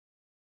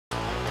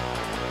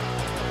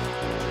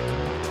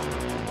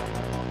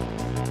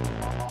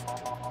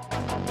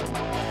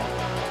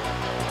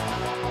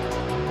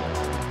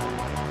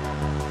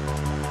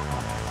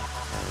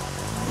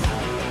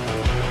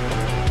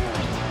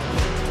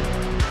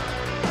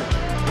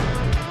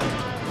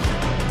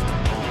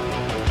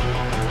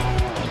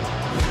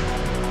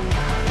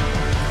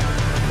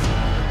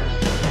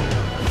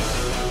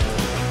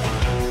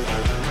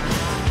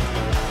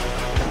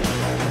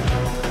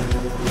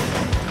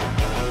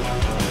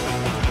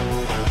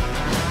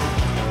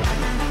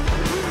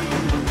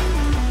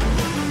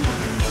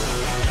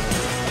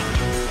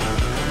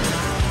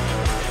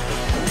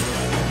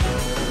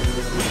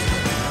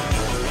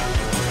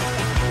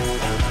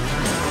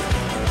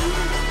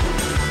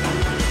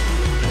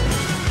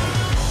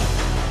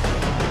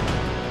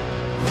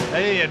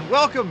Hey, and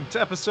welcome to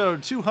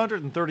episode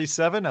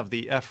 237 of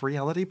the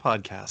FReality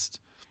Podcast.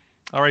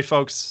 All right,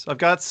 folks, I've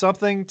got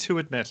something to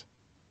admit.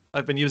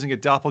 I've been using a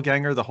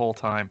doppelganger the whole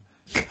time.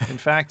 In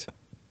fact,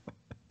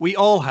 we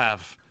all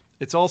have.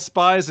 It's all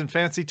spies and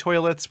fancy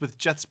toilets with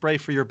jet spray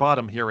for your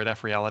bottom here at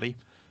FReality.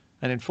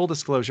 And in full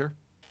disclosure,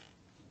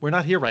 we're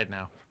not here right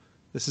now.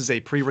 This is a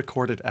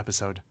pre-recorded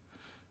episode.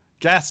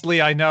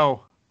 Ghastly, I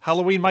know.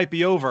 Halloween might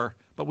be over,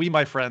 but we,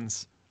 my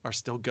friends, are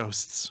still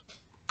ghosts.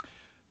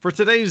 For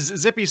today's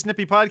Zippy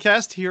Snippy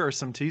podcast, here are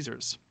some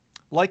teasers.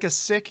 Like a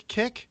sick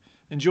kick,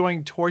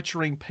 enjoying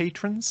torturing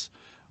patrons?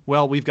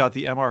 Well, we've got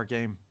the MR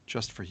game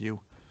just for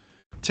you.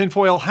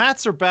 Tinfoil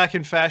hats are back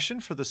in fashion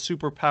for the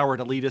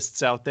super-powered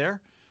elitists out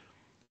there.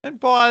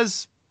 And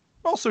Boz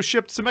also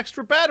shipped some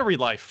extra battery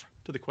life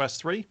to the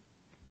Quest 3.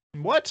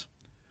 What?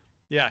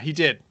 Yeah, he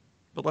did.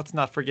 But let's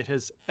not forget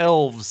his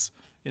elves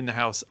in the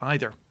house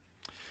either.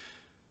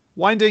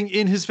 Winding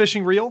in his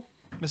fishing reel,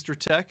 Mr.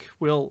 Tech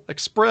will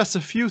express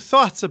a few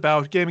thoughts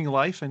about gaming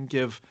life and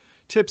give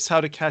tips how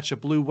to catch a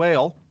blue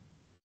whale,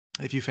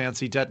 if you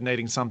fancy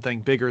detonating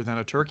something bigger than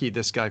a turkey,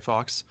 this guy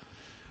Fox.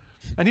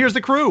 And here's the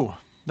crew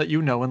that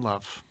you know and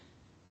love.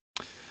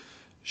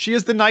 She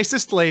is the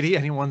nicest lady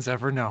anyone's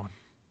ever known.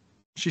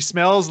 She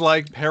smells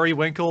like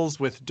periwinkles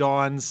with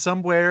dawn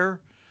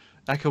somewhere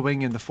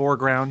echoing in the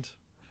foreground.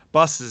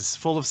 Buses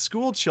full of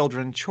school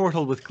children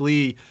chortle with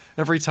glee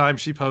every time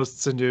she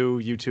posts a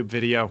new YouTube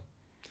video.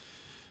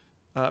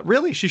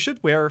 Really, she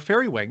should wear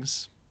fairy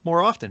wings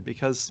more often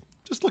because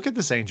just look at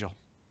this angel.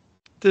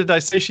 Did I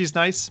say she's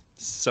nice?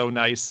 So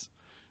nice.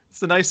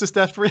 It's the nicest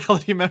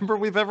FReality member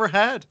we've ever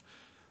had.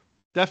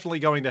 Definitely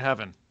going to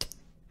heaven.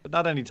 But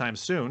not anytime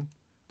soon.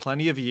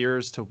 Plenty of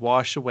years to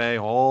wash away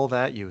all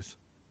that youth.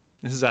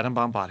 This is Adam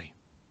Bombati.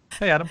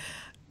 Hey, Adam.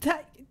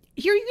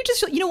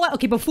 You know what?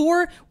 Okay,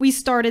 before we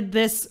started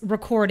this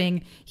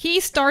recording, he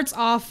starts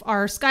off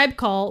our Skype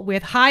call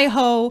with hi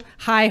ho,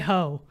 hi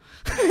ho.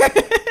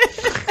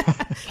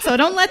 So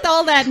don't let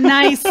all that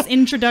nice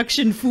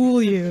introduction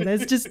fool you.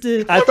 That's just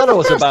I thought it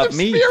was about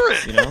me.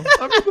 Spirit. You know?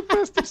 I'm in the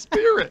festive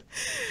spirit.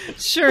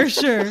 Sure.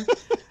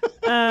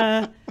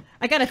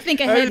 I gotta think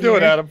ahead. How you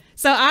doing, here. Adam?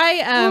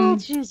 So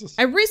Jesus.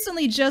 I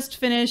recently just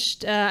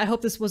finished. I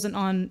hope this wasn't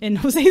in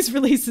Jose's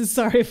releases.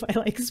 Sorry if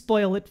I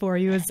spoil it for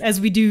you,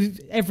 as we do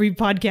every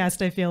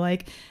podcast. I feel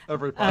like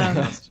Every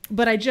podcast.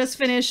 but I just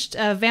finished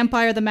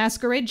Vampire: The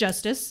Masquerade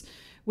Justice,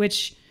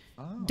 which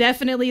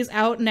definitely is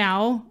out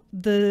now.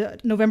 The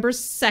November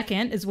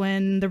 2nd is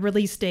when the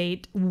release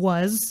date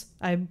was.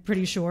 I'm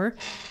pretty sure.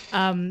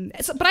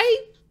 But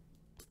I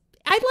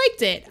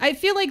liked it. I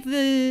feel like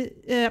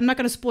I'm not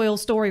going to spoil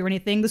story or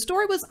anything. The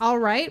story was all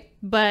right,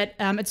 but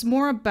it's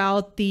more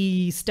about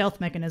the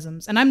stealth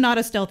mechanisms. And I'm not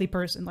a stealthy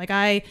person. Like,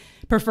 I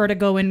prefer to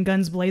go in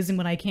guns blazing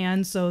when I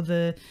can. So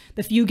the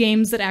few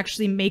games that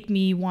actually make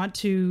me want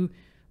to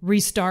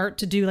restart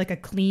to do like a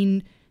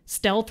clean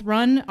stealth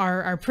run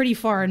are pretty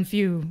far and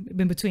few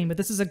in between. But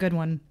this is a good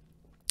one.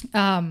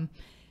 And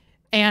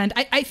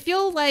I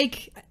feel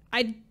like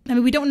I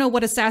mean, we don't know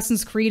what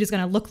Assassin's Creed is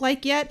going to look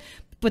like yet,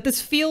 but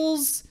this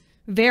feels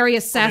very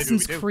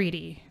Assassin's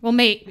Creedy. Well,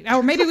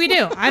 or maybe we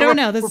do. I don't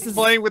know. We're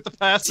playing with the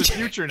past and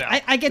future now.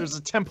 There's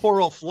a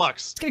temporal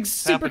flux. Getting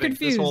super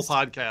confused. This whole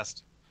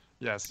podcast.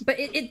 Yes. But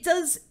it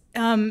does.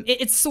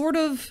 It sort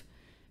of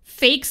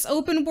fakes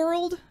open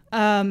world.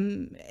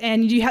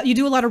 And you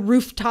do a lot of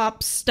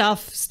rooftop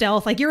stuff,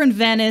 stealth. Like, you're in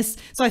Venice,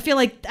 so I feel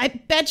like I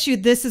bet you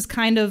this is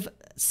kind of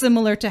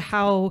similar to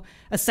how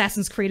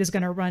Assassin's Creed is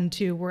going to run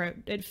too, where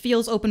it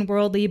feels open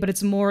worldly, but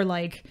it's more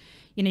like,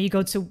 you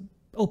go to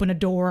open a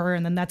door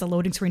and then that's a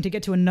loading screen to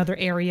get to another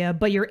area,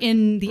 but you're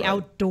in the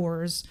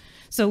outdoors.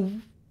 So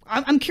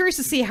I'm curious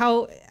to see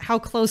how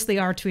close they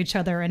are to each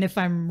other and if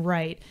I'm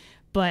right.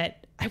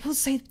 But I will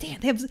say,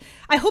 damn,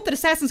 I hope that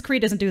Assassin's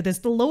Creed doesn't do this.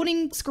 The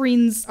loading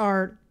screens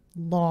are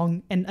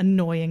long and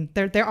annoying.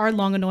 There are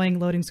long, annoying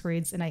loading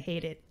screens, and I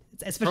hate it.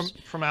 Especially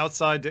from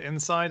outside to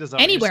inside, is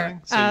that anywhere. What you're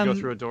saying? So you go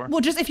through a door?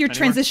 Well, just if you're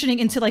transitioning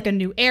into like a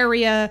new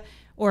area,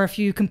 or if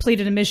you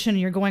completed a mission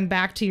and you're going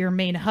back to your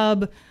main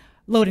hub,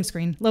 loading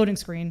screen.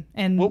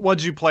 And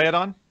what'd you play it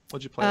on?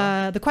 What'd you play it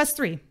on? The Quest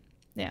 3.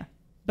 Yeah.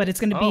 But it's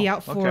going to be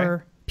out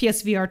for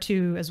PSVR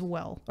 2 as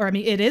well. Or, I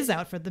mean, it is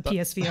out for the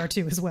PSVR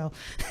 2 as well.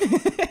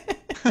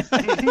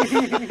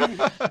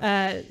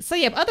 So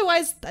yeah,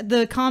 otherwise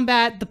the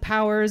combat, the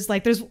powers,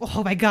 like there's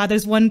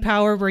one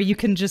power where you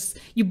can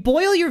you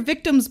boil your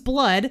victim's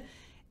blood,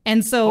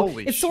 and so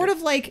it's sort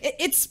of like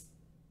it's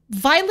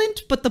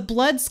violent, but the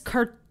blood's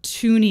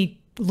cartoony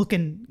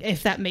looking,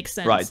 if that makes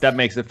sense. Right, that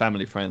makes it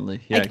family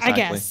friendly. Yeah, exactly. I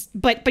guess,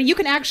 but you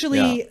can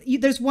actually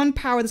there's one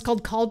power that's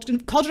called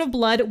Cauldron of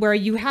Blood, where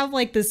you have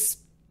like this,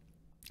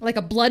 like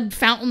a blood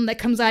fountain that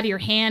comes out of your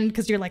hand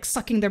because you're like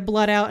sucking their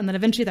blood out, and then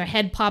eventually their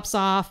head pops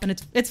off, and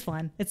it's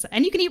fun.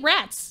 And you can eat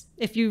rats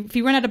if you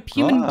run out of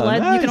human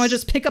blood. Nice. You can always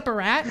just pick up a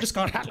rat and just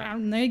go,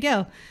 and there you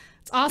go.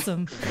 It's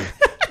awesome.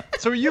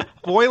 So are you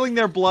boiling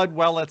their blood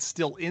while it's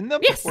still in them?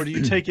 Yes. Or do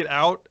you take it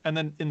out and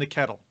then in the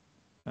kettle?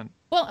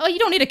 Well, you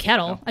don't need a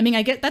kettle. No. I mean,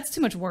 I get that's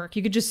too much work.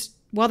 You could just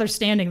while they're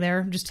standing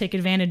there, just take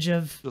advantage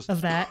of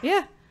that.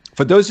 Yeah.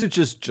 For those who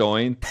just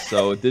joined,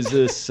 so this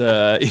is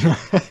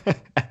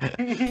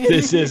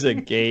this is a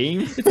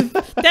game.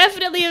 It's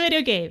definitely a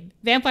video game.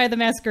 Vampire the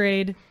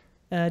Masquerade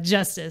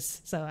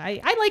Justice. So I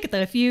like it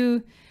though. If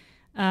you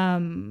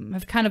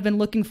have kind of been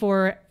looking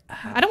for,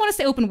 I don't want to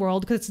say open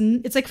world because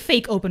it's like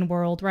fake open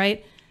world,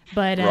 right?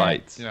 But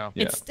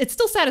it's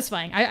still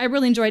satisfying. I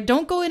really enjoy it.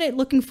 Don't go in it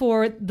looking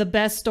for the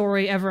best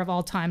story ever of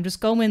all time. Just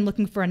go in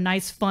looking for a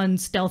nice, fun,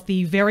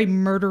 stealthy, very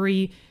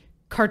murdery,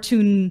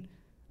 cartoon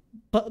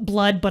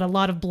blood, but a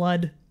lot of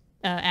blood,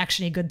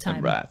 action-y good time.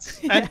 And rats.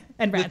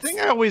 And rats. The thing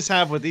I always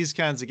have with these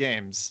kinds of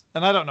games,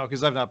 and I don't know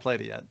because I've not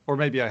played it yet, or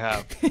maybe I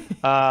have,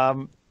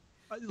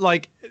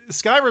 like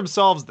Skyrim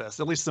solves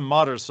this, at least the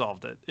modders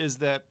solved it, is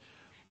that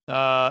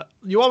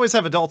you always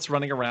have adults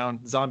running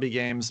around, zombie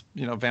games,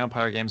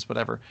 vampire games,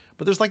 whatever,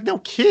 but there's like no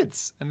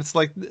kids, and it's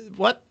like,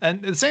 what?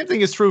 And the same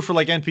thing is true for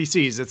like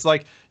NPCs. It's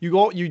like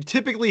you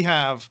typically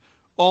have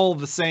all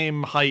the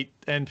same height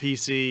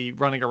NPC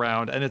running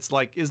around, and it's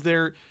like, is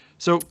there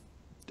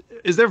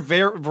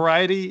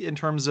variety in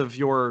terms of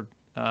your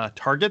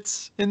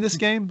targets in this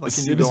game? Like,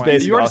 can you go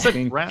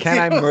asking, can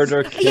I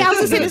murder kids? Yeah, I was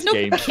gonna say there's no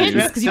game kids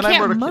because you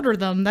can't murder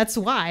them. That's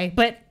why.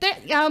 But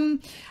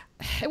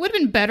it would have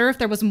been better if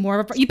there was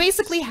more of a. You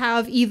basically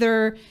have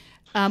either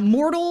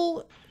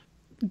mortal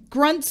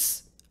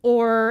grunts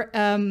or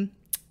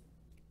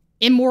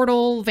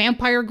immortal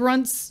vampire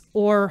grunts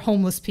or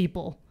homeless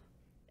people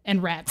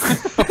and rats.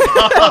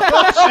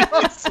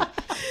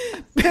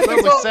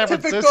 Typical San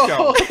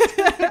Francisco.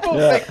 Typical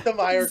victim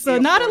hierarchy. So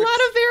not a lot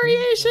of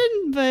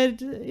variation,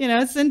 but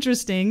it's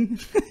interesting.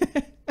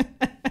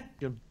 You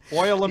can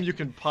boil them, you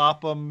can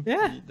pop them,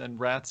 yeah. And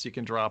rats, you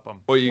can drop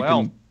them. Or you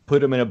can put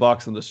them in a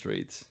box on the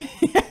streets.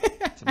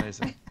 It's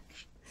amazing.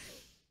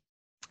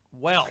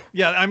 Well,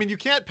 yeah, I mean, you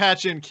can't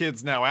patch in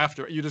kids now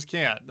after. You just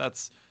can't.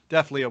 That's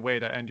definitely a way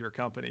to end your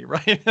company,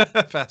 right?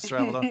 Fast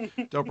travel.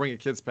 Don't bring a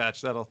kids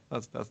patch.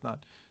 That's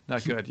not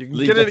good. You can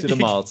leave it to the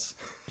mods.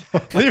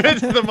 Leave it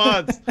to the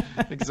mods.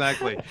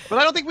 Exactly. But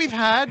I don't think we've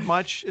had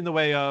much in the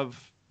way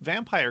of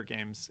vampire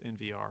games in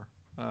VR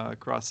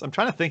across. I'm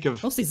trying to think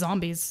of mostly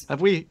zombies.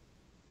 Have we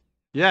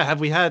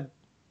had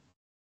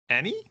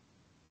any?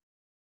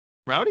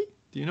 Rowdy,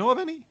 do you know of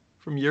any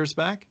from years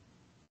back?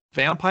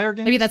 Vampire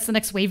games? Maybe that's the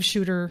next wave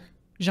shooter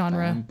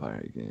genre.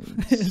 Vampire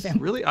games.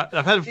 Really?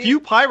 I've had a few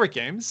pirate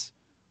games.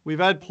 We've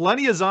had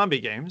plenty of zombie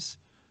games.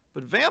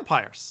 But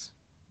vampires?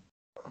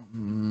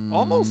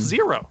 Almost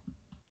zero.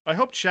 I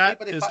hope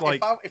chat is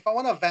like... If I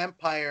want a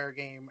vampire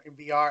game in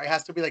VR, it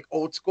has to be like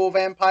old school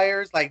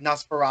vampires, like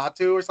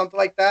Nosferatu or something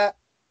like that.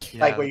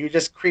 Yeah. Like where you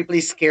just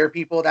creepily scare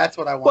people. That's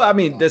what I want. Well, I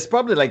mean, there's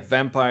probably like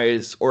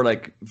vampires or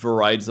like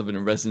varieties of it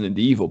in Resident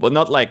Evil, but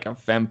not like a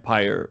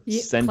vampire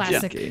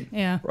sentient game.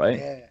 Yeah. Right?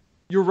 Yeah.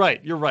 You're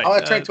right. I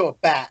want to turn into a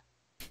bat.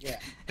 Yeah.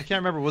 I can't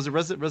remember. Was it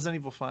Resident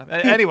Evil 5?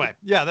 Anyway,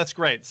 yeah, that's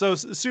great. So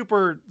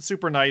super,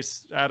 super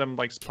nice. Adam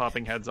likes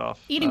popping heads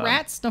off. Eating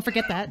rats. Don't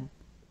forget that.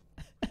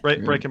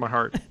 Breaking my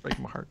heart.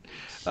 Breaking my heart.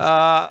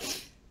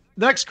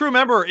 Next crew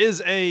member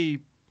is a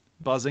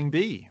buzzing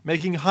bee,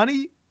 making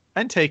honey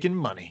and taking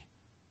money.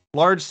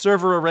 Large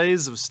server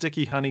arrays of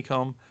sticky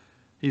honeycomb.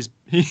 He's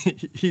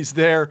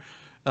there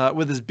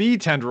with his bee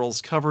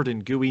tendrils covered in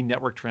gooey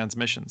network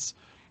transmissions.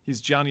 He's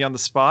Johnny on the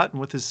spot,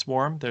 and with his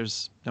swarm,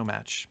 there's no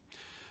match.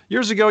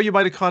 Years ago, you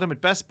might have caught him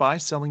at Best Buy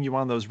selling you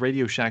on those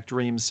Radio Shack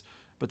dreams,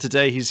 but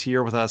today he's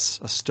here with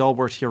us, a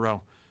stalwart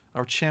hero,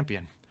 our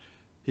champion.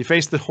 He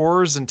faced the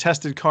horrors and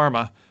tested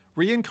karma.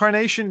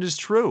 Reincarnation is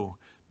true,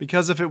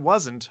 because if it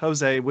wasn't,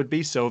 Jose would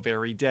be so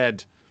very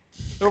dead.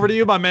 Over to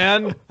you, my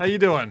man. How you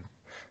doing?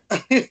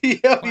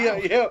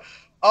 Yo.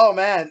 Oh,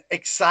 man.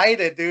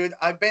 Excited, dude.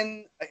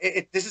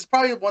 This is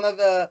probably one of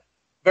the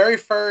very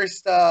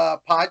first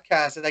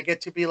podcasts that I get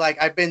to be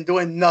like, I've been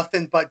doing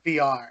nothing but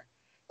VR.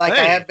 Like,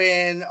 hey. I have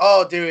been,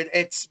 dude,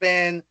 it's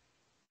been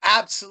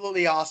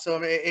absolutely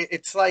awesome.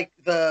 It's like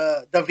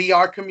the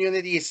VR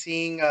community is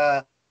seeing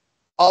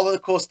all of the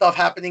cool stuff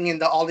happening in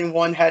the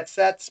all-in-one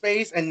headset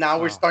space, and now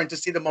we're starting to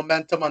see the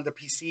momentum on the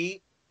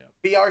PC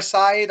VR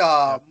side.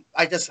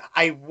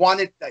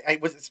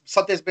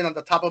 Something that's been on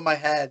the top of my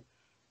head.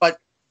 But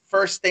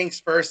first things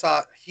first,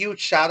 huge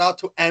shout out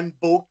to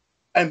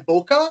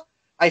Mboka.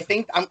 I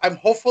think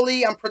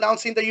hopefully I'm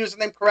pronouncing the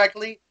username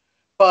correctly.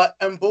 But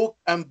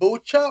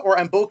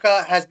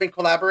Mbuka has been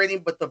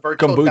collaborating with the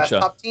virtual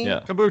desktop team. Yeah.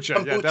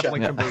 Kombucha. Yeah,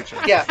 definitely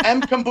kombucha. Yeah,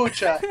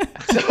 Kombucha.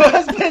 So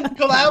has been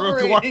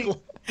collaborating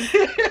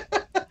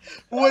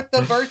with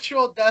the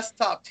virtual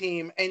desktop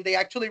team, and they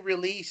actually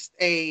released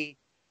a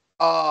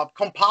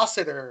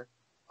compositor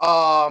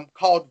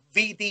called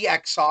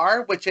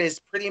VDXR, which is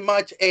pretty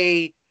much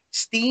a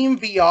Steam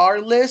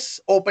VR-less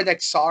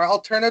OpenXR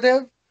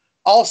alternative.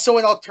 Also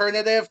an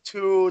alternative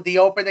to the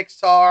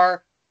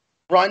OpenXR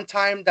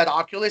runtime that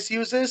Oculus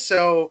uses.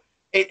 So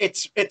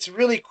it's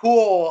really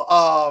cool.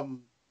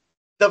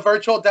 The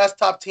virtual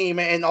desktop team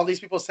and all these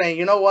people saying,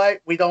 you know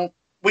what, we don't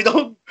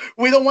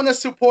want to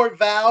support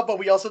Valve, but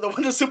we also don't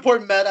want to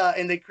support Meta,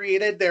 and they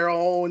created their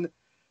own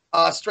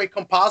straight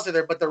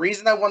compositor. But the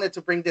reason I wanted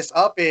to bring this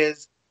up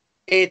is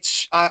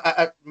it's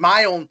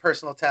my own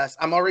personal test.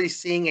 I'm already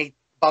seeing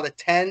about a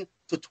 10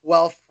 to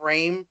 12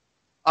 frame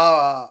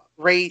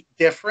rate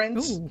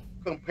difference. Ooh.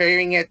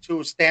 Comparing it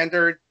to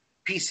standard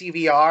PC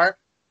VR.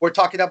 We're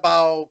talking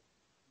about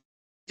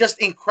just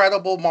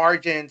incredible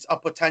margins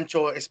of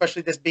potential,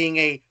 especially this being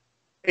a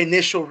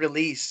initial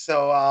release.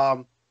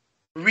 So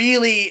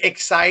really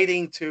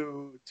exciting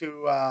to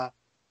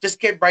just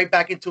get right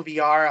back into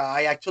VR.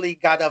 I actually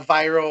got a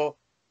viral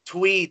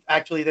tweet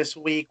actually this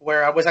week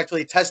where I was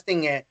actually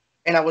testing it,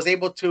 and I was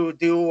able to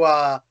do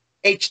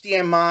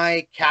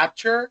HDMI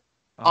capture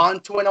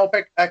onto an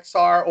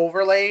OpenXR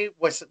overlay,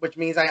 which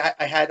means I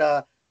had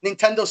a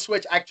Nintendo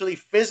Switch actually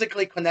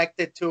physically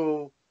connected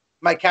to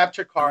my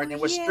capture card and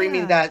was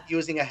streaming that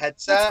using a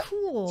headset. That's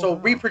cool. So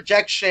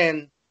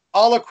reprojection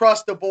all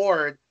across the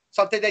board,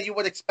 something that you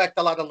would expect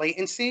a lot of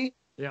latency.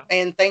 Yeah.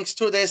 And thanks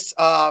to this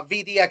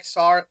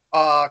VDXR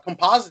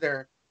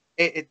compositor,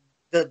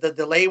 the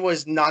delay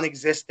was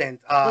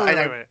non-existent.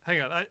 Wait.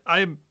 Hang on.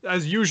 I'm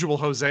as usual,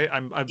 Jose.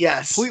 I'm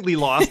completely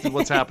lost in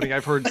what's happening.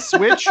 I've heard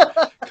Switch,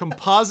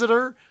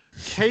 compositor,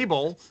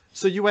 cable.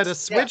 So you had a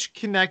Switch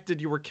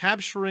connected. You were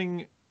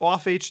capturing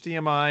off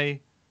HDMI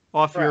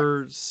off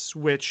your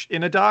Switch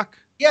in a dock?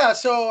 Yeah,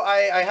 so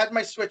I had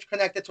my Switch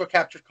connected to a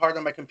capture card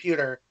on my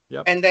computer,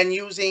 and then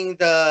using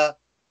the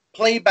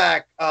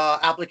playback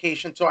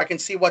application so I can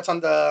see what's on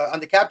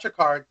the capture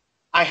card.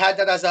 I had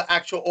that as an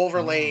actual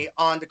overlay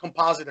on the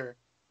compositor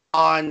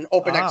on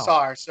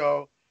OpenXR.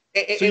 So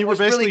you were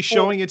basically really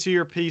showing it to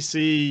your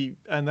PC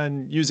and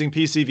then using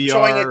PC VR.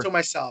 Showing it to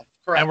myself,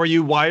 correct. And were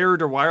you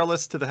wired or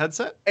wireless to the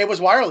headset? It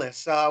was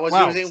wireless. I was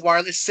using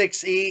wireless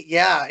 6E.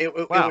 Yeah,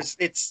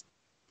 it's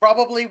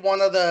probably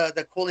one of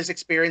the coolest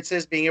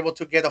experiences, being able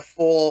to get a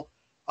full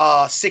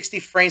 60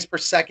 frames per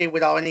second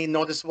without any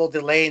noticeable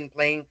delay in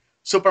playing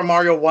Super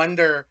Mario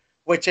Wonder,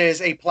 which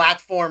is a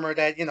platformer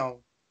that,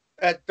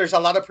 there's a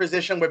lot of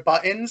precision with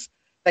buttons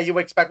that you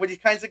would expect with these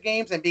kinds of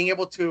games, and being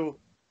able to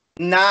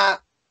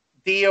not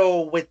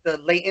deal with the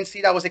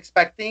latency that I was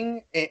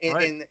expecting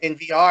in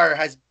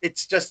VR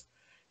it's just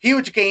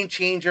huge game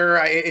changer.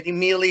 It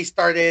immediately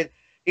started,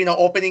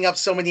 opening up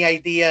so many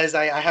ideas.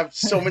 I have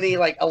so many,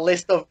 like a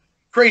list of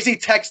crazy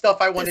tech stuff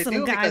I want to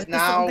do, because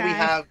now we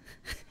have,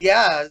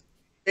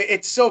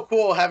 it's so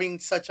cool having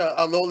such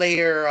a low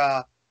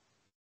layer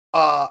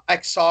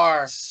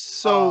XR.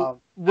 So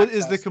what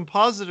is the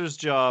compositor's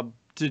job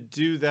to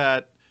do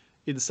that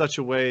in such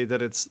a way that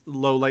it's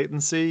low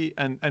latency,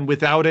 and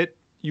without it,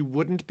 you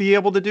wouldn't be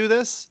able to do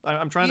this?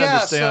 I'm trying to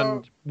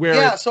understand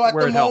where so at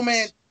the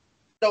moment,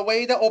 the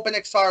way the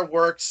OpenXR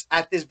works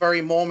at this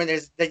very moment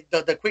is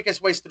the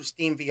quickest way is through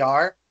Steam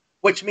VR,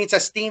 which means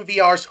that Steam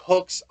VR's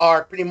hooks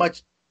are pretty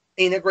much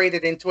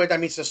integrated into it. That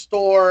means the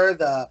store,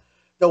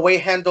 the way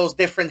it handles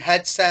different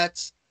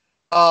headsets.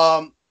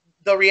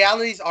 The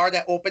realities are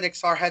that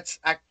OpenXR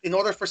in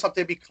order for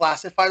something to be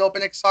classified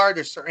OpenXR,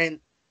 there's certain,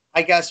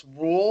 I guess,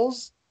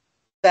 rules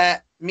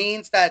that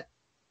means that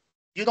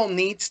you don't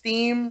need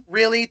Steam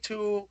really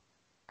to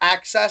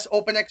access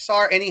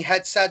OpenXR. Any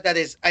headset that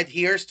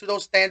adheres to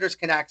those standards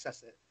can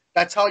access it.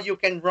 That's how you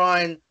can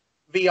run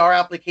VR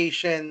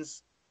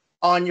applications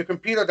on your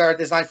computer that are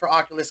designed for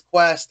Oculus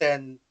Quest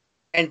and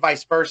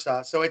vice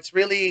versa. So it's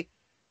really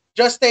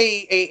just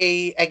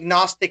a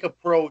agnostic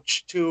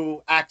approach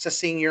to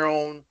accessing your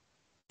own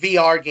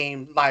VR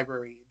game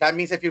library. That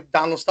means if you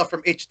download stuff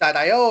from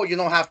itch.io, you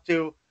don't have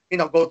to,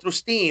 go through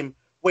Steam,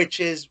 which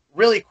is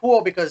really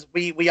cool, because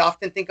we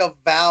often think of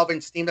Valve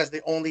and Steam as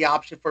the only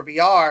option for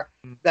VR,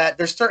 that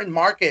there's certain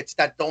markets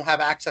that don't have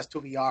access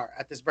to VR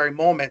at this very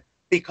moment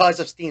because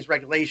of Steam's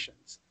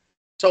regulations.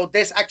 So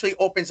this actually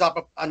opens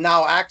up a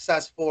now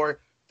access for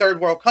third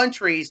world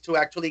countries to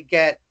actually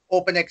get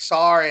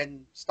OpenXR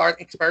and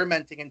start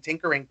experimenting and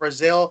tinkering.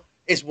 Brazil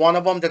is one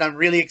of them that I'm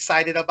really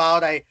excited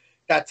about.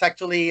 That's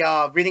actually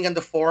reading in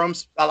the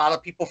forums, a lot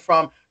of people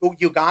from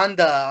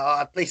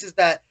Uganda, places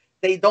that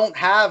they don't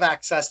have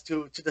access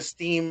to the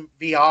Steam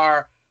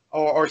VR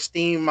or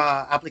Steam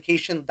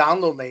application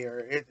download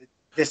layer.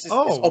 This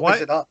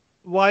opens it up.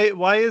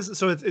 Why is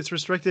so it's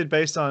restricted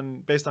based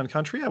on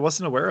country? I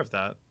wasn't aware of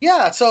that.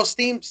 Yeah, so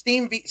Steam is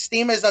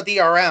a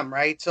DRM,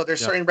 right? So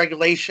there's certain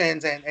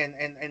regulations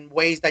and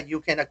ways that you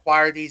can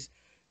acquire these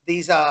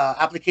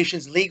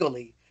applications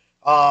legally.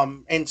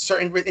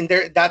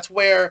 That's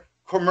where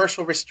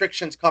commercial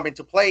restrictions come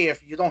into play.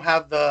 If you don't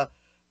have the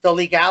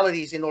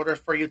legalities in order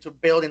for you to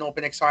build an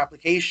OpenXR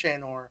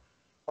application or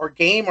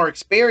game or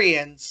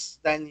experience,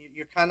 then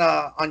you're kind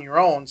of on your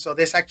own. So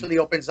this actually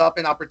opens up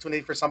an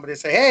opportunity for somebody to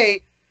say,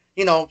 hey,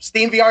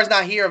 Steam VR is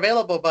not here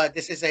available, but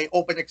this is a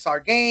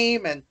OpenXR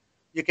game, and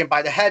you can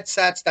buy the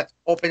headsets that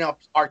open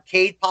up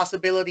arcade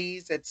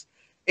possibilities. It's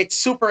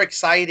super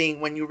exciting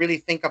when you really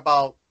think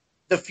about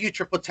the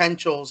future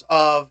potentials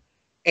of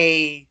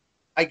the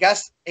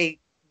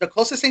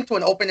closest thing to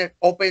an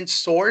open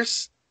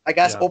source,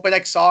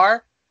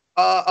 OpenXR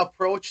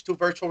approach to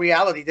virtual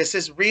reality. This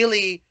is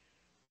really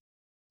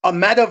a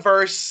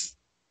metaverse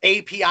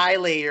API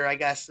layer, I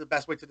guess the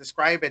best way to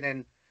describe it.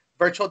 And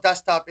virtual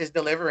desktop is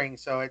delivering.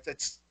 So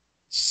it's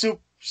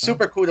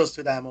super kudos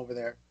to them over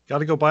there. Got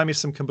to go buy me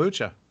some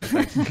kombucha.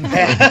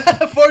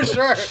 For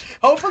sure.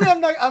 Hopefully,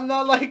 I'm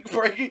not like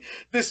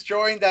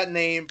destroying that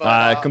name.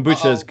 But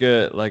kombucha is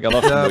good. Like I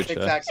love kombucha.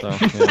 Exactly.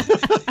 So,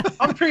 yeah.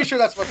 I'm pretty sure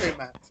that's what they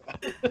meant. So.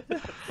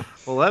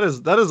 Well, that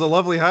is a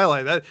lovely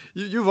highlight. That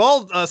you've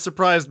all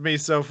surprised me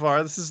so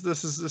far. This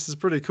is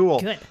pretty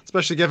cool. Good.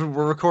 Especially given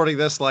we're recording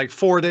this like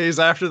 4 days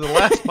after the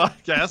last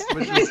podcast,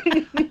 which is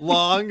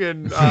long,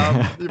 and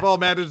you've all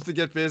managed to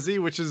get busy,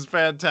 which is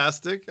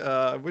fantastic.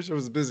 I wish I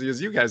was as busy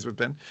as you guys have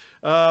been.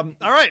 All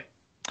right,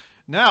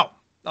 now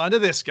on to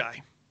this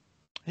guy.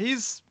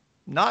 He's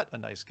not a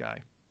nice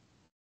guy,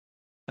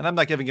 and I'm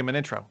not giving him an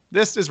intro.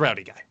 This is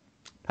Rowdy Guy.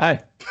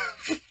 Hi.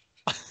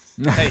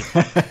 Hey.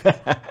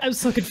 I'm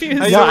so confused.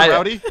 How you doing,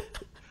 Rowdy?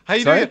 How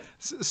you Sorry?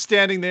 doing?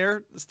 Standing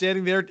there,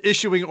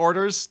 issuing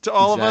orders to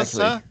all of us.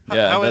 Huh?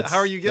 Yeah, how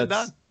are you getting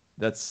on?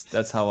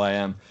 That's how I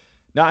am.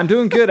 No, I'm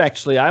doing good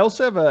actually. I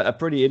also have a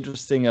pretty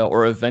interesting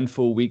or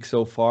eventful week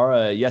so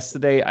far.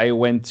 Yesterday, I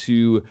went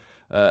to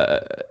a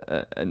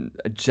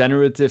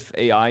generative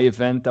AI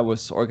event that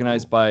was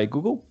organized by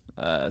Google.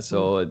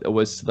 So it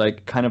was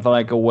like kind of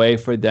like a way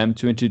for them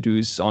to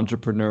introduce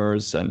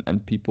entrepreneurs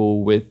and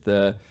people with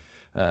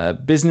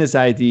business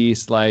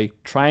ideas, like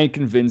try and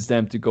convince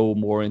them to go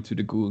more into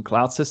the Google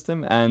Cloud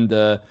system. And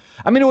I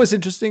mean, it was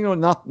interesting.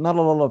 Not a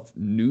lot of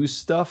new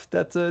stuff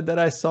that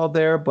I saw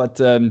there,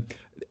 but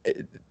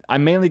I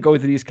mainly go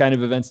to these kind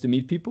of events to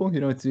meet people, you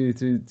know,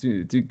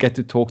 to get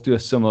to talk to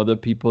some other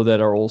people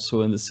that are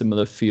also in the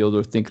similar field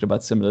or thinking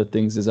about similar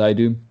things as I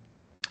do.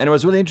 And it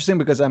was really interesting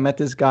because I met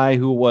this guy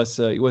who was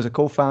he was a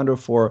co-founder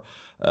for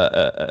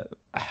a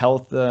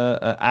health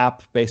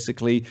app,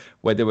 basically,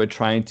 where they were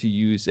trying to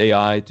use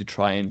AI to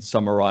try and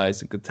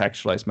summarize and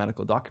contextualize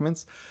medical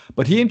documents.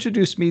 But he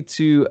introduced me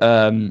to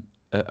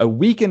a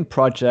weekend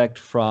project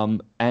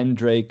from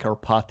Andrej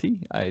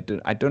Karpathy.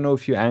 I don't know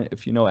if you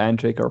know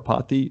Andrej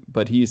Karpathy,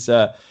 but he's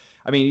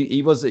I mean,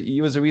 he was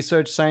a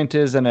research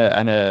scientist and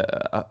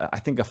I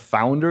think a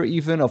founder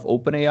even of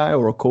OpenAI,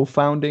 or a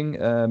co-founding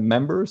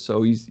member.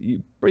 So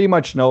he pretty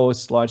much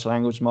knows large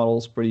language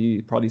models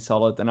pretty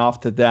solid. And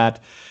after that,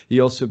 he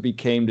also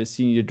became the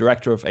senior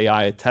director of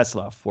AI at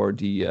Tesla for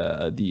the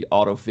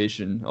auto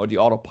vision or the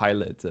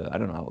autopilot. I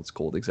don't know how it's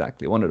called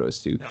exactly. One of those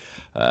two.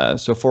 Yeah.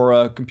 So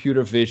for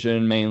computer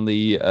vision,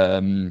 mainly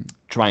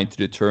trying to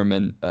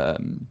determine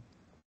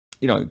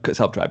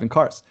self-driving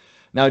cars.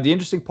 Now, the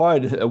interesting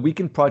part, a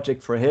weekend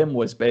project for him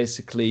was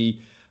basically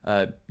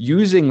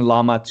using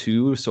Llama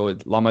 2. So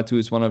Llama 2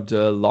 is one of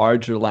the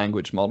larger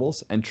language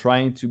models, and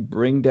trying to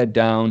bring that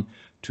down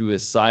to a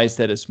size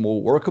that is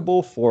more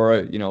workable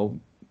for,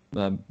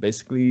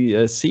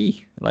 basically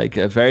C, like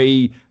a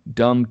very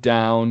dumbed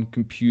down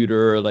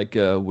computer, like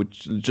with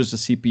just a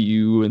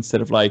CPU instead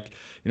of like,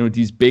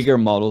 these bigger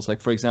models. Like,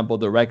 for example,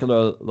 the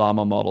regular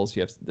Llama models,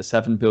 you have the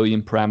 7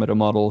 billion parameter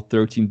model,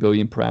 13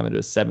 billion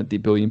parameters, 70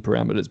 billion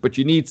parameters. But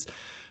you need,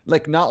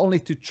 like, not only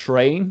to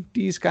train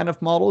these kind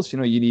of models, you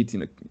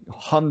need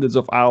hundreds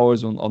of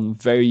hours on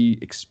very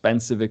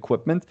expensive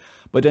equipment,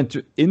 but then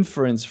to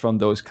inference from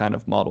those kind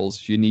of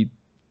models, you need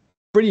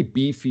pretty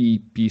beefy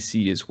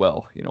PC as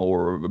well,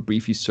 or a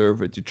beefy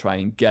server to try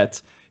and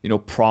get,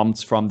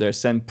 prompts from there,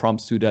 send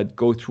prompts to that,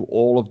 go through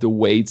all of the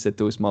weights that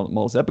those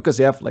models have, because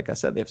they have, like I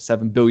said, they have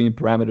 7 billion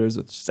parameters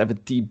or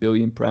 70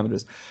 billion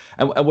parameters.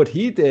 And what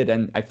he did,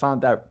 and I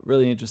found that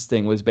really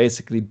interesting, was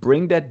basically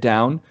bring that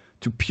down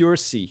to pure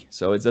C.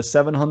 So it's a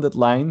 700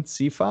 line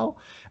C file.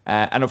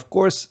 And of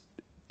course,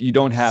 you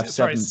don't have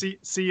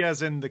C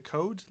as in the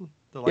code?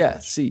 Yeah,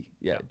 C.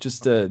 Yeah,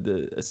 just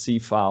a C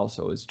file.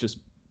 So it's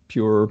just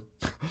pure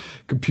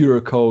computer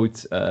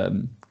code.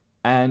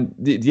 And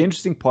the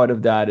interesting part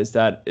of that is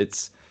that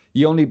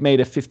he only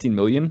made a 15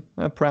 million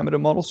parameter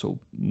model, so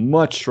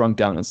much shrunk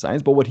down in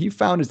size. But what he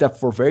found is that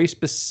for very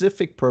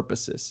specific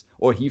purposes,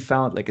 or he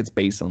found, like, it's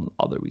based on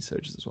other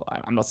researchers as well.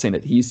 I'm not saying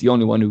that he's the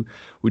only one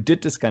who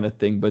did this kind of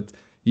thing, but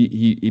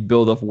he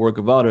built off work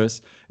of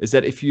others, is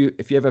that if you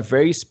have a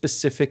very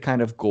specific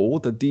kind of goal,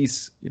 that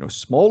these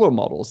smaller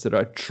models that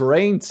are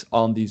trained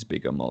on these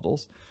bigger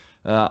models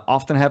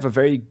often have a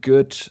very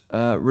good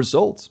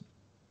result.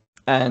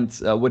 And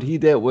what he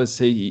did was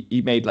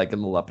he made like a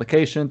little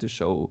application to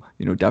show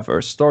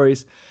diverse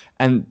stories.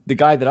 And the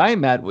guy that I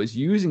met was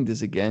using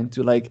this again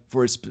to, like,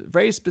 for a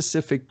very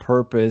specific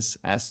purpose,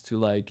 as to,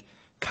 like,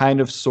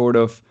 kind of sort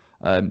of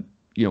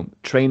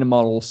train a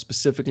model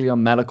specifically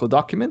on medical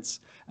documents,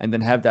 and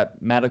then have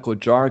that medical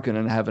jargon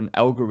and have an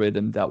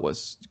algorithm that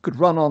could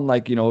run on,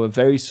 like, a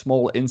very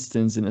small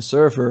instance in a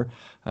server,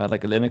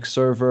 like a Linux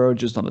server,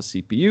 just on a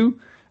CPU.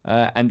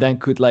 And then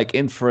could, like,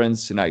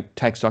 inference,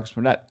 text documents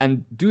from that,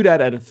 and do that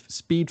at a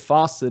speed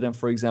faster than,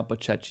 for example,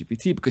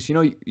 ChatGPT. Because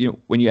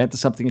when you enter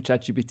something in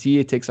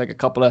ChatGPT, it takes like a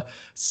couple of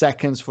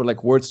seconds for,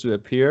 like, words to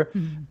appear.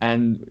 Mm-hmm.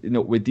 And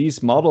with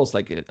these models,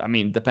 like,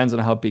 depends on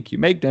how big you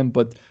make them,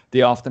 but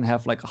they often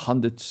have like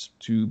 100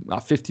 to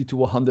 50 to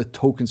 100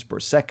 tokens per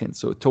second.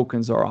 So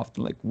tokens are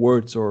often like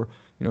words, or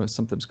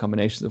sometimes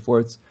combinations of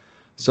words.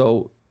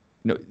 So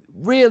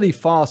really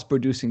fast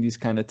producing these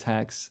kind of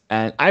texts.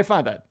 And I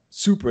found that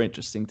super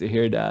interesting to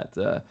hear that.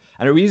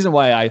 And the reason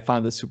why I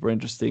found this super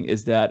interesting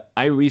is that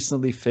I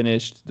recently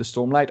finished the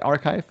Stormlight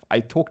archive.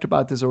 I talked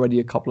about this already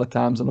a couple of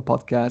times on the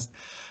podcast.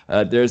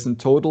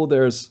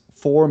 There's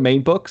 4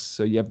 main books.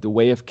 So you have The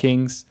Way of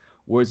Kings,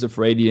 Words of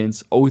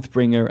Radiance,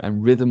 Oathbringer,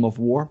 and Rhythm of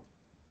War.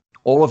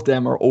 All of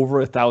them are over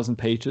 1,000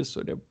 pages,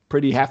 so they're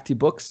pretty hefty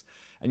books.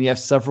 And you have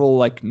several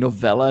like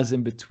novellas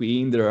in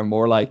between. There are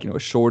more like,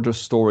 shorter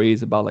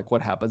stories about like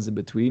what happens in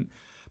between,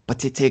 but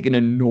they take an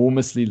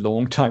enormously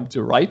long time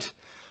to write.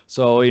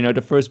 So,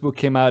 the first book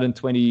came out in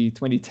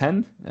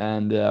 2010,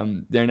 and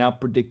they're now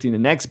predicting the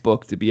next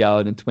book to be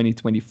out in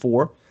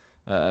 2024,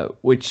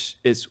 which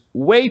is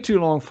way too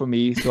long for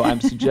me. So I'm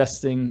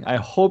suggesting, I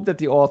hope that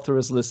the author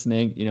is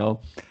listening,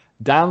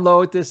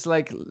 download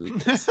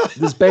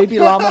this baby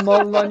llama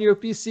model on your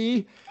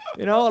PC,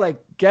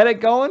 get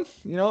it going,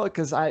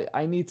 because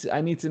I need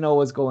to know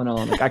what's going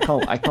on. Like I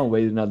can't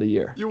wait another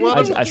year. You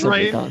want I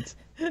simply can't.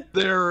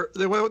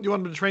 You want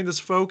them to train this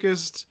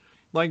focused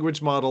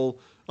language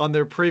model on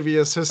their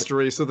previous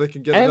history so they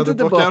can get another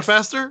book out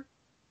faster?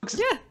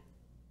 Yeah.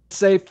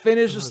 Say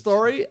finish the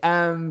story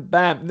and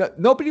bam,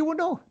 nobody will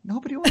know.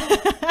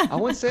 I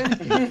won't say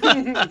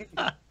anything.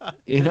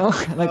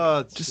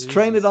 Just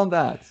train it on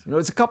that.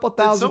 It's a couple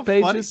thousand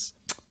pages.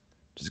 Funny.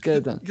 Just get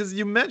it done. Because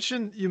you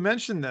mentioned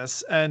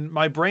this, and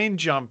my brain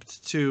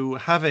jumped to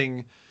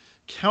having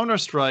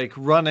Counter-Strike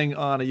running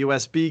on a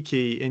USB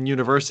key in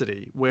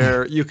university,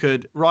 where you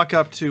could rock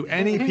up to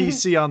any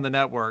PC on the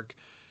network,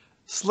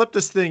 slip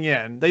this thing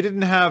in. They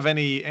didn't have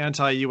any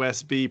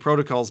anti-USB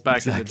protocols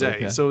back in the day.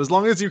 Yeah. So as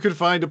long as you could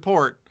find a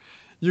port,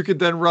 you could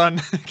then run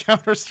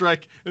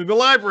Counter-Strike in the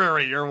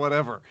library or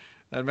whatever.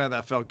 And man,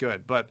 that felt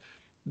good. But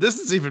this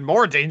is even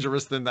more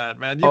dangerous than that,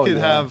 man. You could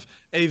have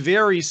a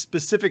very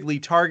specifically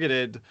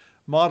targeted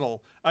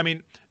model. I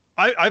mean,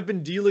 I've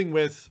been dealing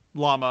with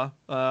Llama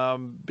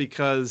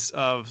because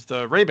of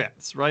the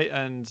Ray-Bans, right?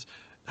 And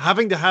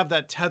having to have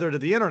that tether to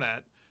the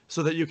internet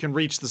so that you can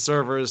reach the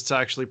servers to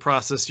actually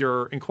process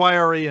your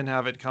inquiry and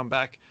have it come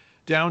back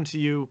down to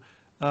you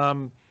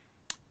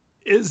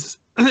is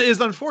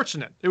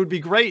unfortunate. It would be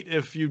great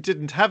if you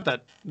didn't have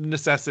that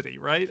necessity,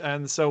 right?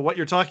 And so what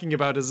you're talking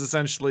about is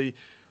essentially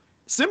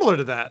similar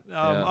to that.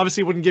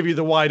 Obviously, it wouldn't give you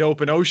the wide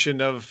open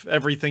ocean of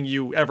everything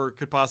you ever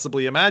could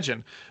possibly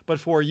imagine. But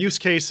for use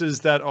cases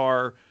that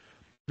are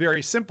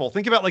very simple,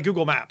 think about like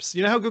Google Maps.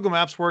 You know how Google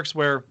Maps works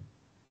where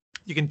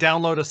you can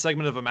download a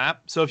segment of a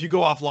map. So if you go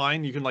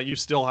offline, you can you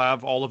still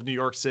have all of New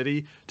York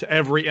City to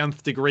every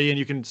nth degree, and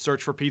you can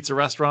search for pizza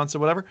restaurants or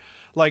whatever.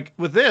 Like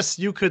with this,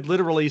 you could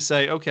literally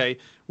say, okay,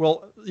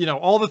 well,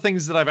 all the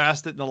things that I've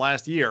asked it in the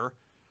last year,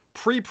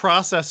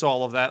 pre-process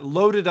all of that,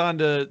 load it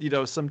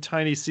onto, some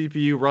tiny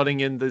CPU running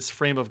in this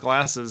frame of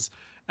glasses,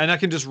 and I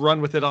can just run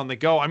with it on the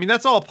go. I mean,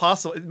 that's all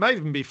possible. It might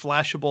even be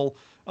flashable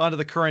onto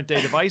the current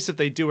day device if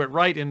they do it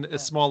right in a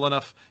small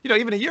enough,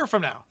 even a year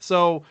from now.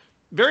 So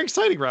very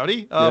exciting,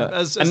 Rowdy.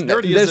 As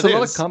nerdy as it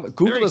is.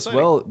 Google as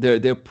well,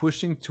 they're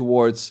pushing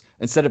towards,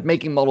 instead of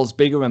making models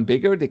bigger and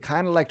bigger, they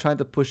kind of trying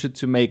to push it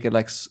to make it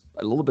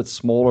a little bit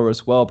smaller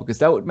as well, because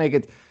that would make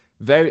it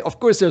of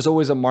course, there's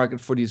always a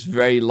market for these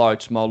very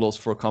large models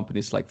for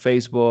companies like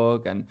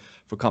Facebook and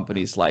for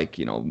companies like,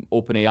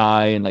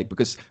 OpenAI, and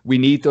because we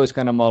need those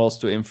kind of models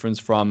to inference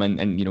from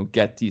and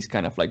get these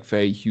kind of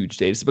very huge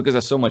data, because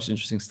there's so much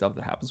interesting stuff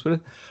that happens with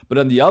it. But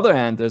on the other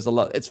hand, there's a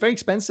lot, it's very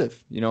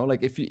expensive,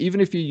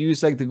 even if you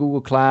use the Google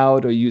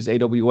Cloud or use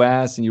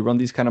AWS and you run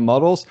these kind of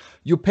models,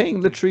 you're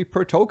paying literally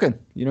per token,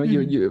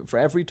 you for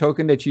every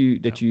token that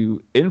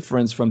you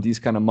inference from these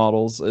kind of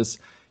models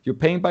you're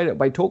paying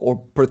by token, or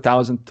per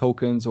 1,000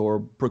 tokens,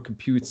 or per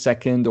compute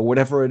second, or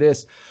whatever it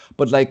is.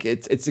 But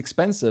it's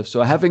expensive.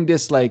 So having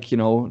this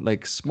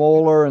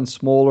smaller and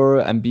smaller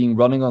and being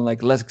running on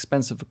less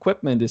expensive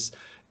equipment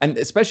and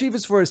especially if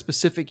it's for a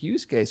specific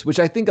use case, which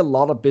I think a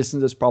lot of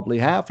businesses probably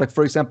have.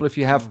 For example, if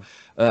you have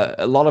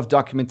a lot of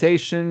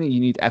documentation, you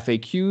need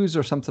FAQs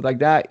or something like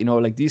that.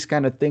 These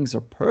kind of things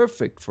are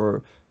perfect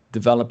for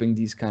developing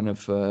these kind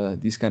of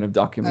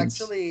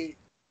documents. Actually,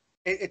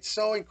 it's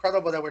so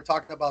incredible that we're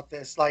talking about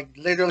this.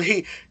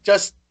 Literally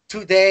just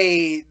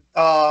today,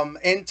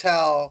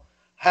 Intel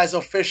has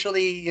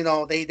officially,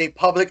 they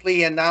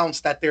publicly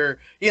announced that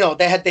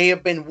they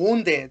have been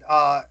wounded.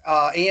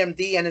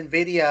 AMD and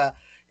NVIDIA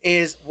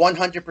is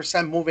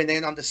 100% moving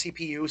in on the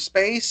CPU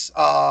space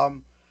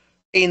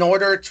in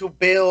order to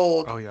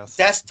build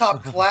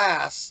desktop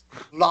class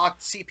locked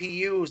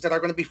CPUs that are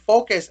going to be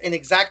focused in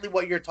exactly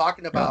what you're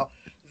talking about.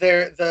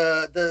 They're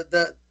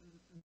the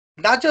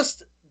not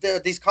just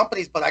these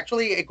companies, but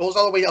actually it goes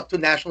all the way up to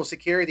national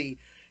security.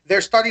 They're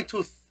starting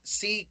to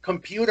see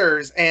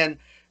computers and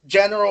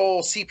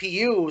general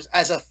CPUs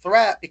as a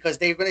threat, because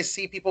they're going to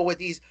see people with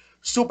these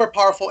super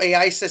powerful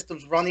AI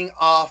systems running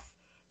off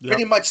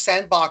pretty much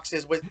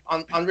sandboxes with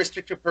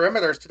unrestricted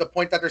perimeters, to the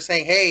point that they're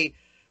saying, hey,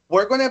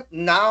 we're going to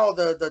now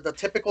the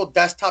typical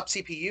desktop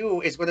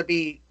CPU is going to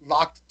be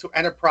locked to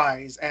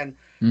enterprise, and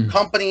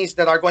companies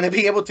that are going to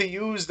be able to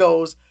use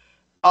those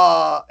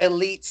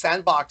elite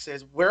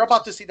sandboxes. We're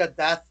about to see the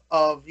death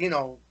of,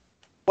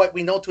 what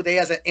we know today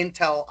as an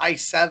Intel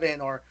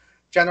i7 or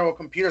general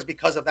computers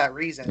because of that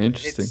reason.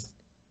 Interesting.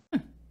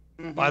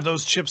 Buy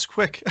those chips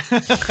quick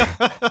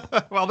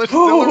while they're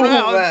still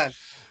around. Man.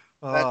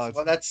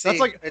 That's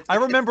like I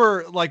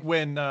remember like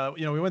when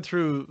we went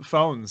through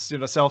phones,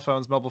 cell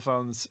phones, mobile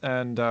phones,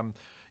 and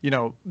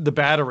the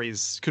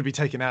batteries could be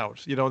taken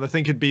out. The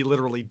thing could be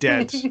literally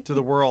dead to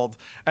the world,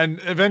 and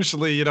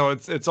eventually,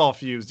 it's all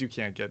fused. You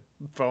can't get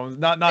phones,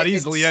 not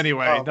easily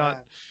anyway,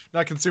 not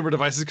consumer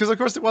devices, because of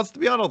course it wants to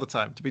be on all the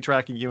time to be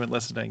tracking you and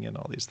listening and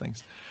all these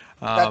things.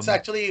 That's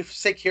actually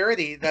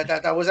security.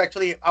 That was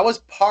actually, I was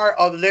part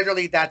of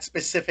literally that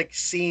specific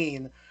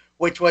scene,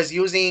 which was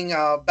using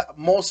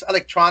most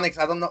electronics.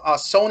 I don't know,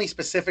 Sony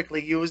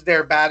specifically used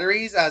their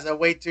batteries as a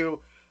way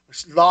to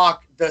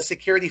lock the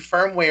security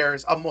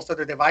firmwares of most of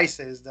their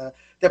devices. The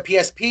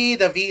PSP,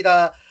 the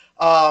Vita,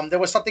 there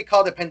was something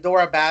called the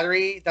Pandora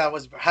battery that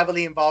was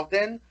heavily involved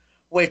in,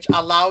 which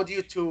allowed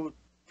you to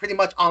pretty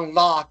much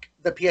unlock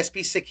the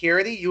PSP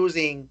security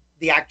using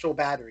the actual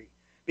battery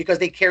because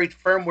they carried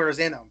firmwares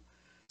in them.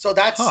 So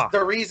that's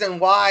the reason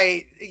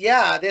why,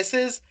 this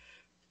is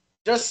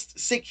just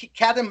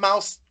cat and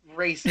mouse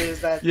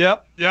races. That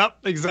Yep,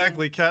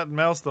 exactly. Cat and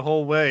mouse the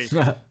whole way.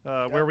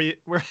 Where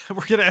we're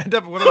gonna end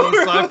up in one of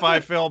those sci-fi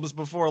films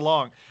before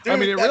long. Dude, I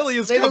mean, it really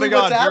is coming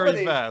on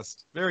very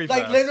fast. Very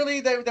fast.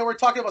 Literally, they were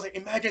talking about,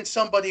 imagine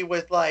somebody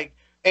with like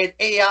an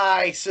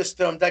AI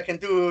system that can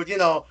do,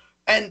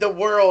 end the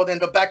world in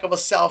the back of a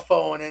cell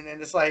phone, and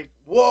it's like,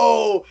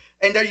 whoa!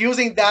 And they're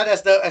using that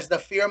as the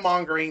fear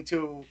mongering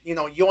to,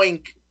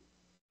 yoink,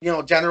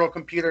 general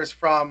computers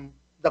from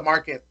the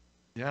market.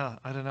 Yeah,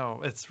 I don't know.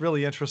 It's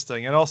really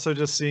interesting. And also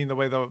just seeing the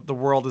way the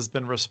world has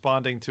been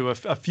responding to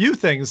a few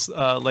things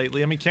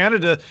lately. I mean,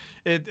 Canada,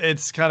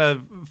 it's kind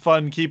of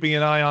fun keeping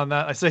an eye on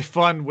that. I say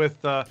fun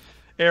with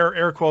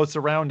air quotes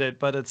around it,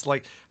 but it's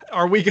like,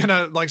 are we going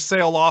to like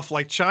sail off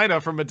like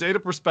China from a data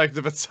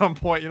perspective at some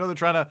point? They're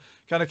trying to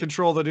kind of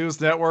control the news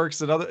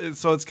networks and other.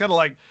 So it's kind of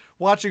like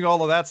watching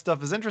all of that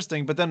stuff is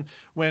interesting. But then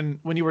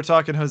when you were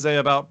talking, Jose,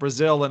 about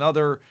Brazil and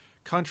other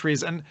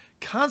countries, and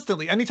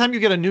constantly, anytime you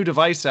get a new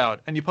device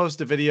out and you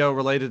post a video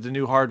related to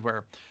new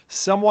hardware,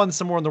 someone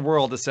somewhere in the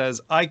world that says,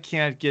 I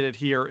can't get it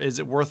here. Is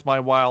it worth my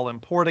while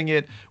importing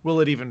it? Will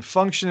it even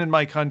function in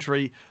my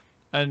country?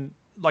 And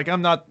like,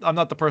 I'm not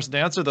the person to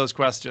answer those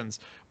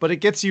questions, but it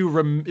gets you,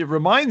 it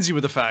reminds you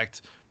of the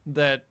fact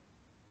that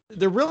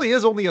there really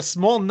is only a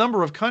small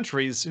number of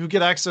countries who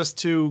get access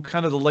to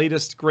kind of the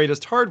latest,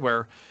 greatest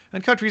hardware.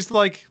 And countries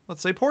like,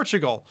 let's say,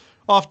 Portugal,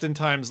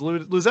 oftentimes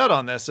lose out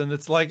on this. And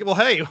it's like, well,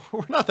 hey,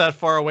 we're not that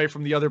far away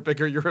from the other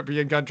bigger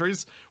European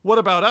countries. What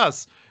about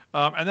us?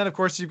 And then, of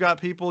course, you've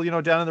got people,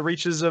 down in the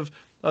reaches of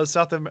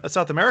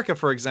South America,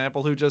 for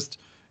example, who just,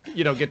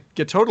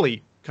 get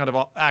totally kind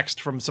of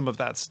axed from some of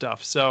that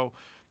stuff. So,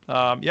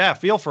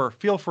 feel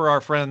for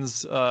our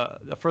friends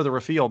further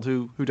afield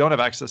who don't have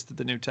access to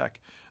the new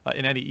tech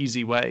in any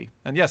easy way.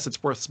 And yes,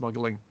 it's worth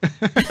smuggling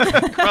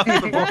across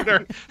the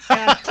border.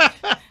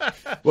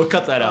 We'll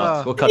cut that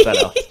out. We'll cut that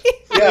out.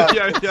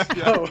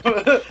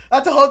 Yeah.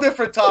 That's a whole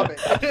different topic.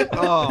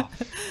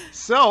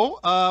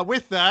 So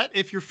with that,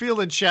 if you're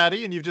feeling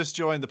chatty and you've just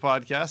joined the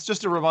podcast,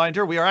 just a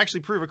reminder, we are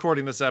actually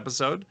pre-recording this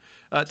episode.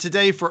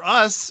 Today for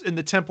us in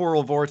the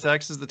temporal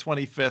vortex is the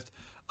 25th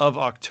of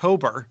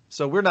October.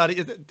 So we're not,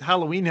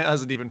 Halloween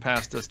hasn't even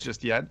passed us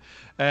just yet.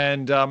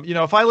 And,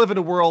 if I live in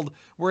a world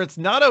where it's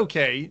not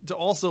okay to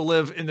also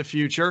live in the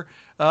future,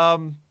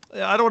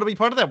 I don't want to be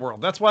part of that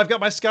world. That's why I've got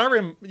my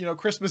Skyrim,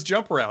 Christmas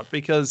jumper out,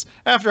 because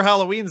after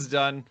Halloween's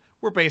done,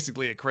 we're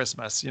basically at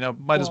Christmas.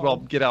 Might as well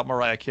get out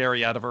Mariah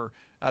Carey out of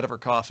her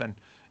coffin.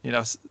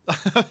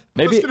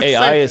 Maybe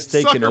AI is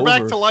taking over.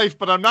 Back to life,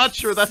 but I'm not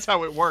sure that's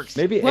how it works.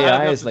 Maybe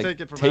AI is like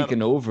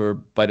taken over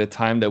by the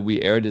time that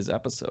we air this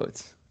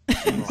episode.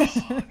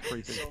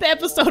 The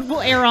episode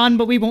will air on,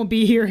 but we won't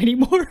be here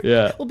anymore.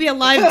 Yeah, we'll be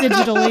alive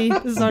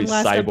digitally. This is our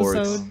last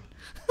episode.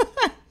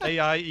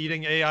 AI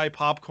eating AI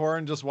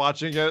popcorn, just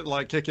watching it,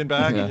 like kicking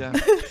back. Yeah.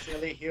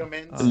 Silly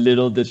humans.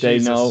 Little did they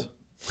know.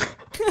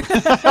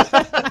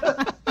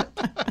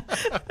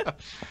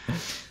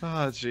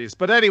 Oh, jeez.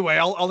 But anyway,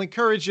 I'll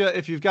encourage you,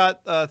 if you've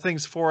got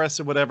things for us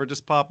or whatever,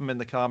 just pop them in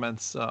the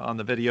comments on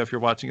the video if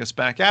you're watching us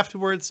back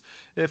afterwards.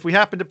 If we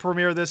happen to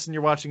premiere this and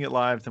you're watching it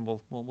live, then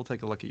we'll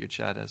take a look at your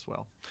chat as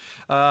well.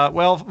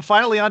 Well,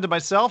 finally on to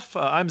myself.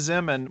 I'm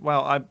Zim, and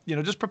I'm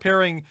just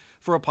preparing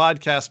for a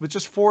podcast with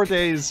just 4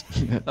 days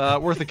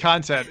worth of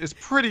content is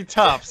pretty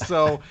tough.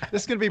 So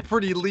this is going to be a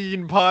pretty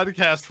lean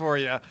podcast for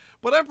you.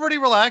 But I'm pretty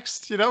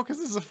relaxed, because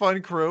this is a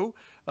fun crew.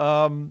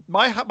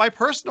 My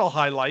personal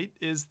highlight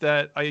is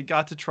that I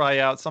got to try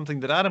out something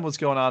that Adam was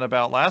going on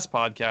about last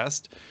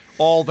podcast,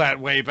 all that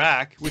way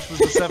back, which was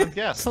the seventh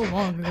guest. So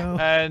long ago.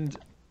 And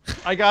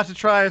I got to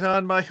try it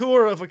on my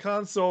hooer of a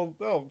console.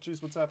 Oh,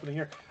 geez, what's happening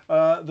here?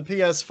 The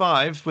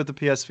PS5 with the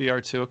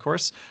PSVR 2, of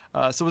course.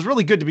 So it was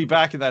really good to be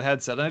back in that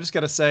headset. And I just got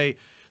to say,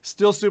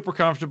 still super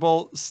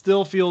comfortable,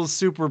 still feels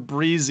super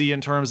breezy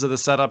in terms of the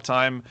setup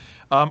time.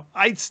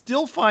 I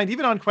still find,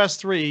 even on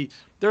Quest 3,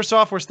 their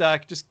software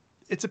stack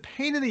it's a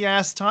pain in the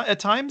ass at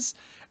times.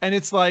 And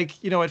it's like,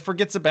 it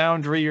forgets a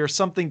boundary or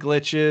something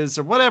glitches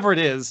or whatever it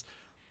is.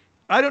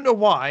 I don't know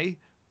why,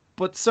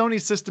 but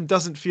Sony's system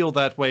doesn't feel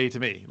that way to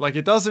me. Like,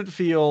 it doesn't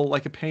feel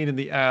like a pain in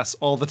the ass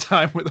all the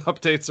time with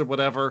updates or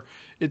whatever.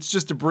 It's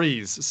just a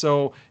breeze.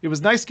 So it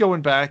was nice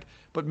going back.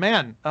 But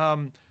man,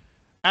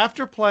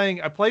 after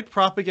I played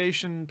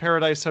Propagation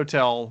Paradise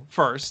Hotel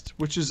first,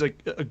 which is an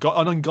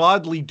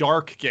ungodly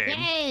dark game.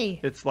 Yay!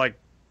 It's like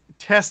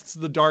tests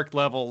the dark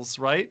levels,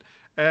 right?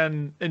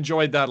 And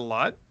enjoyed that a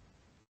lot.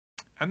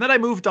 And then I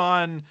moved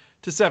on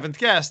to Seventh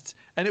Guest,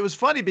 and it was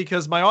funny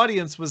because my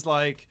audience was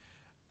like,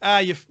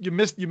 you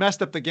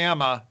messed up the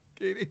gamma.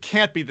 It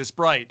can't be this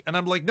bright. And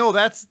I'm like, no,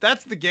 that's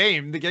the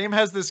game. The game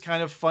has this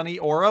kind of funny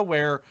aura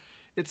where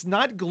it's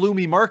not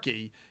gloomy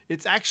murky.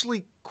 It's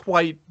actually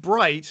quite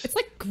bright. It's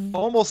like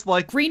almost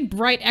like green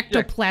bright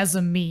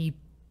ectoplasm-y,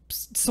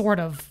 sort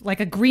of like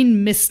a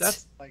green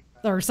mist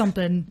or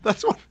something.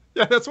 That's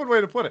one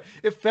way to put it.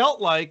 It felt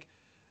like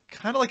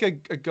kind of like a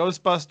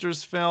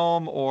Ghostbusters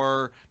film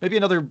or maybe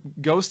another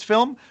ghost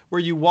film where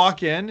you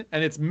walk in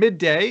and it's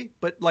midday,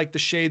 but like the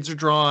shades are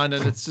drawn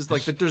and it's just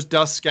like there's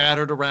dust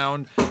scattered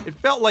around. It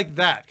felt like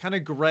that, kind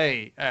of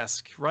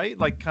gray-esque, right?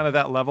 Like kind of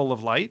that level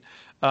of light.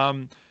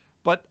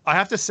 But I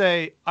have to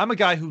say, I'm a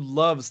guy who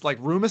loves like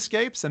room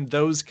escapes and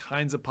those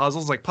kinds of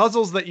puzzles, like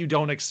puzzles that you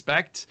don't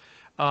expect.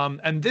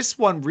 And this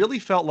one really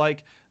felt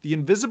like the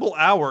Invisible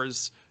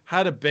Hours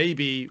had a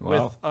baby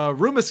with a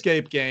room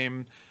escape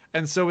game.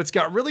 And so it's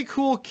got really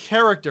cool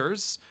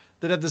characters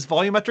that have this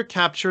volumetric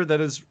capture that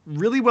is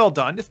really well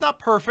done. It's not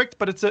perfect,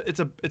 but it's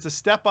a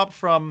step up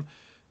from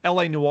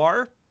LA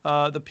Noire,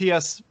 the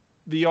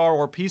PSVR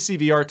or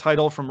PCVR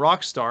title from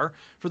Rockstar.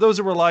 For those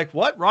who were like,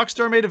 "What?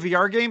 Rockstar made a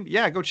VR game?"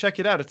 Yeah, go check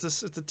it out.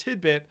 It's a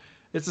tidbit.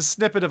 It's a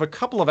snippet of a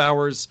couple of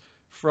hours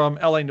from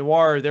LA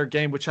Noire, their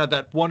game, which had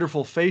that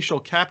wonderful facial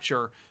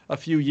capture a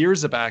few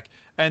years back.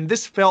 And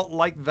this felt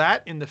like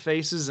that in the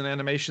faces and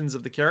animations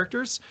of the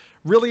characters.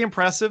 Really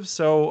impressive.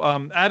 So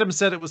Adam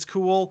said it was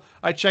cool.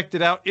 I checked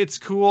it out. It's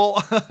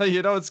cool.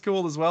 It's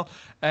cool as well.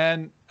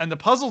 And the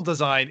puzzle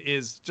design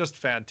is just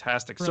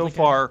fantastic. Really so good.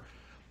 Far,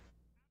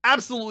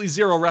 absolutely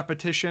zero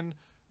repetition.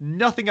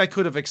 Nothing I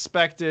could have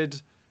expected.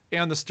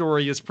 And the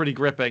story is pretty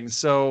gripping.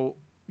 So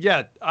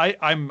yeah,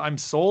 I'm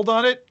sold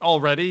on it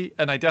already,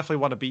 and I definitely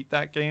want to beat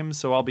that game,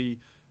 so I'll be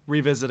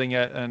revisiting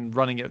it and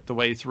running it the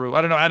way through.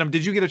 I don't know, Adam,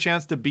 did you get a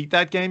chance to beat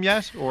that game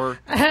yet, or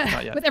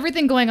not yet? With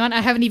everything going on,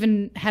 I haven't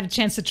even had a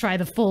chance to try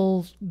the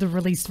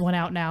released one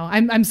out now.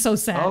 I'm so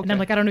sad, and I'm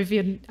like, I don't know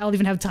if I'll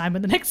even have time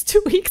in the next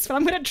 2 weeks, but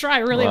I'm gonna try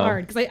really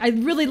hard because I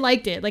really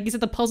liked it. Like you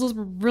said, the puzzles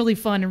were really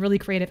fun and really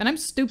creative, and I'm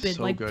stupid.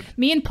 So like good.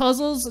 Me and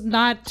puzzles,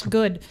 not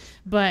good,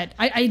 but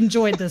I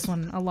enjoyed this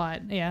one a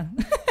lot. Yeah.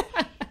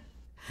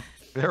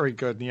 Very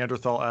good,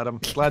 Neanderthal Adam.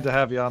 Glad to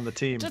have you on the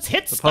team. Just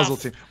hit the puzzle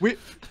team. We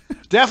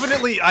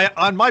definitely,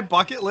 on my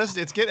bucket list,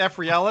 it's get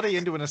FReality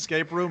into an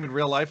escape room in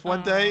real life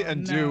one day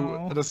and do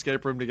an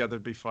escape room together.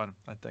 It'd be fun,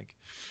 I think.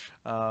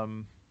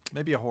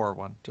 Maybe a horror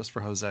one just for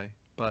Jose.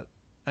 But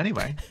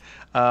anyway,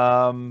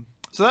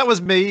 so that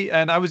was me,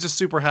 and I was just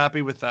super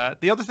happy with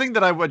that. The other thing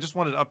that I just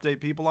wanted to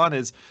update people on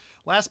is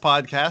last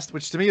podcast,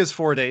 which to me is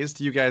 4 days,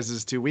 to you guys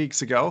is 2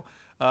 weeks ago.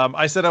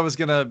 I said I was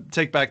going to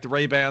take back the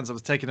Ray-Bans. I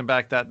was taking them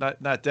back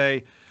that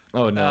day.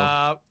 Oh,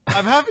 no.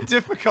 I'm having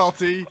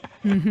difficulty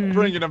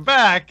bringing them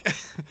back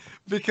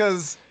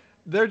because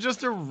they're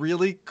just a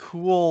really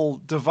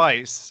cool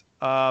device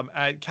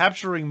at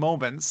capturing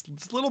moments.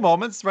 It's little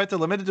moments, right? They're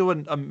limited to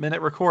a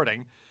minute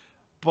recording.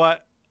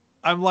 But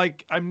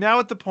I'm now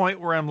at the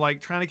point where I'm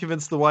like trying to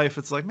convince the wife.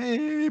 It's like,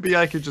 maybe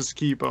I could just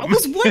keep them. I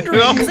was wondering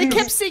because I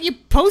kept seeing you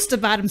post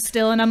about him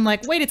still, and I'm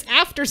like, wait, it's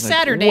after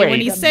Saturday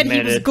when he said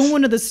he was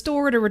going to the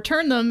store to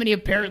return them, and he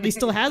apparently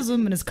still has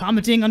them and is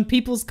commenting on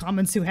people's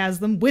comments who has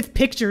them with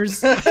pictures.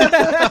 So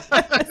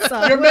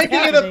you're making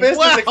it a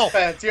business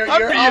expense. You're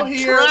out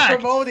here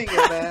promoting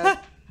it, man.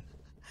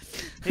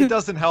 It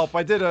doesn't help.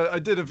 I did a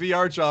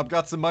VR job,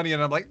 got some money,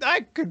 and I'm like,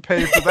 I could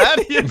pay for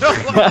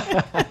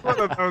that. Like, one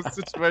of those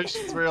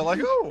situations where you're like,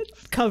 oh,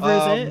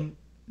 covers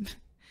it.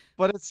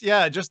 But it's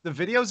just the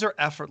videos are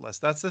effortless.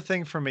 That's the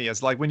thing for me.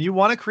 Is like when you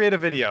want to create a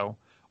video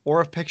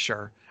or a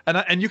picture,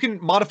 and you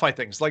can modify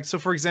things. Like so,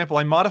 for example,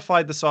 I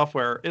modified the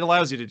software. It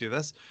allows you to do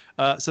this,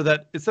 so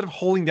that instead of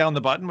holding down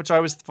the button, which I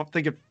always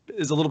think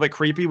is a little bit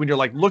creepy when you're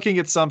like looking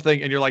at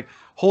something and you're like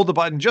hold the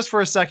button just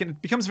for a second,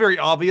 it becomes very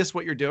obvious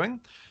what you're doing.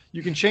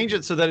 You can change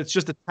it so that it's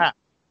just a tap,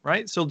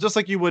 right? So just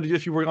like you would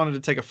if you were wanted to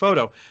take a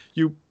photo,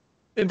 you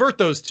invert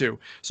those two.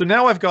 So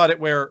now I've got it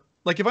where,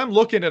 like if I'm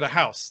looking at a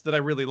house that I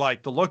really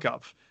like the look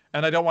of,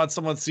 and I don't want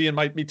someone seeing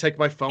me take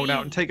my phone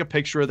out and take a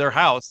picture of their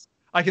house,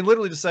 I can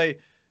literally just say,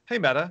 hey,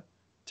 Meta,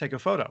 take a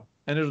photo.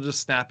 And it'll just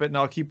snap it, and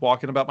I'll keep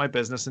walking about my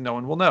business, and no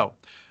one will know.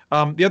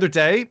 The other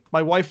day,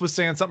 my wife was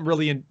saying something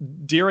really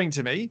endearing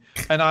to me,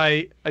 and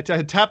I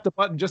tapped the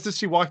button just as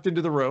she walked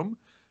into the room,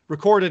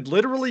 recorded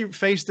literally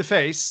face to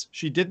face.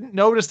 She didn't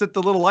notice that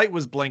the little light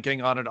was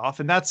blinking on and off,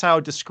 and that's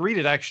how discreet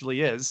it actually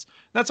is.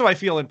 That's how I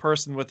feel in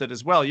person with it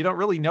as well. You don't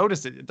really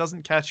notice it. It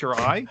doesn't catch your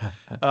eye.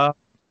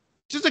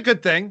 Just a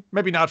good thing.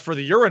 Maybe not for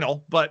the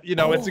urinal, but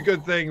it's a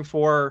good thing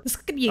for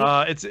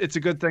it's a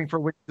good thing for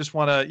when you just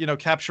want to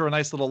capture a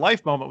nice little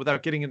life moment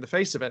without getting in the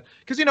face of it.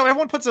 Because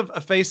everyone puts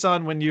a face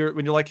on when you're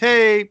like,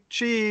 hey,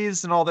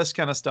 cheese and all this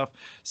kind of stuff.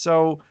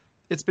 So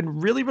it's been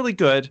really, really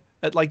good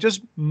at like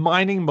just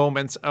mining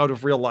moments out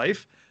of real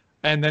life.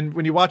 And then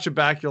when you watch it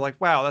back, you're like,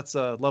 wow, that's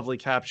a lovely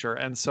capture.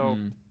 And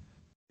so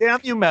damn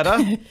you,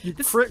 Meta. You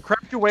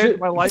cracked your way into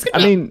my life. I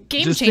mean,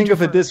 just think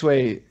of it this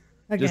way.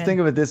 Again. Just think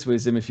of it this way,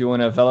 Zim, if you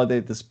want to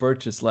validate this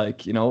purchase,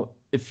 like,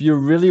 if you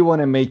really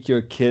want to make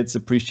your kids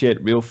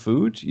appreciate real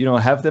food,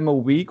 have them a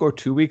week or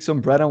 2 weeks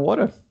on bread and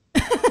water.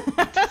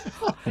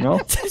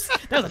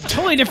 That was a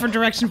totally different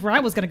direction where I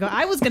was going to go.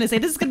 I was going to say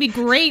this is going to be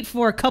great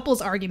for couples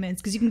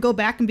arguments because you can go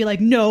back and be like,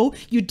 no,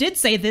 you did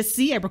say this.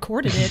 See, I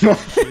recorded it.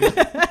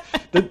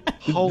 This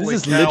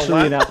is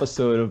literally an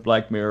episode of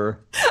Black Mirror.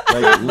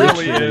 Like, it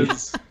really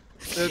is.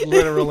 It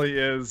literally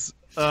is.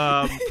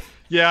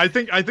 Yeah, I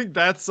think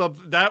that's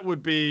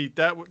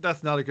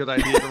that's not a good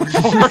idea to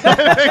record.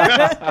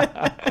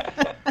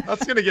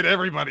 That's gonna get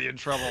everybody in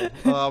trouble.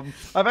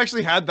 I've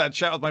actually had that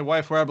chat with my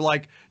wife where I'm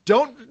like,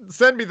 don't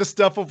send me the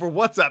stuff over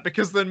WhatsApp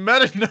because then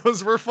Meta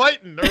knows we're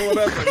fighting or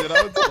whatever.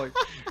 It's like,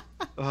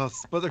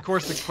 but of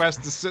course the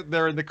Quest is sitting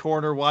there in the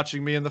corner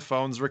watching me and the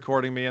phone's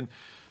recording me. And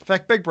in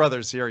fact, Big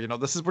Brother's here. We're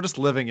just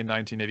living in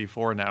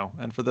 1984 now.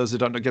 And for those who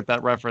don't get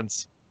that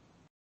reference.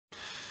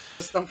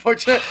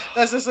 Unfortunate.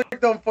 That's just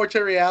like the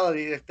unfortunate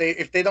reality.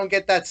 If they don't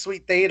get that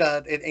sweet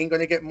data, it ain't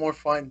gonna get more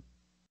fun.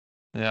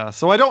 Yeah.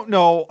 So I don't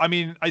know. I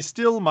mean, I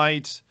still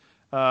might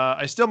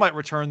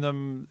return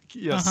them.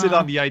 Sit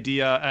on the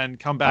idea and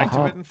come back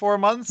to it in 4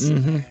 months.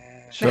 Mm-hmm.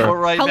 Sure. So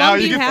right now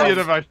you can see it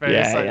in my face.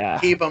 Yeah.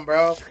 Keep them,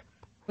 bro.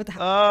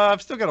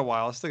 I've still got a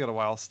while.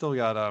 Still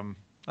got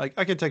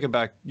I could take it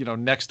back.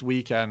 Next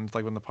weekend,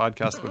 like when the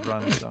podcast would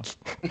run. So.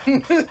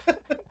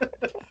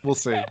 We'll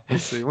see.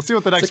 We'll see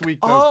what the next week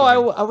does.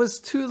 I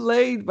was too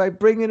late by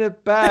bringing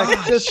it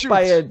back just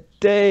by a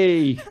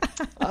day.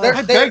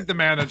 I begged the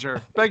manager.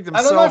 Begged him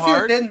so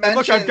hard.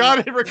 Look, I've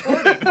got it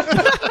recorded.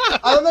 I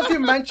don't know if you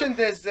mentioned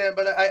this,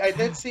 but I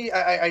did see.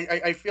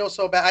 I feel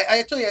so bad.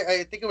 I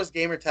think it was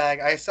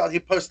Gamertag. I saw he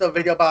posted a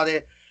video about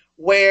it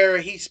where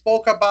he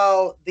spoke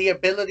about the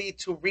ability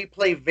to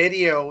replay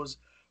videos,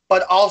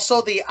 but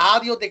also the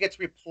audio that gets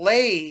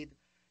replayed.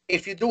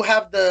 If you do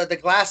have the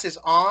glasses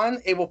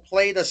on, it will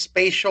play the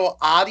spatial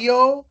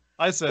audio,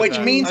 which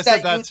means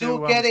that you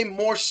do get a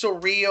more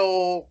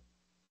surreal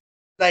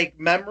like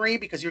memory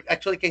because you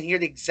actually can hear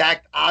the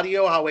exact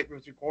audio how it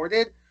was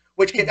recorded,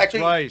 which can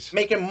actually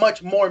make it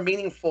much more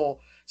meaningful.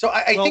 So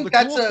I think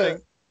that's cool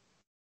thing.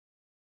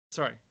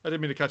 Sorry, I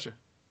didn't mean to cut you.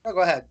 No,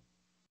 go ahead.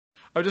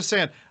 I was just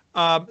saying.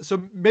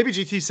 So maybe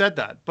GT said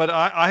that, but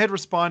I had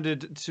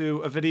responded to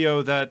a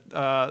video that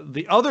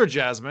the other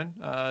Jasmine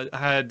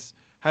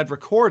had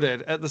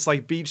recorded at this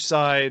like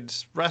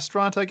beachside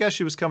restaurant. I guess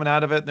she was coming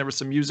out of it and there was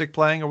some music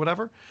playing or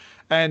whatever.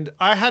 And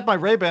I had my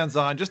Ray-Bans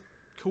on just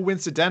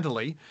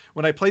coincidentally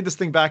when I played this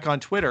thing back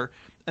on Twitter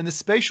and the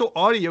spatial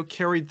audio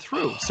carried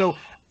through. So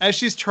as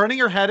she's turning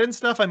her head and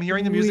stuff, I'm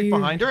hearing the music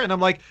behind her and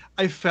I'm like,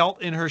 I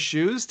felt in her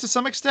shoes to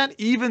some extent,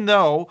 even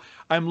though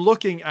I'm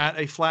looking at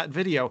a flat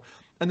video.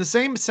 And the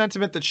same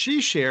sentiment that she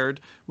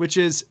shared, which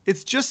is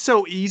it's just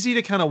so easy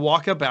to kind of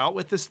walk about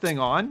with this thing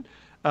on.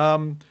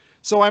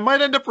 So I might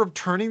end up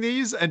returning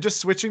these and just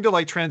switching to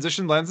like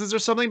transition lenses or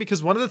something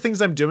because one of the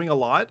things I'm doing a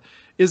lot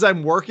is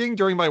I'm working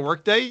during my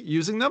workday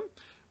using them,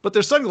 but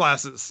they're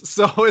sunglasses.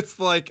 So it's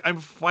like I'm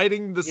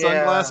fighting the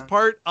sunglass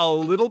part a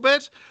little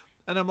bit.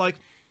 And I'm like,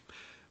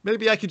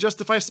 maybe I could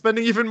justify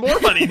spending even more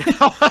money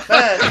now.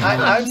 Man,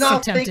 I'm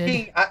not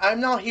thinking.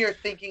 I'm not here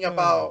thinking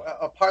about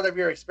a part of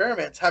your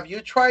experiments. Have you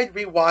tried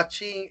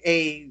rewatching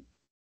a?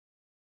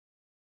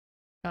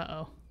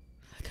 Uh-oh.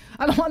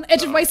 I'm on the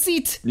edge of my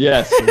seat.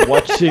 Yes,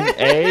 watching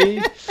a.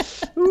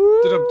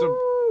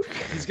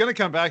 He's gonna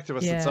come back to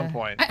us at some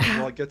point.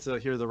 We'll get to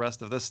hear the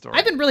rest of this story.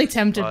 I've been really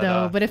tempted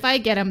though, but if I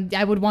get him,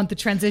 I would want the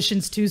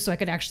transitions too, so I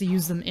could actually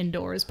use them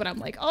indoors. But I'm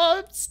like,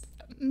 it's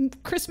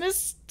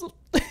Christmas.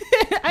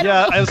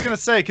 I was gonna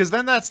say because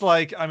then that's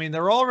like, I mean,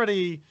 they're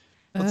already.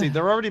 Let's see,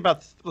 they're already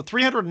about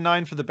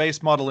 309 for the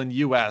base model in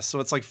US, so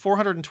it's like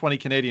 420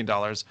 Canadian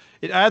dollars.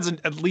 It adds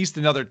at least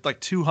another like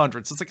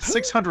 200, so it's like a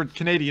 600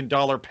 Canadian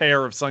dollar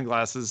pair of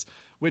sunglasses,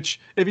 which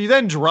if you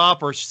then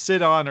drop or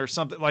sit on or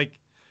something like,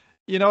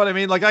 you know what I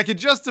mean? Like I could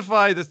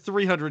justify the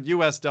 300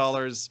 US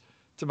dollars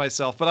to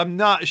myself, but I'm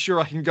not sure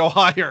I can go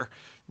higher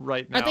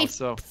right now. Are they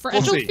so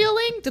fragile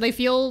feeling? Do they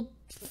feel?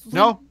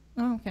 No.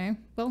 Oh, okay.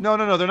 Well. No.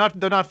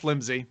 They're not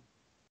flimsy.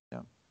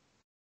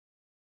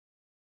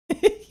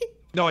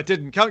 No, it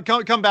didn't.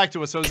 Come back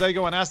to us, Jose.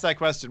 Go and ask that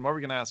question. What were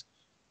we going to ask?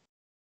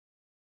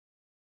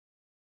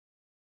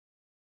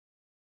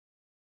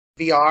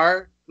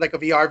 VR, like a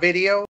VR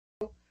video.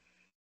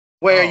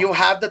 where you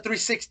have the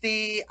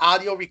 360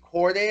 audio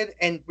recorded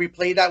and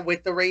replay that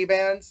with the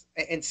Ray-Bans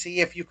and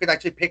see if you could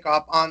actually pick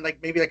up on like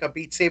maybe like a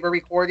Beat Saber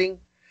recording.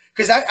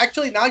 Because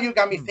actually now you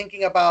got me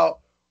thinking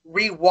about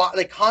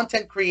like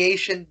content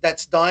creation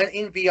that's done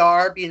in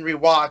VR being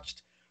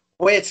rewatched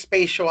with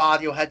spatial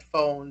audio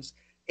headphones.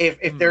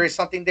 If there is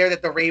something there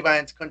that the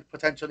Ray-Bans could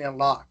potentially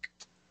unlock.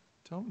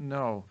 Don't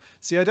know.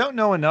 See, I don't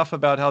know enough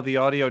about how the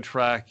audio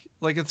track,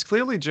 like it's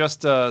clearly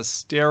just a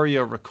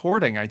stereo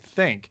recording, I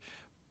think,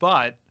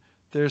 but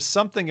there's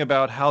something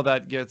about how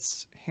that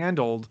gets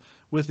handled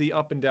with the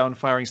up and down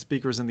firing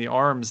speakers in the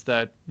arms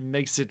that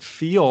makes it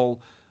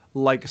feel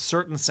like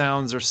certain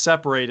sounds are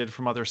separated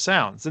from other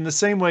sounds. In the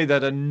same way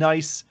that a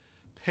nice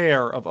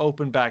pair of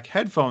open back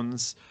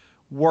headphones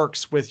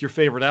works with your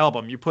favorite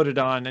album. You put it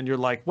on and you're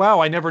like, wow,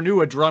 I never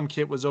knew a drum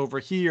kit was over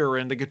here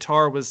and the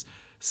guitar was,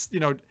 you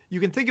know, you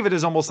can think of it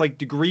as almost like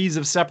degrees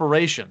of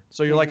separation.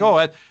 So you're like, oh,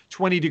 at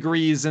 20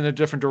 degrees in a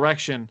different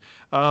direction.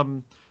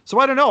 So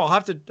I don't know. I'll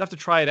have to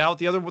try it out.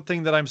 The other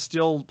thing that I'm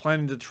still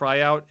planning to try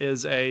out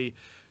is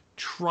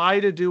try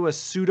to do a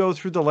pseudo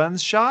through the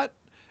lens shot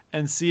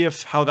and see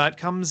how that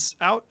comes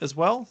out as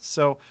well.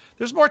 So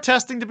there's more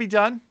testing to be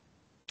done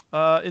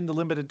in the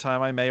limited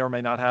time I may or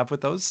may not have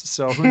with those.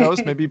 So who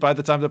knows? Maybe by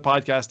the time the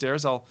podcast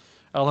airs, I'll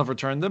have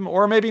returned them,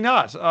 or maybe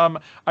not.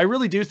 I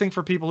really do think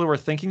for people who are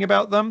thinking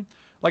about them,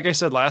 like I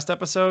said last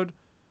episode,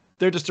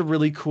 they're just a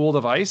really cool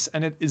device,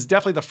 and it is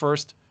definitely the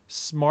first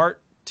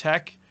smart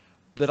tech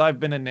that I've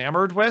been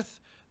enamored with.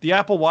 The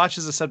Apple Watch,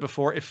 as I said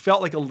before, it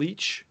felt like a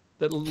leech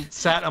that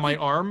sat on my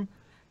arm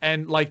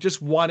and like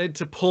just wanted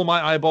to pull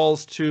my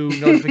eyeballs to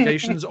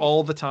notifications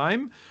all the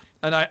time.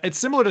 And it's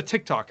similar to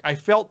TikTok. I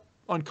felt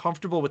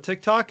uncomfortable with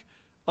TikTok,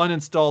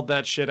 uninstalled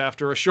that shit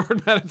after a short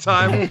amount of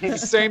time.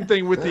 Same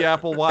thing with the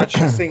Apple Watch.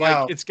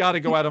 Like, it's got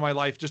to go out of my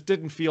life. Just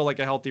didn't feel like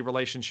a healthy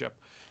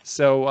relationship.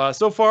 So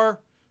so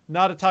far,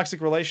 not a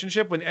toxic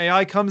relationship. When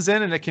AI comes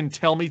in and it can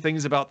tell me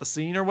things about the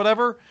scene or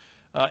whatever,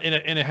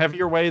 in a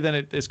heavier way than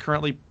it is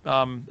currently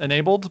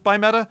enabled by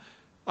Meta,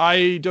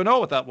 I don't know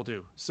what that will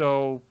do.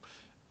 So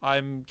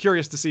I'm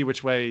curious to see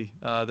which way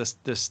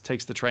this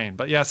takes the train.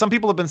 But yeah, some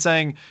people have been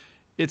saying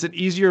it's an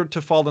easier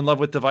to fall in love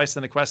with device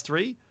than a Quest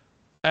 3,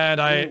 and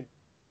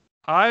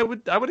I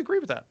would agree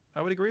with that.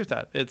 I would agree with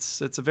that.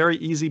 It's a very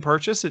easy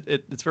purchase.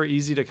 It's very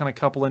easy to kind of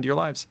couple into your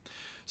lives.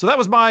 So that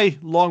was my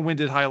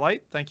long-winded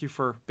highlight. Thank you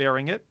for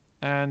bearing it.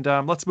 And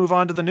let's move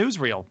on to the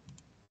newsreel.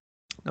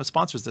 No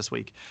sponsors this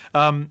week.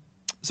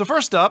 So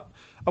first up,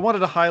 I wanted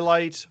to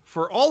highlight,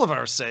 for all of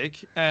our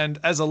sake, and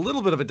as a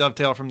little bit of a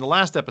dovetail from the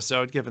last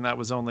episode, given that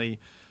was only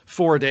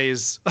 4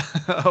 days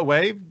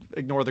away,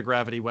 ignore the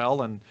gravity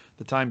well and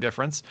the time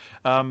difference,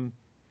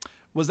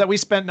 was that we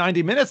spent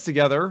 90 minutes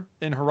together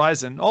in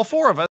Horizon. All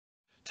four of us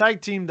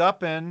tag teamed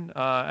up and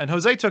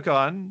Jose took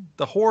on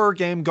the horror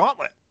game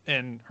Gauntlet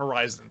in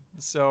Horizon.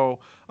 So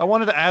I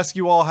wanted to ask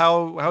you all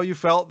how you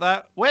felt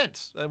that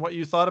went and what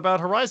you thought about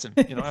Horizon.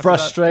 You know,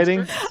 frustrating.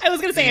 I was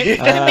gonna say it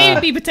may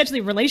be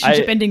potentially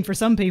relationship ending for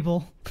some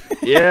people.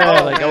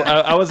 Yeah, like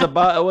I was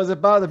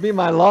about to be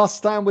my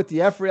last time with the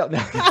FReality.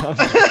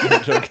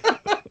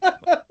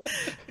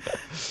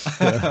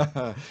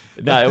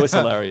 No, it was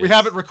hilarious. We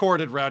have it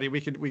recorded, Rowdy. We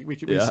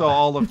saw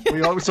all of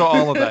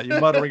that. You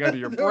muttering under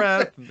your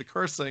breath and the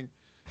cursing.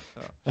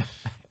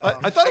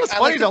 I thought it was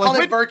funny though. Call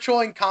it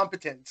virtual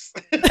incompetence.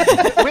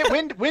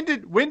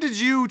 when did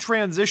you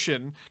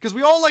transition? Because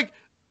we all like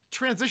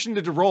transitioned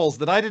into roles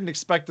that I didn't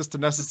expect us to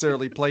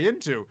necessarily play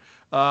into.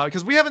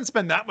 Because we haven't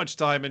spent that much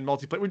time in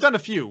multiplayer. We've done a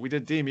few. We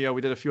did Demio.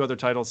 We did a few other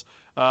titles.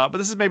 But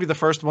this is maybe the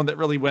first one that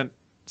really went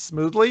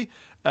smoothly.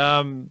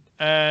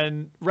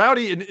 And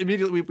Rowdy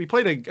immediately we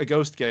played a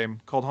ghost game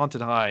called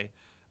Haunted High,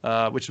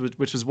 which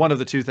was one of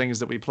the two things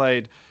that we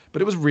played.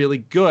 But it was really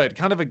good.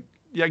 Kind of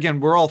again,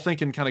 we're all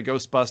thinking kind of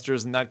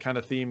Ghostbusters and that kind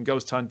of theme,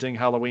 ghost hunting,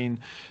 Halloween.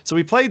 So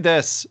we played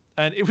this,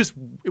 and it was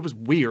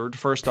weird.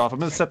 First off, I'm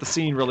going to set the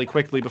scene really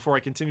quickly before I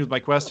continue with my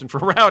question for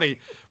Rowdy,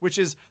 which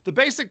is the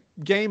basic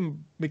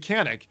game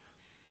mechanic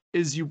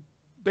is you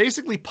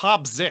basically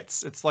pop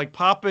zits. It's like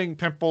popping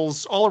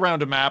pimples all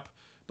around a map,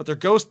 but they're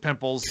ghost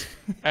pimples,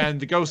 and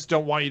the ghosts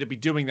don't want you to be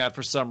doing that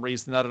for some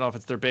reason. I don't know if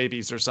it's their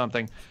babies or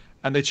something,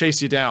 and they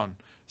chase you down.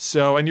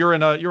 So, and you're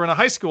in a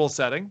high school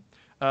setting.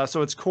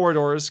 So it's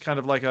corridors, kind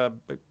of like a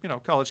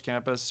college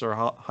campus or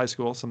high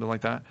school, something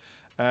like that.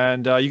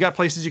 And you got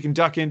places you can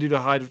duck into to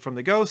hide from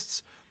the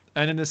ghosts.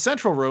 And in the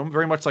central room,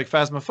 very much like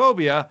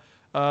Phasmophobia,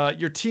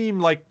 your team,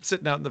 like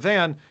sitting out in the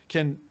van,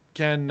 can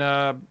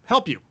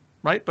help you,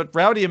 right? But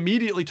Rowdy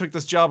immediately took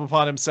this job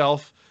upon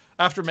himself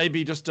after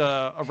maybe just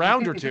a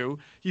round or two.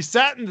 He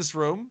sat in this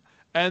room,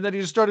 and then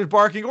he just started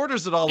barking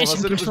orders at all of us,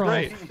 and it was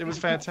great. It was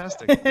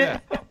fantastic. Yeah.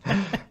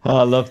 Oh,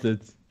 I loved it.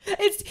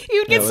 He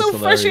would get so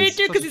frustrated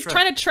too because he's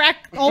trying to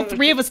track all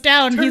three of us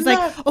down. He's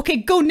like, "Okay,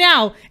 go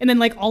now," and then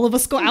like all of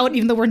us go out,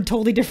 even though we're in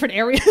totally different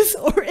areas.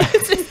 And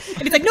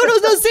he's like,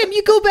 no, Sam,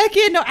 you go back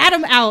in. No,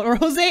 Adam out or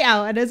Jose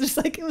out, and it's just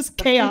like it was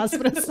chaos.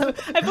 But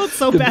I felt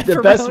so bad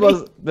for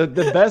Rowdy.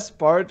 The best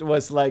part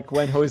was like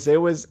when Jose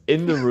was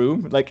in the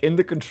room, like in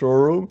the control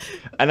room,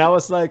 and I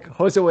was like,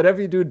 Jose,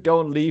 whatever you do,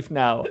 don't leave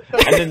now.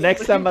 And the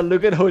next time I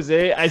look at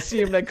Jose, I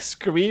see him like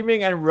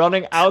screaming and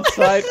running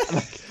outside.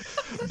 Like,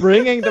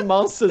 bringing the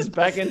monsters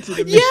back into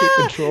the mission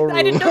control room.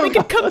 I didn't know they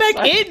could come back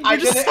in. We're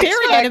just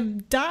staring at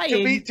him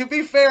dying. To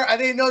be fair, I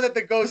didn't know that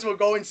the ghosts will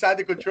go inside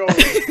the control room.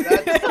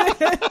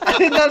 I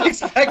did not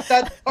expect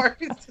that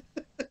part.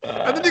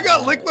 And then you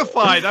got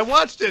liquefied. I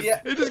watched it. Yeah.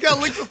 It just got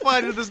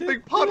liquefied in this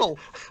big puddle.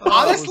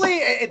 Honestly,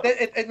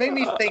 it made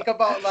me think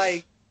about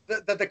like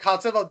the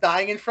concept of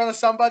dying in front of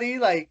somebody,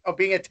 like of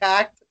being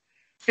attacked.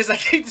 Because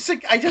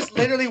I just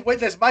literally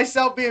witnessed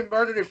myself being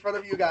murdered in front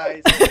of you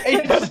guys.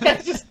 And you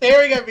guys just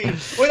staring at me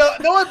with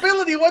no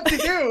ability what to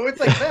do. It's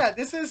like, man,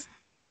 this is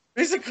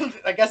basically,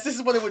 I guess this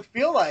is what it would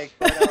feel like.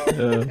 But,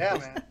 yeah,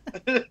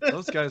 man.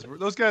 Those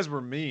guys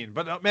were mean.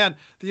 But man,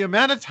 the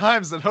amount of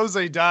times that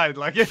Jose died,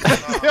 like it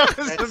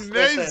was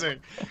amazing.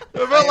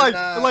 It felt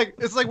like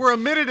it's like we're a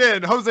minute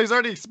in. Jose's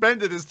already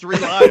expended his 3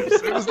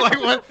 lives. It was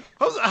like, what?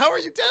 Jose, how are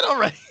you dead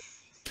already?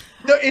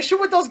 The issue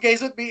with those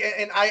games would be,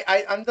 and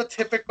I'm the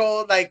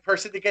typical like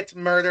person that gets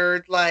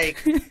murdered like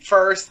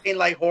first in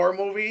like horror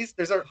movies.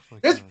 There's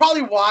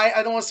probably why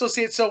I don't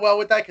associate so well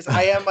with that, because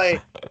I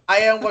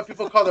am what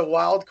people call the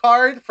wild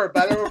card, for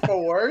better or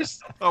for worse.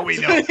 Oh, we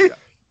know.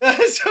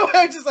 So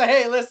I'm just like,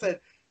 hey, listen,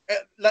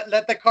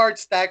 let the cards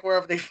stack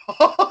wherever they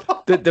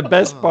fall. The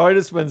best part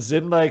is when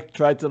Zin like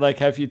tried to like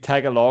have you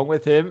tag along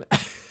with him.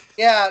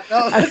 Yeah,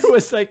 no. And it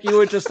was like you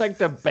were just like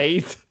the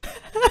bait.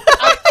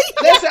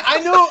 Listen,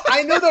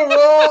 I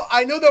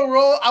knew the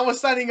role I was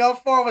signing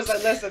up for. I was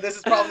like, listen, this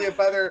is probably a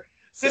better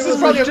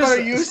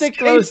use. Stick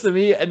close to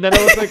me, and then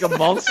I was like a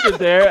monster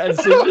there, and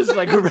Sim just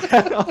like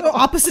ran off.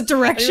 Opposite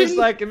direction. He was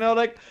like,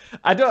 like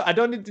I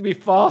don't need to be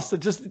fast. I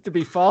just need to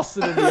be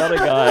faster than the other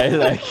guy.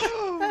 Like,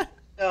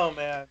 oh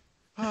man.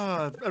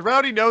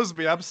 Rowdy knows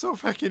me. I'm so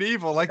fucking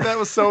evil. Like, that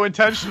was so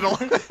intentional.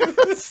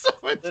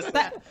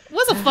 That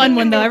was a fun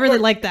one, though. I really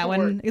liked that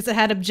one because it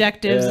had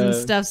objectives and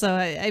stuff. So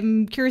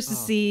I'm curious to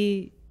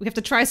see. We have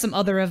to try some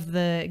other of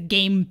the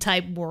game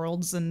type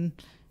worlds and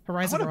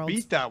Horizon I worlds.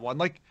 Beat that one.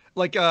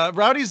 Like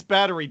Rowdy's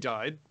battery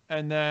died,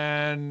 and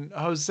then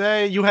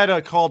Jose, you had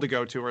a call to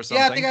go to or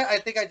something. Yeah, I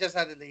think I just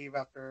had to leave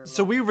after.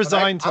 So we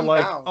resigned to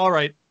like, down. All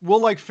right, we'll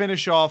like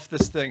finish off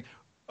this thing.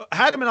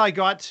 Adam and I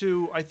got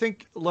to, I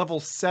think, level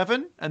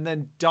 7 and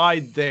then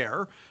died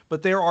there.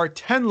 But there are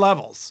 10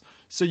 levels.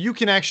 So you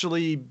can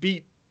actually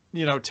beat,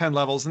 10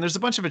 levels. And there's a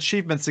bunch of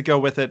achievements that go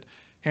with it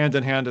hand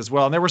in hand as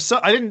well. And there were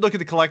I didn't look at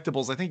the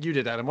collectibles. I think you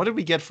did, Adam. What did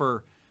we get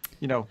for,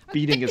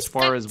 beating as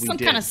far as we did? Some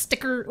kind of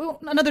sticker. Well,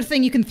 another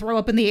thing you can throw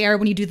up in the air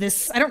when you do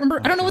this. I don't remember.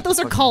 I don't know what those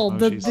are called.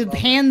 The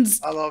hands.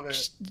 I love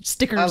it.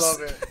 Stickers. I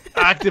love it.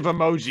 Active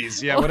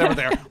emojis. Yeah, whatever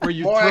they are. Where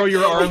you throw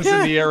your arms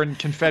in the air and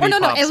confetti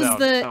pops it was out.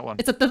 That one.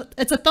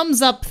 It's a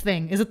thumbs up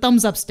thing. It's a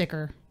thumbs up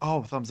sticker.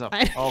 Oh, thumbs up.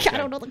 I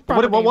don't know the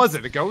proper what was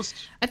it? A ghost?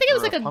 I think it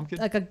was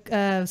like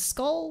a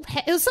skull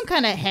head. It was some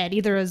kind of head,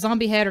 either a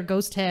zombie head or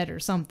ghost head or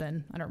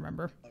something. I don't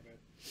remember.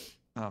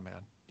 Oh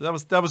man, that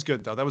was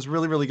good though. That was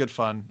really, really good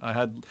fun.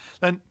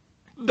 And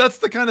that's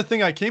the kind of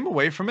thing I came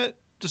away from it.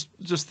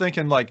 Just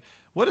thinking like,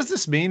 what does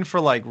this mean for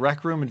like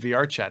Rec Room and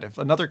VR Chat if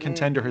another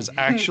contender has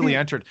actually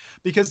entered?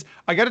 Because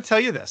I got to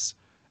tell you this,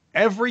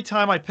 every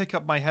time I pick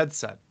up my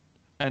headset,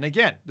 and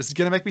again, this is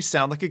gonna make me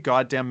sound like a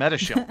goddamn meta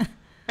show.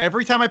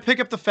 Every time I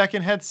pick up the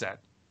feckin' headset,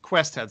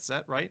 Quest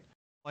headset, right,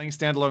 playing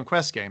standalone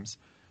Quest games,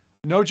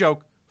 no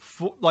joke,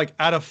 like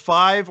out of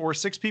 5 or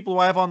 6 people who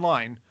I have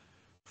online,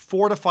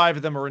 4 to 5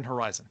 of them are in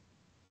Horizon.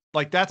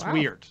 Like, that's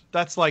weird.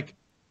 That's like,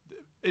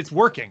 it's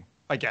working,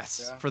 I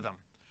guess, for them.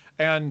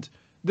 And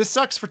this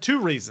sucks for 2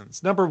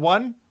 reasons. Number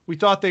 1, we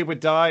thought they would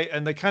die,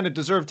 and they kind of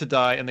deserved to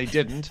die, and they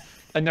didn't.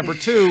 And number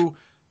 2,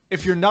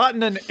 if you're not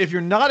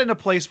in a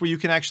place where you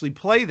can actually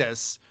play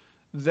this,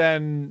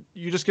 then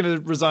you're just going to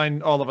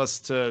resign all of us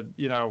to,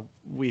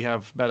 we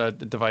have meta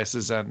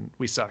devices and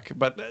we suck.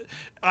 But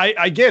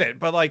I get it.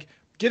 But like,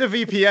 get a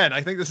VPN.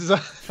 I think this is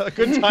a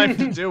good time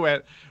to do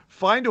it.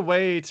 Find a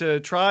way to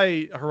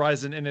try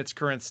Horizon in its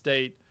current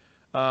state.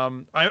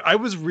 I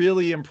was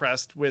really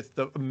impressed with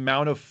the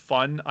amount of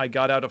fun I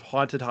got out of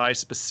Haunted High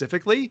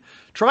specifically.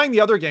 Trying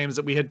the other games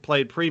that we had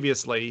played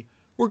previously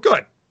were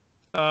good.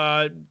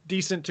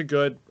 Decent to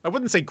good. I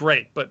wouldn't say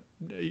great, but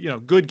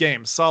good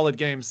games, solid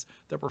games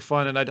that were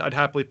fun, and I'd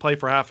happily play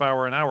for half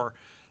hour, an hour.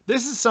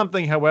 This is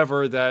something,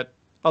 however, that,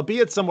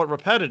 albeit somewhat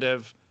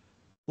repetitive,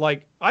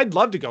 like I'd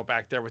love to go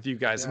back there with you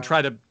guys and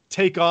try to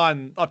take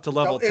on up to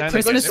level 10.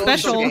 Christmas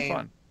special.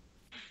 Fun.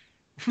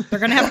 They're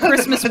gonna have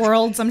Christmas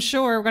worlds, I'm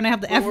sure. We're gonna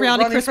have the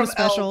FReality Christmas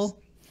special.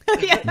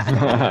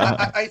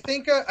 I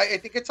think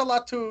it's a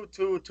lot to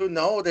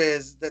note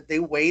is that they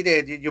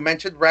waited. You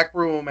mentioned Rec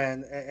Room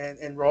and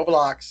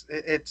Roblox.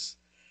 It's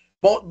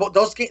both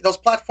those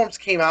platforms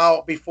came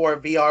out before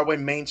VR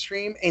went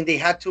mainstream, and they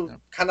had to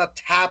kind of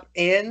tap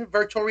in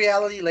virtual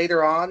reality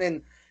later on,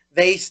 and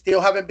they still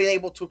haven't been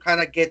able to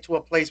kind of get to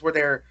a place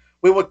where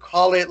we would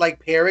call it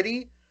like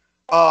parody,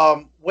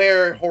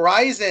 where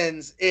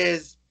Horizons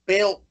is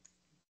built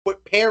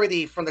with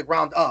parody from the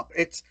ground up.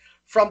 It's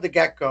from the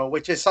get-go,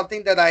 which is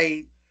something that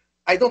I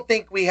don't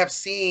think we have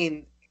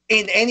seen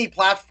in any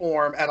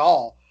platform at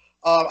all.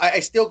 I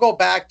still go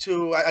back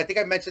to, I think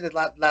I mentioned it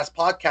last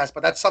podcast,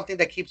 but that's something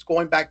that keeps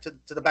going back to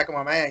the back of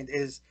my mind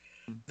is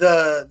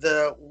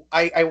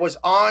I was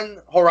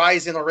on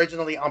Horizon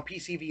originally on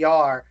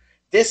PCVR,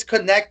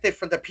 disconnected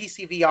from the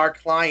PCVR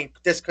client,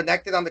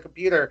 disconnected on the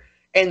computer,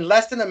 and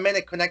less than a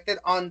minute connected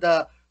on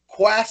the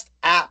Quest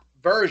app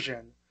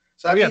version.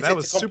 So that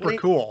was super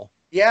cool.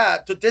 Yeah,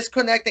 to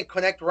disconnect and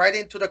connect right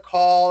into the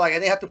call. Like I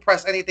didn't have to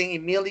press anything.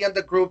 Immediately on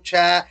the group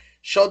chat,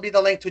 showed me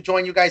the link to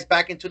join you guys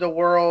back into the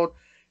world.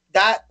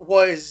 That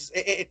was,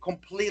 it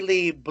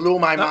completely blew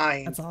my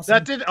mind. That's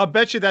awesome. I'll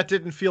bet you that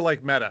didn't feel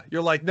like meta.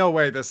 You're like, no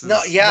way, this is.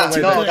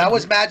 That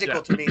was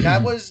magical to me.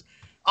 That was,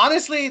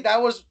 honestly,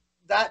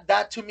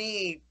 that to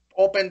me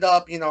opened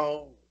up,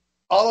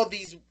 all of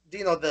these,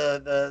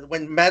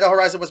 when Meta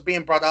Horizon was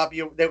being brought up,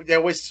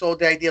 there was so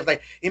the idea of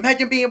like,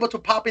 imagine being able to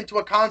pop into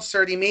a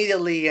concert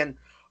immediately and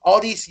all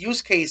these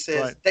use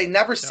cases. Right. They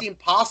never seemed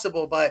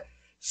possible, but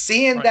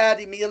seeing that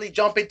immediately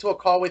jump into a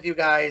call with you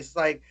guys,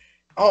 like,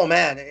 oh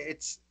man,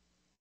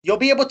 you'll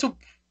be able to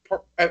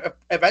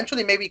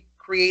eventually maybe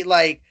create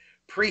like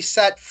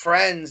preset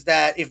friends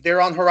that if they're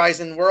on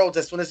Horizon Worlds,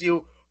 as soon as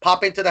you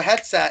pop into the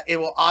headset, it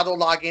will auto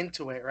log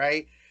into it,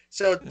 right?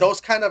 So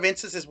those kind of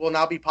instances will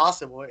now be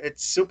possible.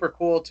 It's super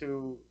cool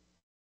to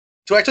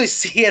actually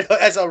see it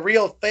as a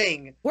real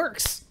thing.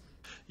 Works.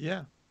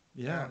 Yeah.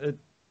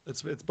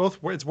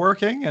 It's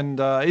working, and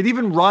it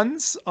even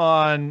runs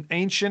on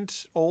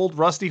ancient, old,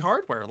 rusty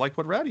hardware, like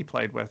what Rowdy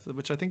played with,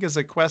 which I think is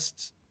a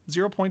Quest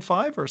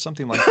 0.5 or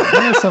something like that.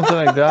 Yeah, something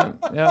like that.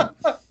 Yeah.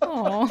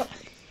 Oh.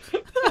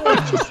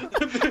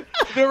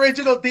 The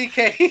original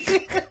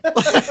DK.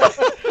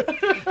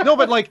 No,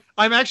 but like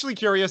I'm actually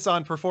curious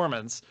on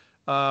performance.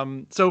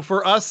 So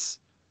for us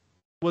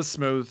was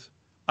smooth.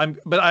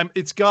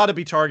 It's got to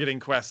be targeting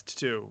Quest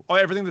 2.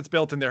 Everything that's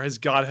built in there has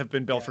got to have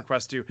been built for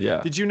Quest 2.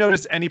 Yeah. Did you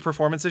notice any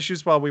performance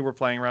issues while we were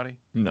playing, Rowdy?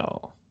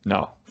 No,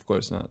 of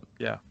course not.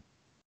 Yeah.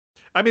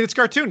 I mean, it's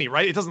cartoony,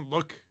 right? It doesn't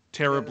look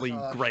terribly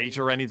great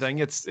or anything.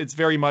 It's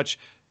very much,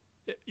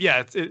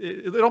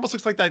 it almost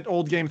looks like that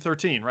old game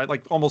 13, right?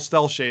 Like almost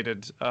cel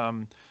shaded,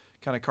 kind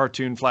of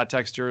cartoon flat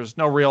textures.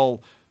 No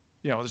real,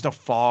 there's no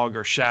fog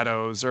or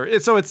shadows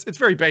so it's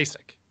very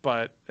basic,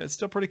 but it's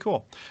still pretty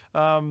cool.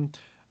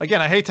 Again,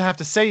 I hate to have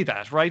to say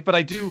that, right? But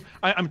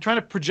I'm trying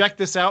to project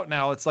this out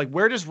now. It's like,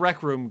 where does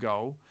Rec Room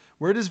go?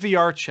 Where does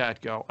VR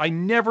chat go? I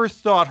never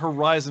thought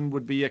Horizon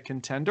would be a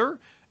contender.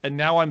 And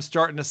now I'm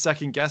starting to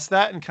second guess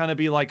that and kind of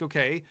be like,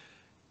 okay,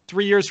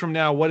 3 years from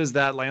now, what does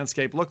that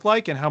landscape look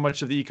like? And how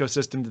much of the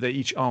ecosystem do they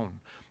each own?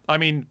 I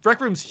mean,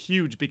 Rec Room's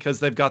huge because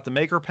they've got the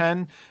Maker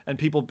Pen and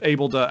people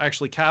able to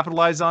actually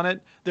capitalize on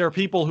it. There are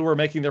people who are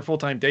making their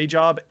full-time day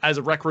job as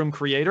a Rec Room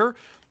creator.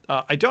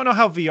 I don't know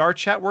how VR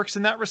chat works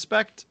in that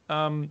respect,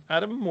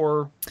 Adam,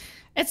 or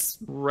it's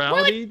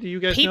Rowdy. Do you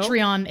guys know?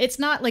 Patreon. It's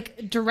not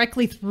like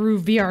directly through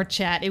VR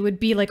chat. It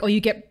would be like, you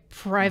get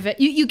private.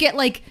 You get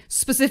like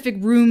specific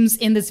rooms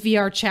in this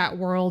VR chat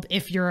world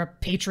if you're a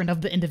patron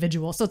of the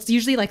individual. So it's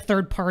usually like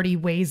third-party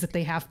ways that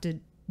they have to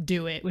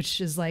do it,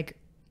 which is like,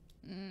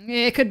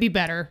 it could be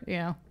better,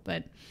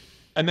 but.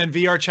 And then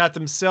VR chat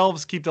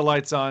themselves keep the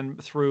lights on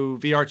through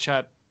VR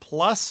chat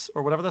Plus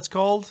or whatever that's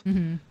called,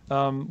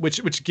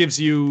 which gives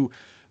you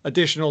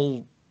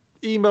additional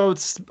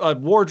emotes, a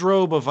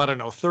wardrobe of,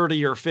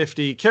 30 or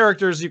 50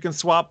 characters you can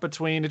swap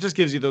between. It just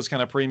gives you those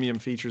kind of premium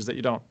features that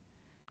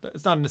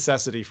it's not a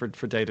necessity for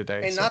day to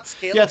day. And not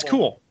scalable. Yeah, it's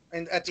cool.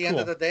 And at the end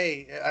of the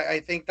day,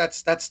 I think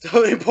that's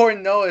still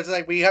important. No, it's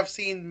like we have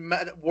seen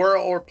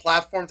world or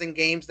platforms and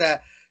games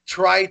that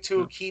try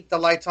to keep the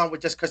lights on with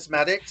just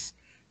cosmetics.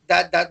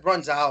 That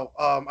runs out.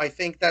 I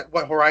think that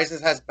what Horizons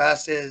has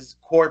best is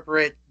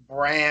corporate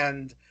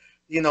brand,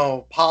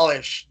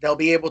 polish. They'll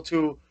be able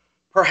to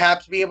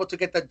perhaps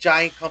get the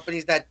giant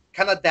companies that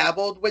kind of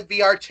dabbled with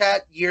VR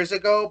chat years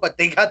ago, but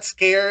they got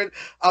scared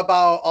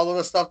about all of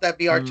the stuff that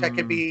VR chat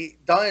could be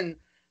done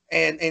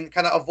and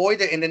kind of avoid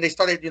it. And then they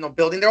started,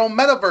 building their own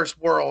metaverse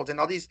world and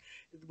all these.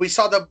 We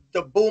saw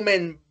the boom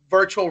in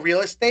virtual real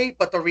estate,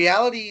 but the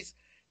realities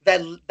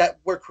that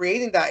we're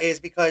creating that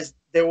is because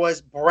there was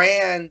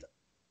brand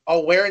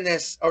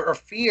awareness or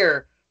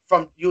fear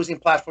from using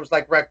platforms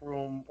like Rec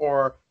Room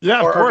or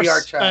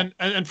VR chat.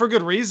 And for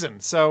good reason.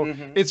 So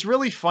it's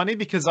really funny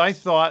because I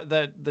thought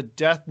that the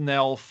death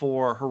knell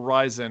for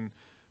Horizon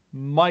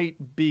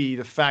might be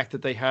the fact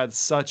that they had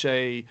such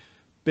a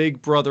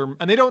big brother,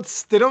 and they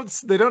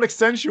don't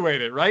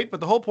accentuate it, right?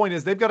 But the whole point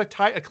is they've got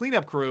a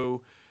cleanup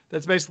crew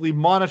that's basically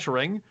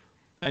monitoring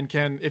and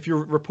if you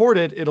report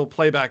it, it'll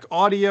play back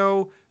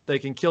audio. They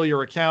can kill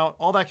your account,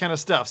 all that kind of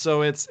stuff.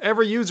 So it's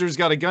every user's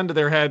got a gun to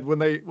their head when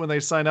they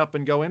sign up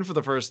and go in for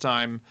the first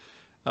time.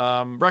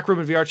 Rec Room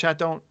and VR Chat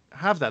don't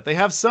have that. They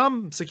have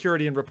some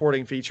security and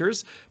reporting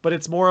features, but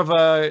it's more of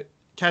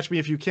Catch Me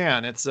If You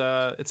Can. It's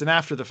an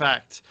after the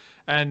fact.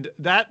 And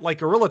that, like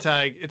Gorilla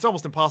Tag, it's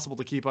almost impossible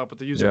to keep up with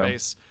the user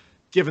base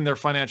given their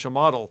financial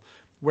model.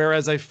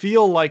 Whereas I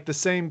feel like the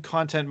same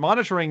content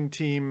monitoring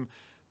team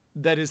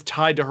that is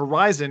tied to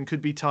Horizon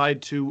could be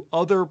tied to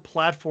other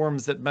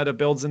platforms that Meta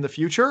builds in the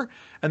future,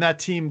 and that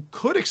team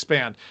could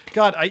expand.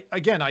 God,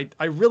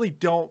 I really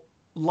don't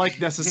like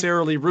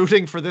necessarily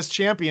rooting for this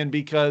champion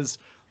because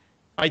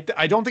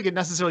I don't think it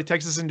necessarily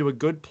takes us into a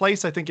good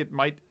place. I think it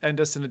might end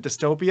us in a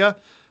dystopia.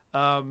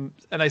 And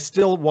I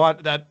still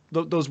want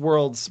those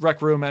worlds,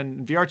 Rec Room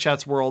and VR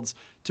Chat's worlds,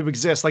 to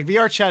exist. Like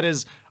VR Chat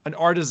is an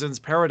artisan's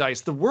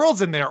paradise. The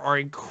worlds in there are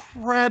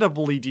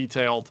incredibly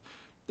detailed.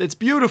 It's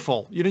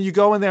beautiful. You know, you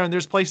go in there and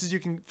there's places you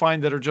can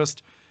find that are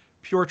just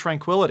pure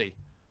tranquility,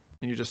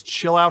 and you just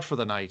chill out for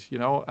the night. You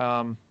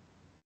know.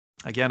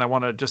 Again, I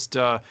want to just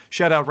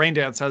shout out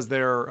Raindance has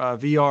their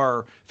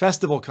VR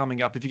festival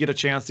coming up. If you get a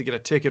chance to get a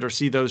ticket or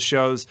see those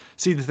shows,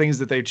 see the things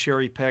that they've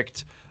cherry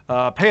picked,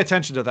 pay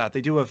attention to that.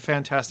 They do a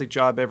fantastic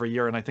job every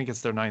year, and I think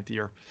it's their 9th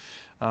year.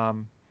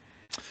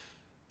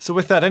 So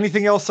with that,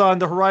 anything else on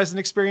the Horizon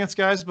experience,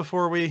 guys,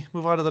 before we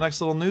move on to the next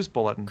little news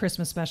bulletin?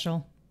 Christmas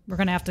special. We're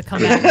going to have to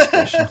come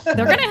back.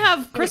 They're going to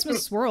have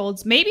Christmas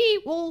worlds. Maybe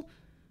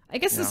I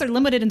guess since they're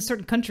limited in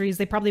certain countries,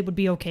 they probably would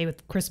be okay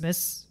with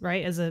Christmas,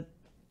 right? As a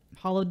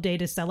holiday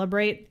to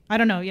celebrate. I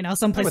don't know. You know,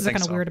 some places are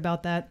kind of weird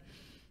about that.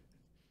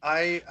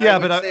 I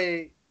would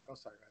say, oh,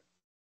 sorry.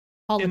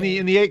 In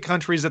the 8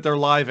 countries that they're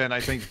live in, I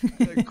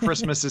think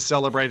Christmas is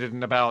celebrated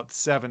in about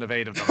 7 of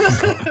 8 of them.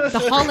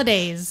 The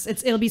holidays.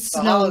 It'll be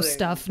snow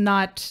stuff,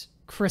 not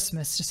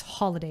Christmas, just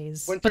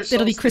holidays. Winter but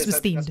it'll be Christmas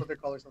themed. That's what they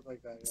call it, something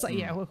like that. Yeah. So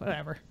yeah,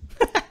 whatever.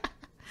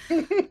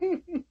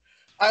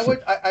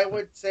 I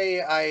would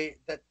say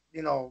that,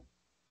 you know,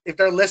 if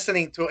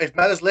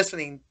Meta's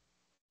listening,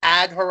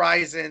 add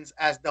Horizons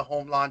as the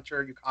home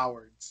launcher, you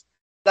cowards.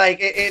 Like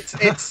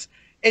it's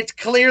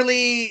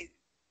clearly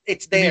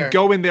it's there. You mean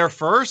go in there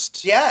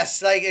first?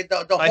 Yes, like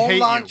the home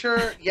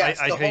launcher. Yes,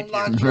 the home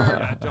launcher.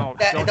 Yeah, don't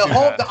do that.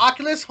 The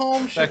Oculus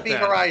Home should be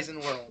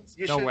Horizon Worlds.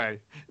 No way,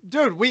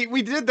 dude.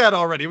 We did that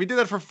already. We did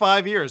that for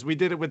 5 years. We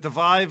did it with the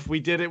Vive. We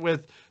did it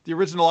with the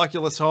original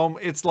Oculus Home.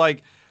 It's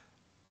like,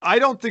 I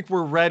don't think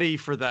we're ready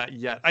for that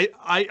yet.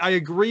 I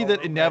agree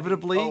that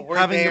inevitably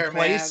having a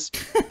place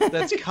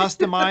that's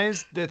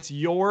customized, that's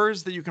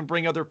yours, that you can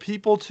bring other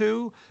people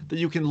to, that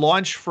you can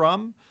launch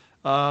from.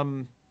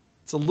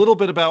 It's a little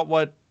bit about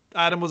what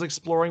Adam was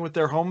exploring with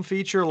their home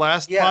feature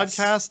last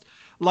podcast.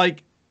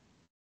 Like,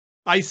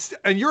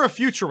 and you're a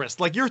futurist.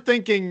 Like you're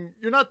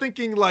not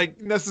thinking like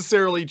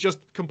necessarily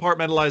just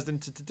compartmentalized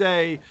into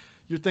today.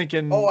 You're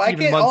thinking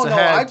months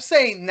ahead. I'm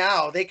saying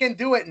now. They can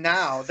do it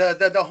now.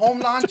 The home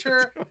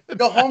launcher,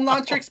 the home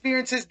launcher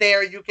experience is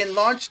there. You can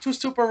launch to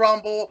Super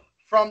Rumble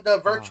from the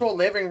virtual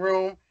living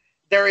room.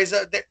 There is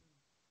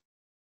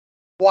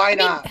why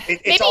not?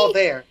 It's all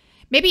there.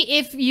 Maybe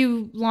if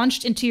you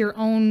launched into your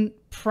own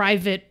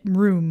private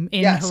room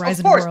in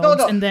Horizon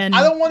Worlds, and then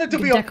I don't want it to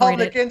be a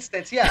public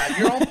instance. Yeah,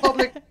 your own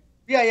public.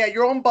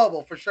 your own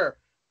bubble for sure.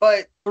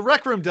 But the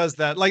Rec Room does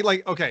that.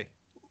 Like okay.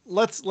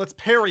 Let's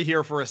parry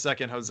here for a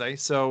second, Jose.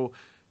 So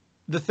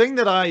the thing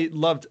that I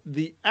loved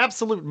the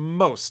absolute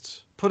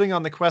most putting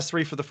on the Quest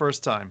 3 for the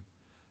first time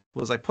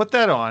was I put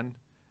that on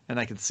and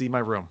I could see my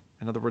room.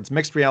 In other words,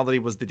 mixed reality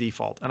was the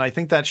default. And I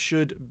think that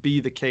should be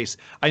the case.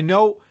 I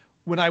know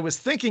when I was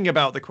thinking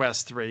about the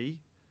Quest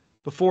 3,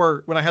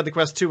 when I had the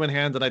Quest 2 in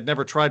hand and I'd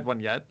never tried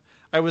one yet,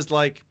 I was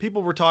like,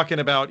 people were talking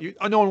about,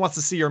 no one wants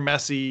to see your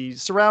messy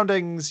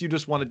surroundings. You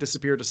just want to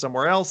disappear to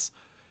somewhere else.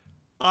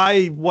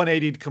 I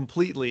 180'd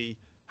completely,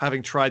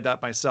 having tried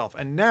that myself.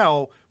 And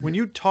now when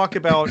you talk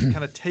about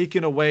kind of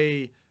taking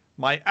away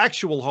my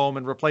actual home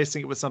and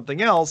replacing it with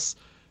something else,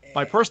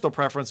 my personal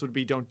preference would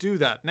be don't do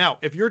that. Now,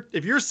 if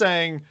you're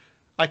saying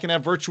I can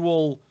have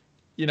virtual,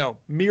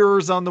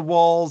 mirrors on the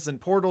walls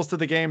and portals to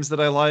the games that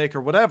I like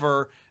or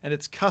whatever, and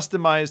it's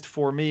customized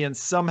for me and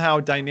somehow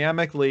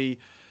dynamically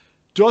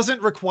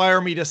doesn't require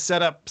me to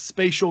set up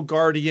Spatial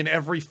Guardian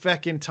every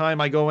feckin'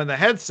 time I go in the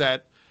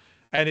headset,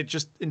 and it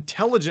just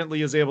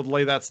intelligently is able to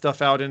lay that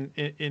stuff out in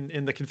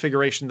the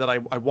configuration that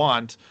I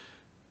want,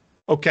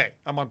 okay,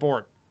 I'm on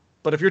board.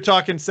 But if you're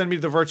talking send me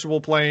to the virtual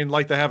plane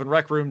like they have in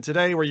Rec Room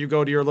today, where you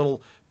go to your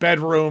little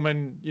bedroom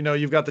and,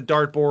 you've got the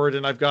dartboard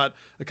and I've got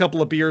a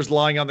couple of beers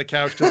lying on the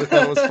couch because I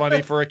thought it was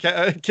funny for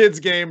a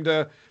kid's game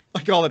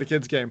I call it a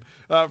kid's game,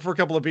 for a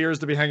couple of beers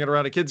to be hanging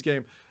around a kid's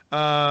game.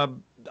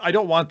 I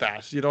don't want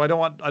that. I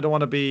don't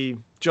want to be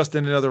just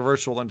in another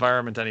virtual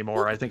environment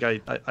anymore. I think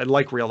I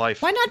like real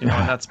life. Why not? And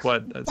that's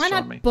what it's why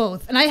not me.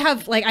 Both? And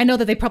I know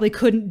that they probably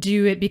couldn't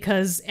do it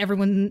because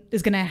everyone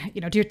is gonna,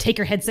 take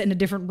your headset into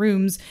different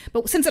rooms.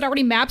 But since it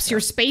already maps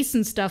your space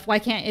and stuff, why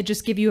can't it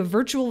just give you a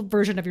virtual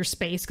version of your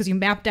space? Because you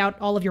mapped out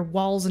all of your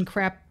walls and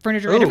crap,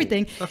 furniture and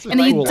everything, and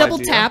then you double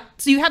tap,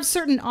 so you have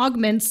certain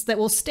augments that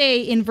will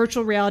stay in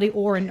virtual reality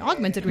or in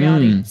augmented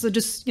reality. So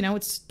just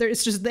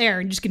it's just there,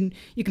 and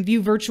you can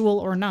view virtual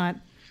or not.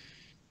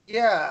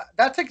 Yeah,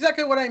 that's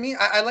exactly what I mean.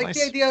 I like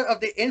the idea of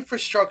the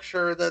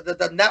infrastructure,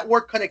 the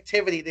network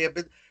connectivity,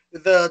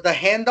 the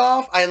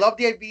handoff. I love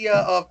the idea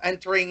of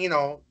entering,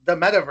 the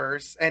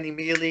metaverse and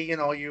immediately,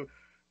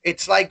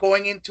 it's like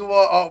going into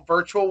a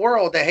virtual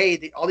world that,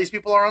 hey, all these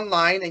people are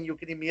online and you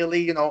can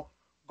immediately,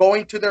 go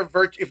into their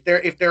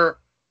if their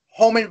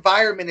home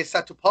environment is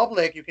set to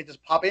public, you can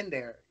just pop in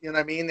there. You know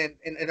what I mean?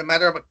 In a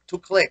matter of 2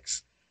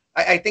 clicks.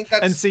 I think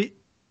that's... And see,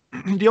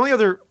 the only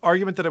other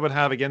argument that I would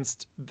have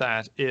against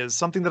that is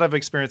something that I've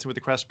experienced with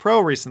the Quest Pro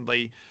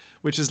recently,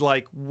 which is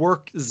like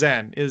work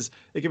zen. Is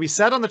it can be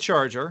set on the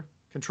charger,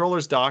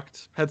 controller's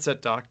docked,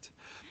 headset docked,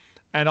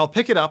 and I'll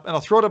pick it up and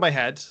I'll throw it on my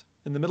head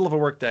in the middle of a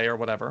work day or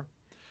whatever,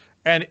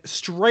 and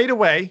straight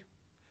away,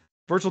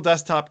 virtual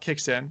desktop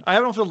kicks in. I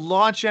don't have to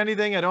launch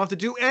anything. I don't have to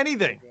do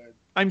anything. Good.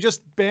 I'm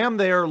just bam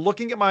there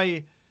looking at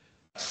my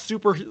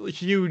super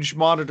huge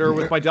monitor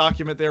with my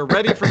document there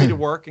ready for me to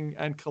work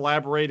and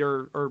collaborate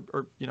or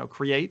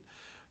create.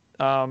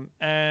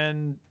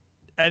 And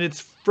it's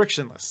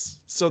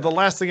frictionless. So the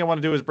last thing I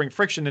want to do is bring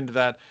friction into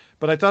that.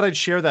 But I thought I'd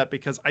share that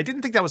because I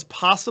didn't think that was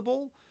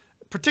possible,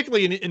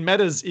 particularly in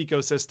Meta's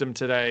ecosystem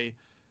today.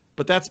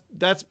 But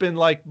that's been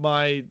like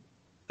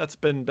that's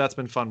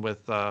been fun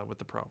with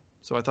the Pro.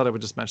 So I thought I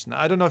would just mention that.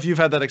 I don't know if you've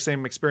had that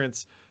same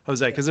experience,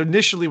 Jose, because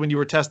initially when you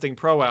were testing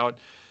Pro out,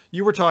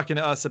 you were talking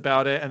to us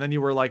about it, and then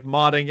you were like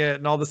modding it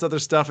and all this other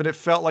stuff, and it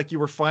felt like you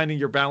were finding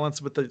your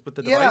balance with the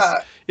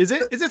device. Is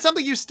it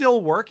something you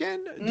still work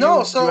in? Do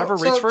you ever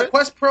reach for the it?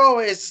 Quest Pro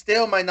is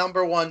still my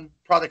 #1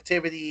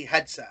 productivity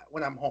headset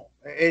when I'm home.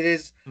 It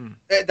is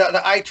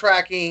the eye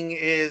tracking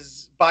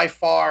is by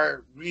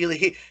far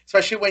really,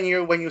 especially when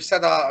you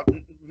set up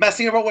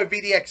messing around with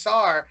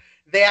VDXR.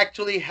 They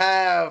actually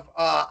have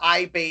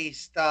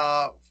eye-based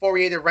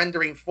Fourier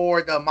rendering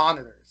for the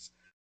monitors.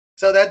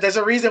 So there's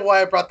a reason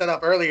why I brought that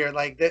up earlier.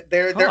 Like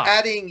they're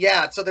adding,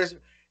 so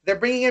they're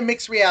bringing in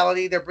mixed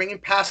reality. They're bringing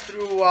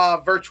pass-through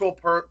virtual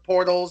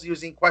portals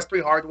using Quest 3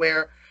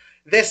 hardware.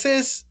 This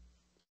is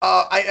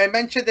I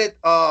mentioned it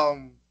a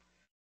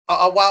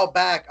while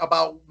back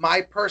about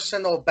my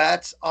personal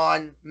bets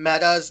on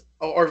Meta's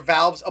or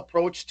Valve's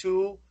approach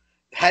to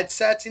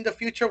headsets in the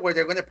future, where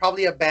they're going to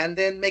probably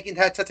abandon making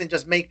headsets and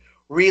just make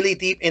really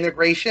deep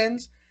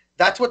integrations.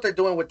 That's what they're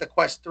doing with the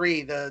Quest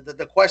 3.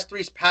 The Quest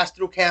 3's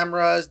pass-through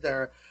cameras,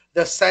 the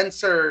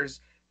sensors,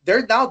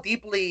 they're now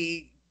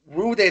deeply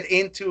rooted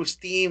into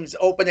Steam's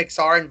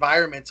OpenXR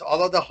environments.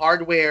 All of the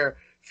hardware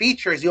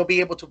features, you'll be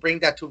able to bring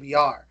that to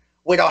VR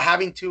without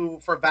having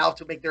for Valve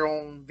to make their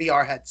own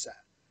VR headset.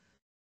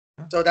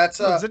 So that's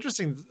it's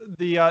interesting.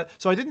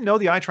 So I didn't know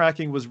the eye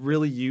tracking was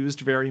really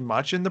used very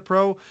much in the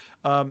Pro.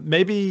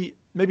 Maybe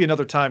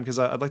another time, because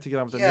I'd like to get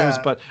on with the news.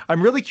 But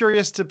I'm really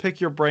curious to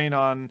pick your brain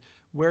on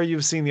where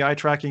you've seen the eye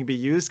tracking be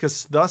used,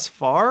 because thus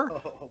far,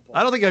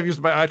 I don't think I've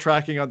used my eye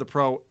tracking on the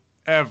Pro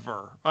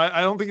ever.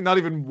 I don't think, not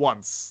even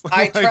once.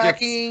 Eye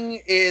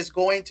tracking is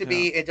going to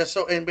be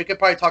and we could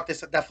probably talk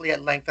this definitely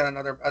at length on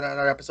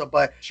another episode.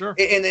 But sure.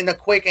 In a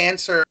quick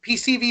answer,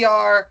 PC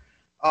VR.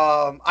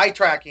 Eye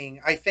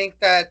tracking. I think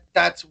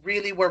that's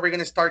really where we're going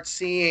to start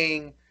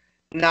seeing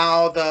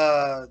now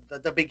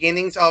the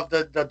beginnings of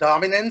the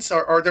dominance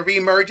or the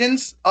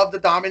reemergence of the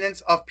dominance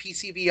of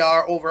PC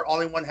VR over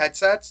all-in-one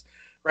headsets.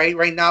 Right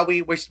now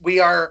we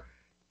are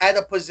at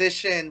a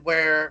position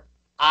where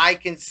I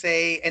can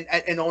say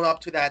and own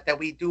up to that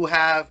we do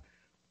have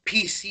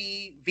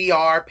PC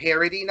VR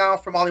parity now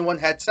from all-in-one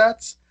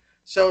headsets.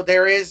 So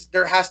there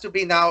has to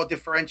be now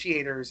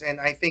differentiators, and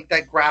I think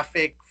that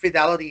graphic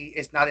fidelity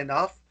is not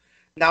enough.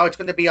 Now it's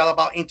going to be all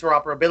about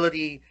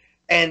interoperability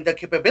and the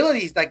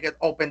capabilities that get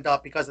opened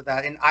up because of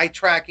that. And eye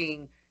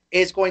tracking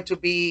is going to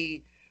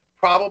be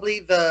probably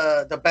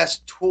the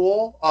best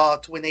tool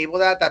to enable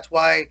that. That's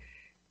why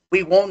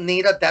we won't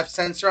need a depth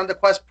sensor on the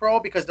Quest Pro,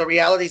 because the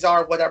realities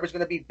are whatever's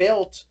going to be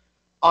built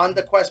on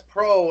the Quest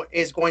Pro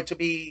is going to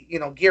be,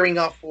 gearing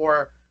up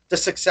for the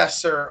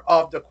successor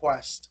of the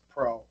Quest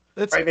Pro.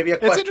 Maybe a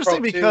Quest It's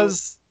interesting Pro 2.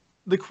 because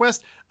the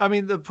Quest,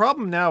 the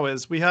problem now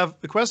is we have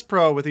the Quest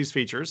Pro with these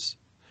features,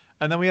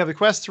 and then we have the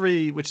Quest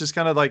 3, which is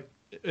kind of like,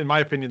 in my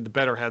opinion, the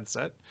better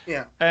headset.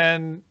 Yeah.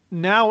 And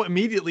now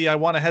immediately I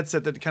want a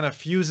headset that kind of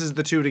fuses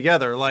the two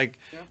together. Like,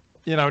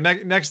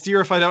 next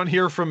year, if I don't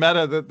hear from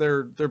Meta that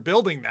they're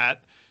building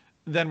that,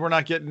 then we're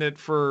not getting it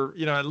for,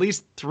 at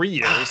least 3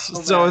 years.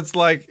 So it's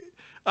like,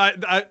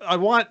 I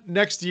want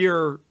next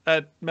year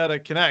at Meta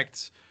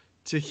Connect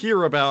to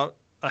hear about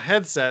a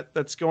headset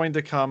that's going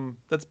to come,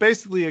 that's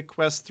basically a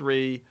Quest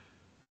 3,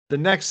 the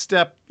next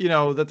step,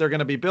 that they're going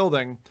to be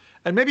building,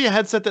 and maybe a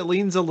headset that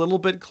leans a little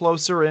bit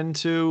closer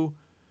into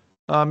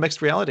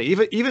mixed reality.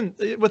 Even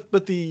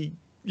with the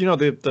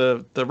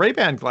the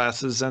Ray-Ban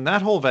glasses and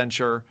that whole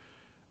venture,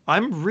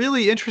 I'm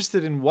really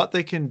interested in what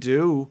they can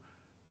do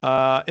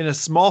in a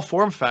small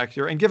form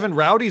factor. And given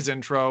Rowdy's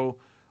intro,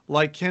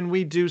 like, can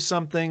we do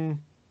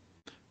something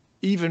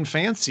even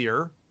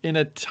fancier in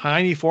a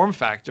tiny form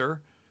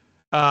factor?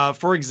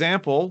 For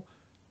example,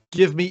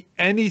 give me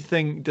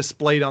anything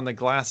displayed on the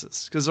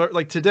glasses. Because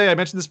like today, I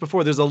mentioned this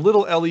before, there's a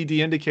little LED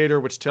indicator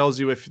which tells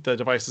you if the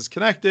device is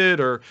connected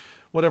or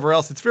whatever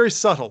else. It's very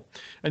subtle,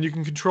 and you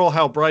can control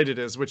how bright it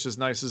is, which is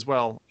nice as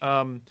well.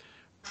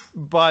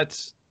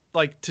 but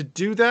like to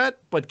do that,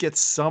 but get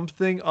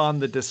something on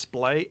the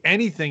display,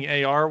 anything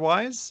AR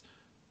wise,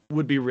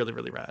 would be really,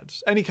 really rad.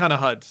 Any kind of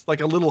HUD,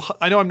 like a little.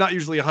 I know I'm not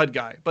usually a HUD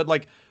guy, but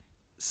like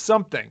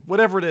something,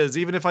 whatever it is,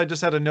 even if I just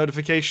had a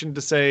notification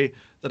to say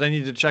that I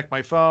need to check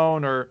my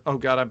phone, or oh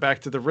god, I'm back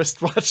to the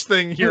wristwatch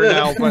thing here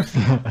now, but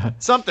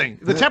something,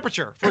 the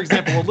temperature, for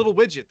example, a little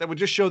widget that would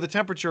just show the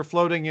temperature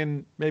floating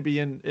in maybe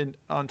in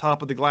on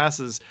top of the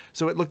glasses,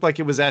 so it looked like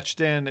it was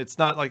etched in. It's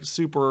not like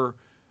super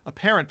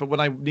apparent, but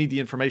when I need the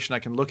information, I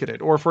can look at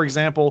it. Or for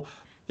example,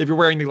 if you're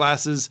wearing the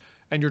glasses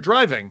and you're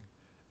driving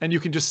and you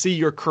can just see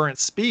your current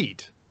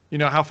speed, you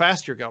know, how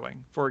fast you're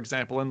going, for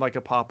example, in like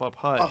a pop-up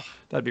HUD.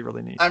 That'd be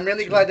really neat. I'm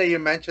really glad that you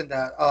mentioned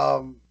that.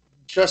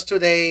 Just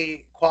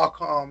today,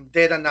 Qualcomm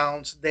did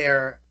announce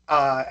their,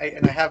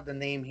 and I have the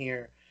name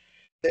here,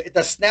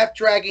 the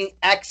Snapdragon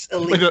X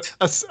Elite. Like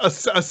a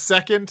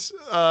second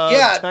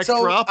tech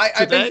so drop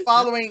I've been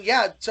following.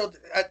 Yeah, so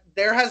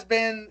there has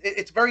been.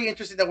 It's very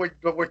interesting that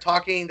we're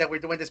talking, that we're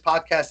doing this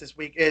podcast this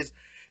week.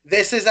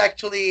 This is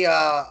actually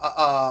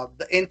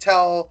the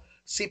Intel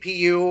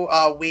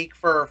CPU week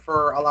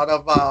for a lot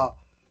of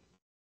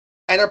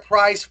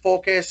enterprise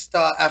focused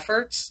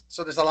efforts.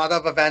 So there's a lot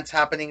of events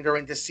happening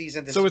during this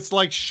season. So it's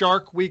like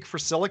Shark Week for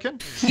silicon?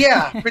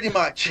 Yeah, pretty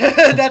much.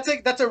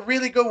 That's a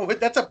really good,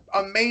 that's an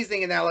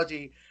amazing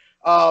analogy.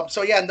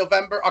 So yeah,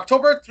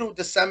 October through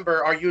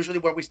December are usually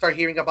where we start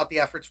hearing about the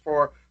efforts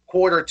for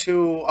quarter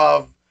two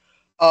of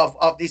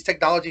these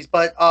technologies.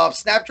 But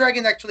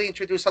Snapdragon actually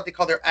introduced something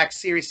called their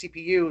X series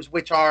CPUs,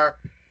 which are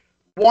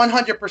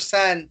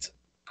 100%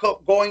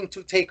 going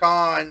to take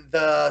on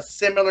the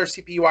similar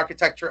CPU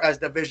architecture as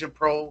the Vision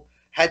Pro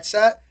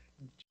headset,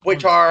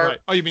 which are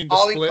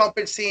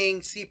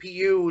all-encompassing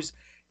CPUs,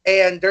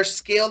 and they're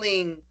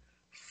scaling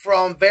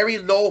from very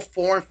low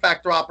form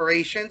factor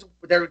operations.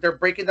 They're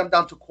breaking them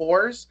down to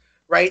cores,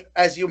 right?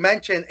 As you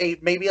mentioned,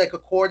 maybe like a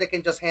core that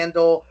can just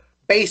handle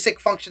basic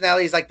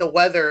functionalities like the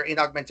weather in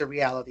augmented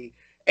reality,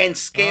 and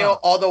scale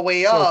all the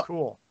way up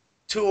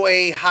to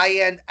a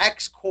high-end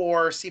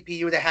X-core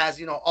CPU that has,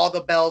 you know, all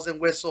the bells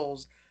and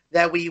whistles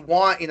that we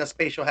want in a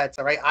spatial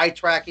headset, right? Eye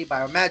tracking,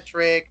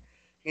 biometric,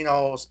 you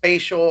know,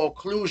 spatial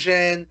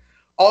occlusion.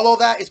 All of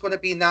that is going to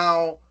be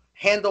now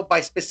handled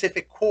by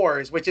specific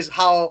cores, which is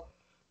how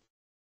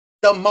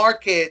the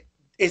market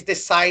is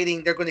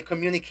deciding they're going to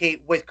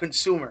communicate with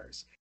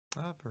consumers.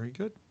 Very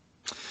good.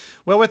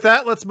 Well, with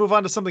that, let's move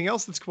on to something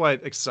else that's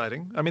quite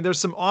exciting. I mean, there's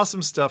some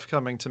awesome stuff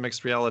coming to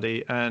mixed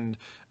reality, and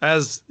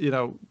as you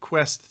know,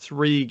 Quest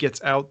 3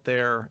 gets out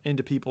there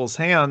into people's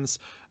hands,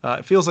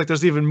 it feels like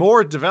there's even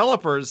more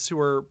developers who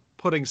are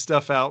putting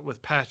stuff out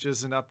with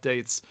patches and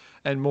updates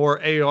and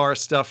more AR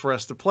stuff for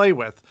us to play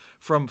with,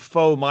 from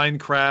faux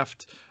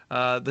Minecraft,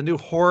 the new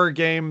horror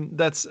game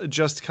that's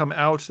just come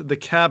out, The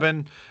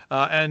Cabin,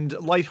 and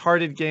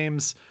lighthearted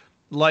games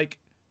like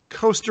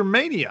Coaster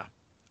Mania,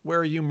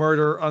 where you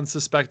murder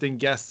unsuspecting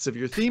guests of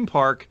your theme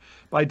park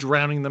by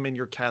drowning them in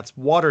your cat's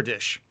water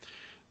dish.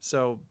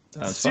 So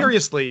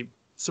seriously,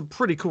 some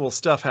pretty cool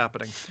stuff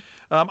happening.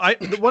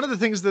 One of the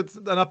things that's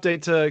an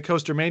update to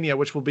Coaster Mania,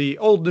 which will be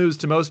old news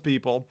to most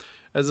people,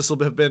 as this will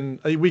have been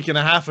a week and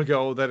a half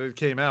ago that it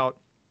came out,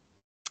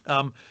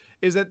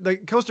 is that the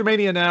Coaster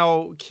Mania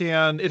now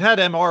it had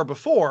MR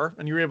before,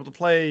 and you were able to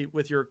play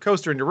with your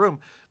coaster in your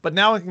room, but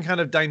now it can kind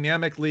of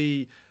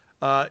dynamically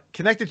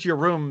connected to your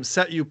room,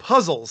 set you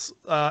puzzles.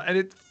 And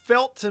it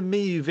felt to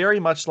me very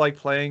much like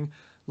playing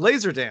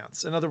Laser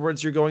Dance. In other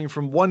words, you're going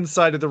from one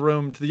side of the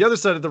room to the other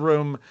side of the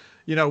room,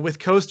 you know, with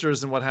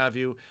coasters and what have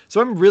you.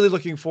 So I'm really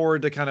looking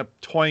forward to kind of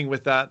toying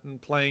with that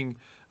and playing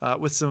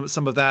with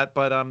some of that.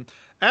 But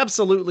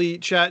absolutely,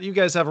 chat, you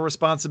guys have a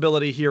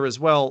responsibility here as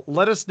well.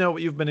 Let us know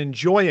what you've been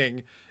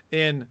enjoying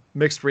in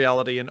mixed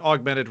reality and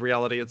augmented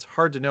reality. It's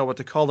hard to know what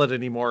to call it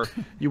anymore.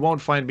 You won't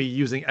find me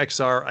using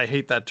XR. I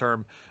hate that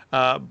term.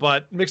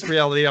 But mixed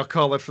reality, I'll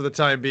call it for the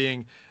time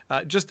being.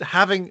 Just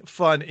having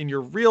fun in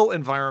your real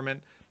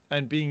environment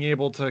and being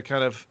able to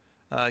kind of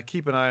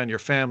keep an eye on your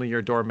family,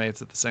 your dorm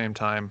mates at the same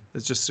time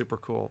is just super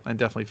cool and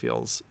definitely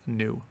feels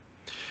new.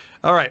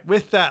 All right,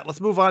 with that, let's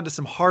move on to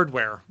some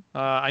hardware.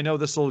 I know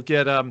this will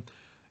get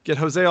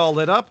Jose all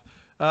lit up.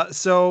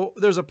 So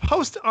there's a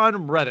post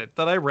on Reddit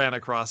that I ran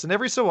across, and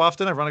every so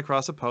often I run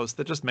across a post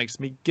that just makes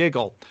me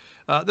giggle.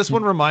 This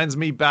one reminds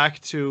me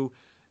back to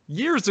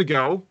years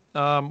ago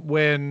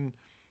when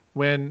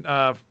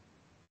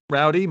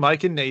Rowdy,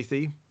 Mike, and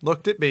Nathy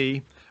looked at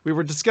me. We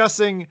were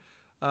discussing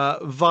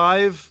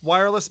Vive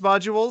wireless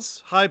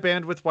modules, high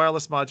bandwidth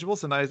wireless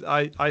modules, and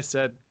I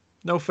said,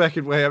 no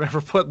fucking way I'm ever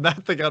putting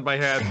that thing on my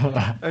head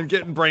and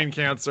getting brain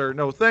cancer.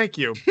 No, thank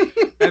you.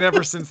 And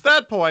ever since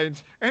that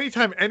point,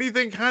 anytime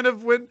anything kind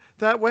of went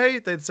that way,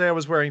 they'd say I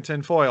was wearing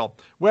tinfoil.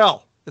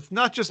 Well, it's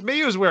not just me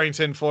who's wearing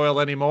tinfoil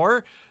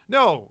anymore.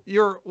 No,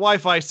 your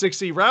Wi-Fi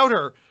 6E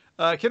router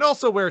can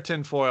also wear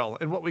tinfoil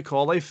in what we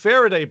call a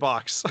Faraday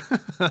box.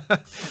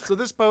 So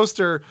this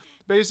poster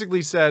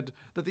basically said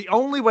that the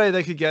only way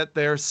they could get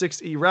their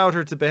 6E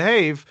router to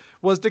behave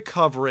was to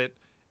cover it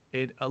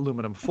in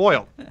aluminum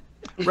foil.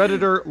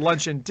 Redditor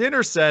Lunch and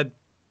Dinner said,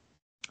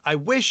 I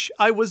wish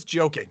I was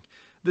joking.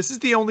 This is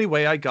the only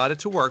way I got it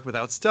to work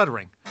without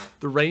stuttering.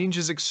 The range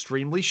is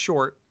extremely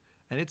short,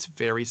 and it's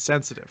very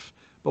sensitive.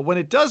 But when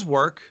it does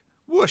work,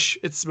 whoosh,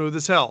 it's smooth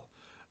as hell.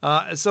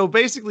 So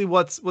basically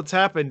what's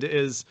happened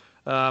is,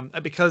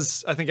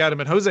 because I think Adam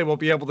and Jose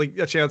won't be able to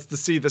get a chance to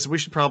see this, we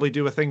should probably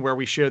do a thing where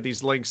we share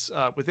these links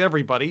with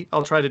everybody.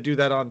 I'll try to do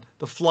that on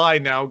the fly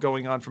now,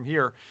 going on from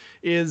here.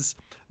 And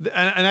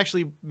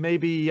actually,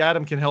 maybe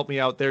Adam can help me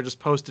out there. Just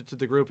post it to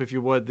the group if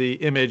you would, the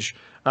image.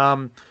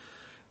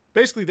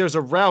 Basically, there's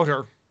a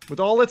router with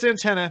all its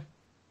antenna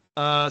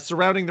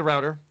surrounding the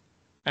router,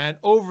 and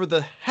over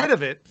the head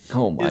of it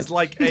is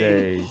like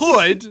a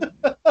hood,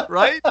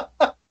 right?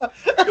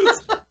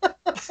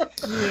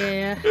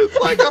 Yeah. It's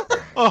like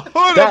a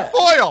hood of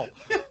foil.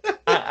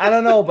 I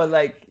don't know, but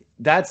like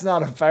that's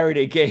not a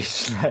Faraday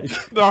cage. Like,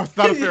 no, it's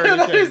not a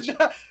Faraday cage.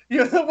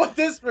 You know what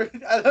this?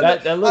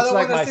 That looks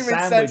like my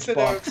sandwich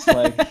box.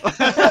 Like.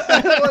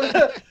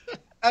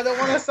 I don't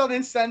want to sound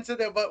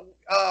insensitive, but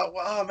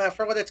oh man, I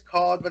forget what it's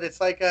called, but it's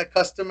like a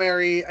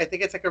customary. I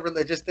think it's like a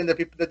religious thing that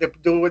people that they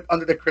do it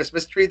under the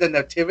Christmas tree, the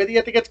nativity.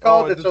 I think it's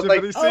called. Oh, it's just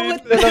like the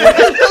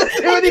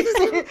nativity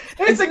scene.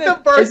 It's like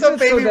the birth of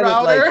baby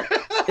Router.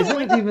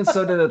 Isn't it even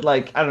so that it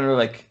like I don't know,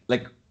 like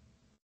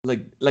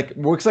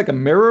works like a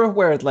mirror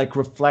where it like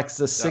reflects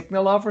the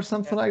signal off or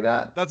something like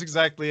that? That's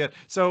exactly it.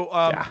 So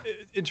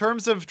in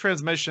terms of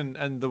transmission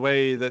and the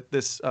way that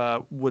this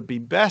would be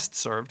best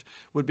served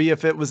would be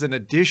if it was in a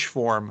dish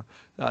form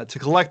to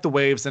collect the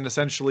waves and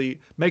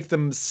essentially make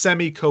them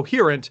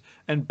semi-coherent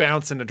and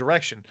bounce in a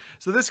direction.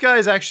 So this guy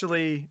is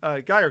actually,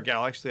 guy or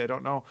gal, actually, I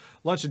don't know.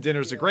 Lunch and Dinner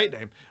is a great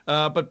name,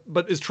 but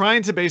is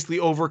trying to basically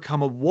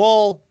overcome a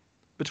wall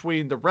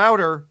between the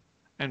router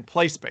and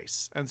play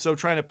space. And so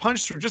trying to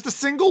punch through just a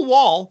single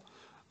wall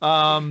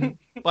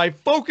by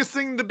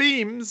focusing the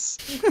beams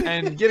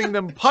and getting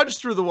them punched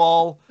through the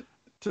wall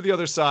to the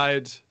other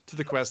side to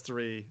the Quest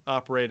 3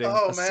 operating a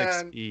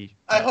 6E.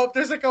 I hope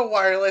there's like a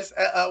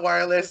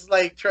wireless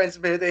like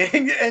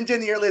transmitting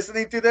engineer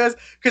listening to this,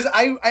 because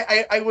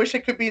I wish I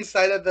could be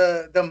inside of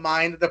the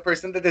mind of the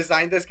person that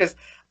designed this, because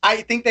I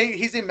think that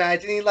he's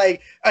imagining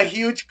like a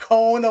huge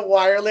cone of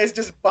wireless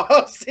just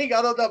bouncing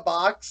out of the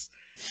box.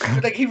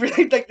 Like he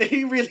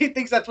really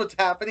thinks that's what's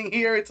happening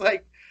here. It's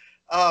like,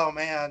 oh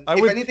man!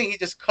 If anything, he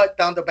just cut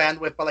down the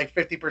bandwidth by like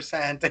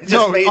 50% and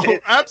just made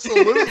it.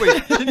 Absolutely.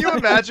 Can you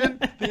imagine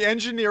the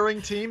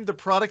engineering team, the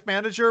product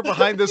manager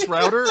behind this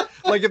router?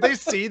 Like if they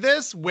see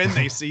this, when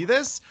they see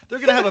this, they're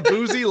gonna have a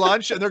boozy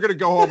lunch and they're gonna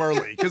go home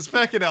early because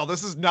fucking hell,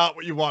 this is not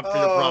what you want for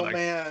your product. Oh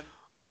man!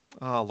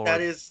 Oh lord.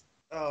 That is.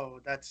 Oh,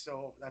 that's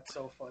so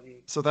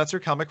funny. So that's your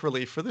comic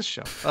relief for this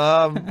show.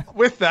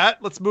 With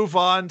that, let's move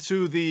on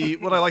to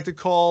what I like to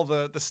call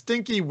the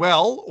stinky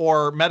well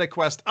or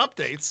MetaQuest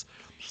updates.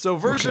 So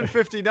version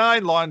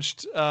 59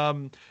 launched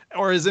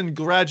or is in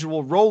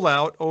gradual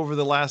rollout over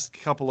the last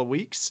couple of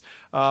weeks.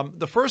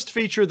 The first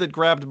feature that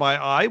grabbed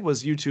my eye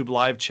was YouTube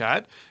live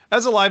chat.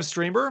 As a live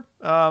streamer,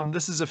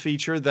 this is a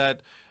feature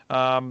that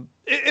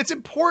it's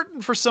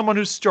important for someone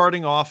who's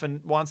starting off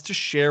and wants to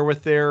share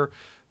with their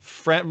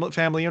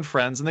family and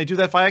friends, and they do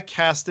that via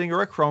casting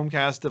or a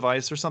Chromecast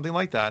device or something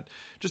like that,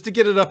 just to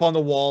get it up on the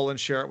wall and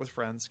share it with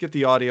friends, get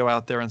the audio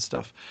out there and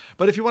stuff.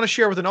 But if you want to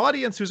share with an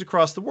audience who's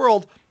across the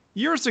world,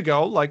 years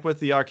ago, like with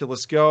the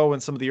Oculus Go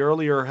and some of the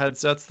earlier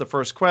headsets, the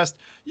first Quest,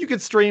 you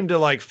could stream to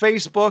like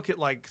Facebook at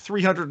like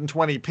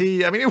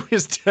 320p. I mean, it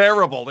was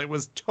terrible. It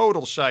was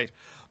total shite.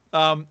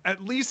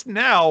 At least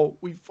now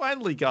we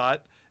finally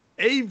got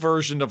a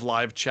version of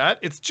live chat.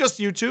 It's just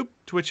YouTube.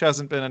 Twitch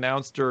hasn't been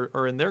announced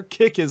or in there.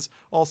 Kick is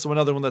also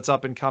another one that's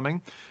up and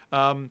coming.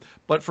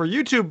 But for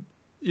YouTube,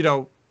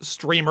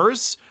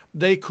 streamers,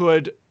 they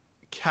could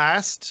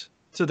cast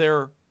to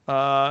their,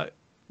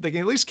 they can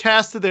at least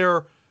cast to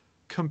their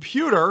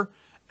computer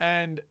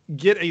and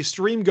get a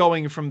stream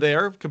going from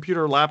there,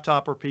 computer,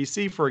 laptop, or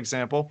PC, for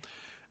example.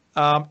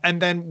 And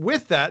then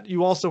with that,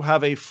 you also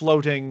have a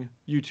floating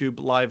YouTube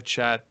live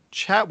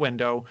chat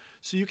window,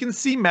 so you can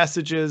see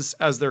messages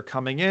as they're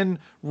coming in,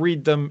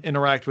 read them,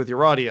 interact with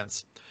your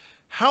audience.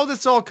 How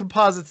this all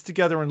composites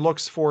together and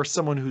looks for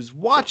someone who's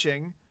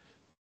watching,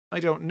 I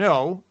don't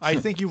know. I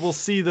think you will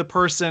see the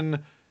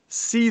person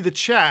see the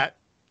chat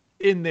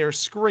in their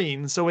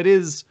screen, so it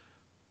is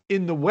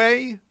in the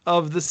way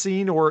of the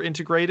scene or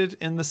integrated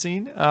in the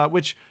scene,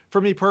 which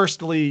for me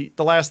personally,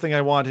 the last thing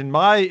I want in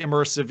my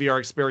immersive VR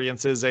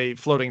experience is a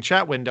floating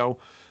chat window.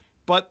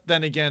 But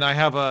then again, I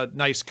have a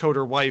nice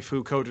coder wife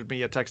who coded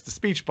me a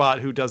text-to-speech bot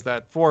who does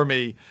that for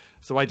me,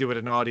 so I do it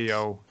in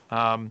audio.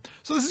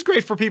 So this is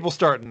great for people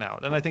starting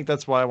out, and I think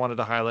that's why I wanted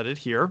to highlight it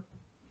here.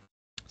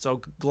 So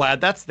glad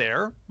that's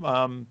there.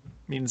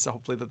 Means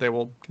hopefully that they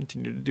will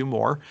continue to do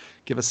more,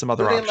 give us some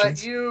other options. Do they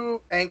let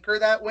you anchor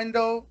that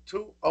window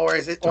too, or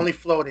is it only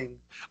floating?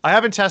 I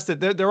haven't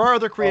tested. There are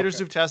other creators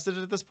who've tested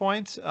it at this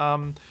point,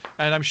 and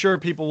I'm sure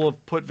people will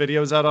put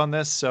videos out on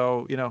this.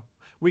 So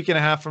week and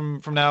a half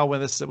from now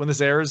when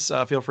this airs.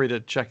 Feel free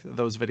to check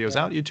those videos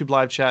out. YouTube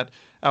live chat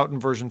out in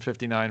version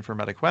 59 for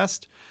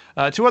MetaQuest.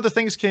 2 other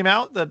things came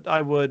out that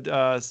I would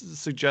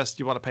suggest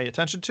you want to pay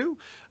attention to.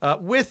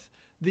 With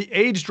the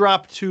age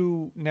drop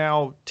to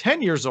now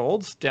 10 years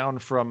old, down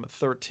from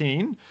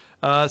 13.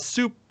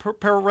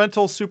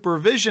 Parental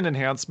supervision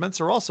enhancements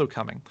are also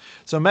coming.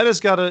 So Meta's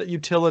got a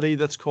utility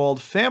that's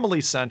called Family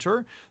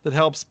Center that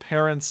helps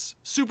parents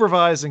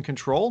supervise and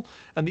control.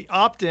 And the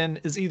opt-in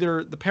is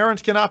either the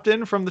parent can opt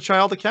in from the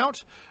child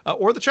account,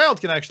 or the child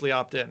can actually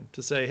opt in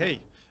to say,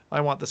 hey, I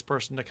want this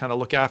person to kind of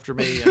look after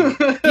me. And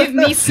give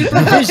me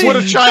supervision. Would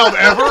a child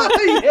ever?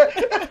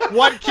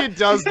 What kid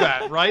does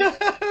that, right?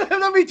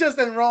 Let me just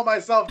enroll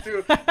myself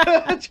to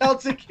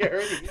child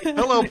security.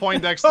 Hello,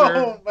 Poindexter.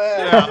 Oh,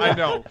 man. Yeah, I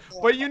know.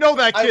 But you know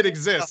that kid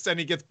exists and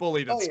he gets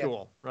bullied at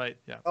school, right?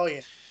 Yeah. Oh,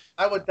 yeah.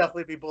 I would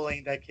definitely be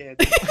bullying that kid.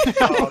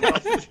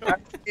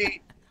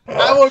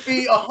 I would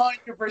be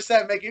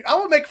 100% making... I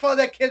would make fun of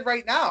that kid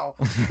right now.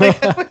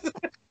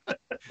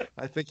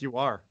 I think you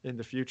are in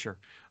the future.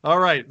 All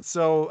right.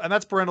 So, and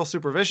that's parental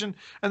supervision.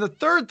 And the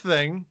third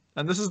thing,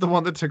 and this is the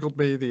one that tickled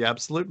me the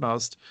absolute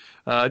most,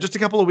 just a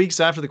couple of weeks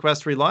after the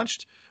Quest 3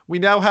 launched, we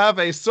now have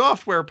a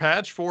software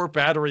patch for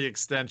battery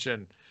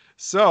extension.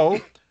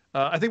 So,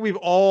 I think we've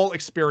all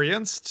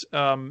experienced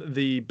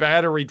the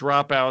battery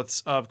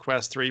dropouts of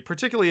Quest 3,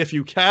 particularly if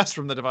you cast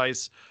from the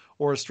device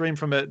or stream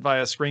from it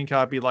via screen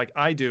copy like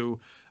I do.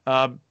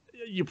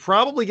 You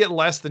probably get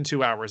less than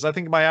 2 hours. I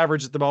think my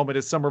average at the moment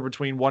is somewhere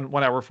between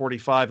 1 hour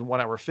 45 and 1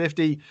 hour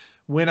 50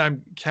 when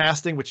I'm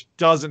casting, which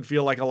doesn't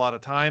feel like a lot of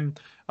time.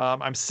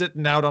 I'm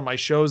sitting out on my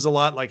shows a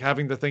lot, like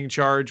having the thing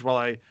charge while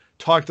I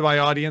talk to my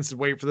audience and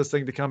wait for this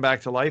thing to come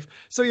back to life.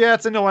 So yeah,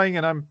 it's annoying,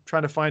 and I'm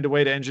trying to find a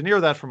way to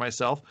engineer that for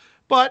myself.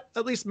 But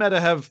at least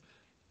Meta have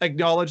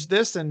acknowledged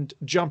this and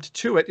jumped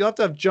to it. You'll have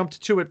to have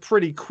jumped to it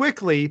pretty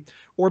quickly,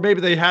 or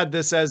maybe they had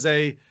this as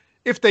a,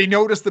 if they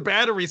notice the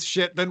battery's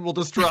shit, then we'll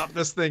just drop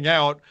this thing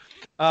out,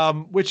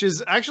 which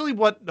is actually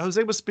what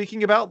Jose was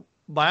speaking about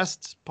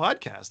last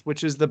podcast,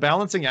 which is the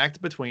balancing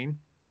act between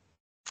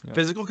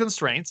physical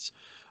constraints,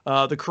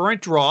 the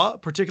current draw,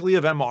 particularly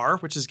of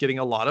MR, which is getting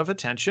a lot of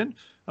attention,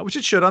 which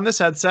it should on this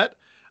headset.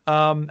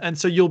 And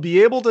so you'll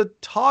be able to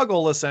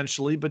toggle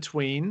essentially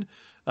between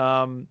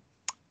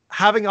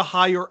having a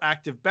higher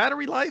active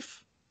battery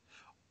life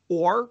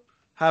or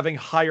having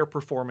higher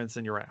performance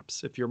in your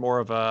apps if you're more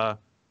of a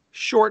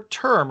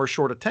short-term or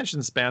short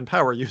attention span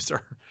power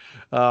user.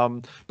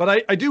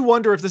 But I do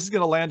wonder if this is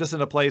going to land us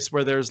in a place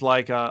where there's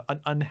like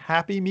an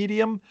unhappy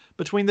medium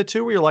between the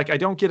two, where you're like, I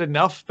don't get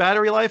enough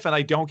battery life and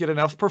I don't get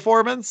enough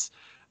performance.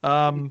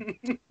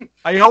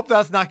 I hope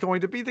that's not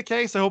going to be the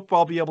case. I hope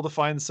I'll be able to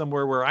find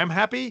somewhere where I'm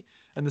happy,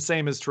 and the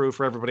same is true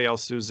for everybody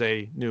else who's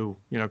a new,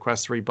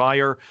 Quest 3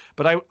 buyer.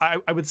 But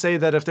I would say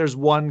that if there's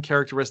one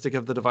characteristic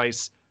of the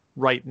device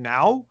right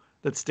now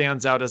that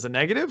stands out as a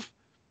negative,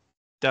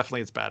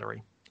 definitely it's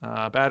battery.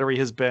 Battery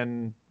has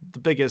been the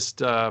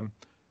biggest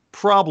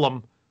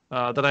problem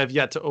that I've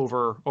yet to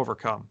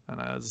overcome.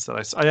 And as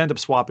I said, I end up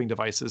swapping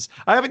devices.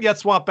 I haven't yet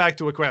swapped back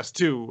to a Quest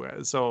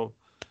 2, so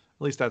at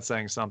least that's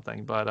saying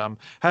something. But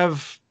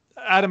have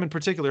Adam in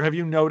particular, have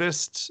you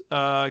noticed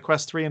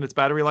Quest 3 and its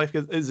battery life?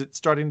 Is it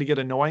starting to get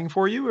annoying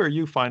for you, or are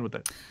you fine with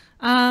it?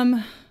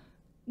 Well,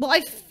 I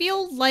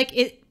feel like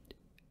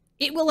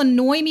it will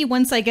annoy me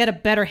once I get a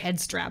better head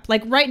strap.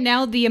 Like right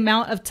now, the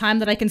amount of time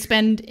that I can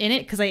spend in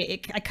it, because I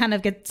kind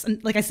of get,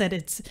 like I said,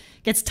 it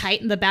gets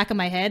tight in the back of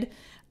my head.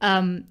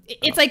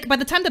 It's like by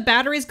the time the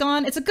battery's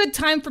gone, it's a good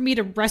time for me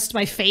to rest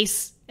my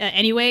face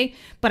anyway.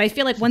 But I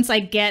feel like once I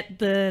get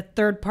the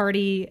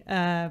third-party,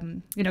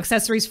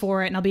 accessories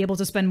for it, and I'll be able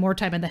to spend more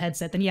time in the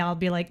headset, then yeah, I'll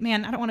be like,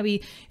 man, I don't want to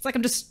be. It's like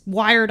I'm just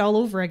wired all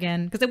over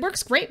again, because it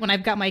works great when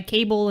I've got my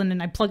cable and then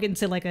I plug it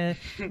into like a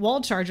wall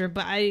charger.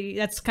 But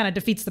that's kind of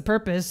defeats the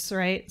purpose,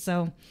 right?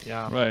 So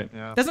yeah, right.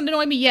 Yeah, doesn't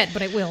annoy me yet,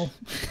 but it will.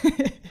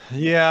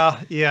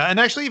 Yeah, and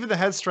actually, even the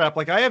head strap,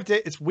 like I have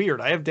it's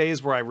weird. I have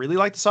days where I really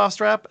like the soft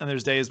strap, and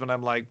there's days when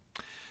I'm like,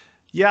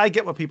 yeah, I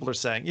get what people are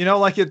saying.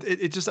 Like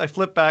it just, I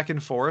flip back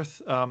and forth.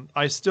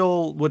 I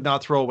still would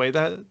not throw away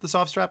the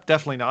soft strap.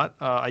 Definitely not.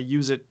 I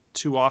use it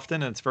too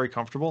often, and it's very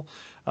comfortable.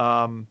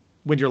 When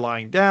you're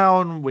lying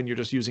down, when you're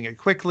just using it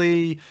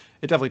quickly,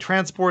 it definitely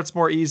transports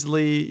more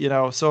easily,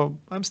 so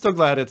I'm still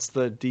glad it's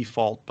the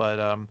default,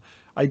 but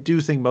I do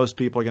think most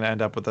people are going to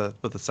end up with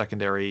a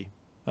secondary,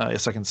 a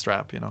second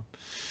strap,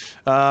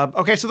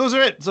 Okay, so those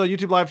are it. So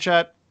YouTube live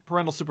chat,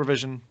 parental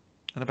supervision,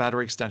 and a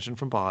battery extension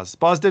from Boz.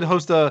 Boz did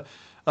host a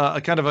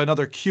kind of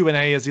another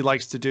Q&A, as he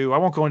likes to do. I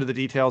won't go into the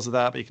details of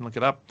that, but you can look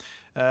it up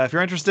if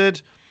you're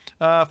interested.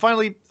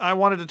 Finally, I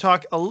wanted to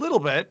talk a little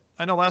bit.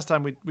 I know last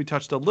time we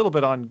touched a little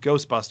bit on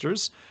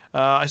Ghostbusters.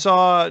 I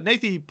saw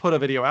Nathy put a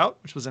video out,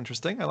 which was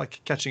interesting. I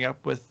like catching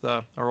up with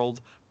our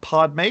old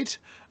pod mate.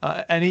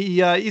 And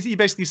he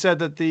basically said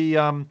that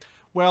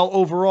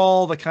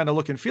overall, the kind of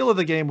look and feel of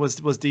the game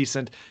was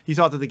decent. He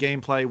thought that the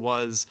gameplay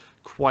was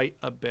quite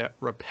a bit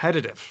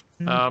repetitive.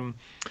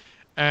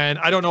 And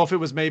I don't know if it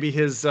was maybe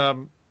his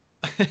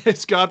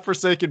his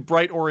godforsaken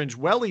bright orange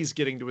wellies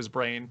getting to his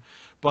brain.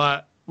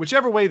 But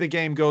whichever way the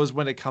game goes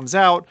when it comes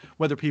out,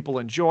 whether people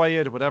enjoy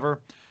it or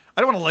whatever,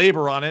 I don't want to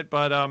labor on it,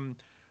 but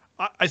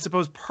I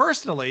suppose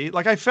personally,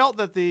 like I felt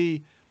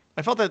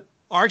that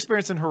our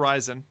experience in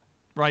Horizon,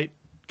 right,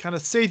 kind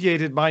of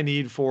satiated my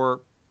need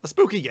for a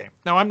spooky game.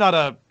 Now, I'm not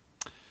a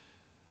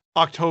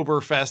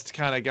Oktoberfest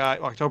kind of guy.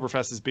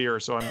 Oktoberfest is beer,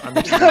 so I'm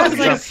I was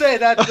going to say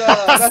that's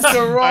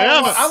the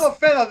wrong one. I'm a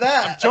fan of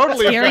that. I'm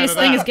totally The scariest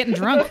thing is getting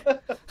drunk.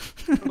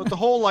 But the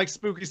whole like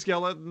spooky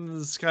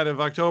skeletons kind of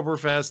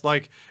Oktoberfest,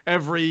 like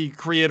every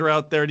creator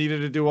out there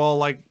needed to do all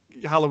like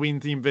Halloween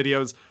themed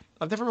videos.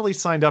 I've never really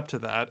signed up to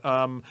that.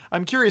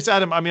 I'm curious,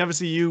 Adam. I mean,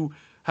 obviously you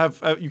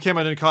have you came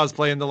out in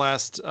cosplay in the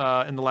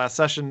last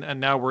session, and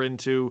now we're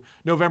into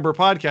November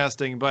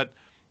podcasting. But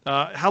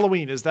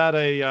Halloween, is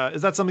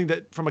that something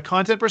that, from a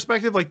content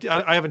perspective, like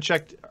I haven't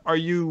checked, are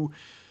you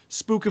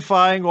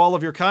spookifying all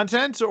of your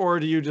content, or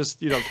do you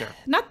don't care?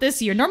 Not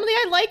this year. Normally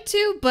I like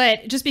to,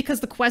 but just because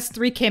the Quest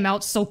 3 came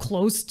out so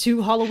close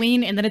to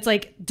Halloween, and then it's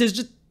like there's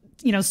just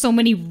so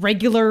many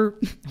regular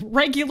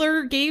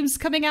games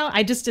coming out,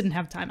 I just didn't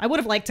have time. I would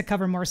have liked to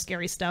cover more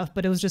scary stuff,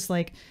 but it was just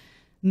like,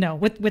 no,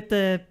 with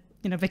the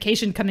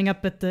vacation coming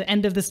up at the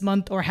end of this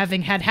month, or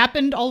having had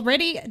happened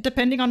already,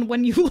 depending on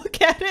when you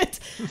look at it.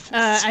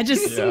 I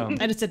just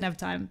didn't have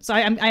time. So I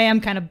am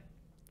kind of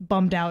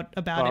bummed out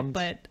about it.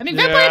 But I mean,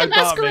 Vampire the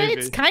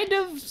Masquerade's kind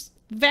of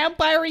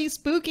vampire-y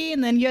spooky,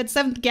 and then you had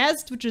Seventh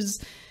Guest, which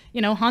is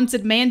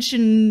haunted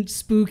mansion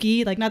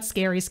spooky, like not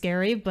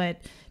scary, but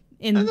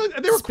in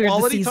they were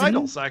quality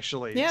titles,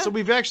 actually. Yeah. So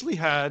we've actually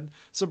had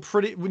some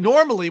pretty.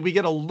 Normally, we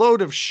get a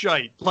load of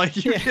shite.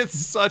 Like you get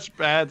such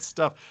bad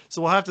stuff.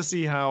 So we'll have to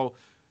see how,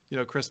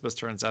 Christmas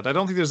turns out. I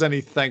don't think there's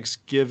any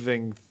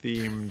Thanksgiving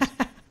themed.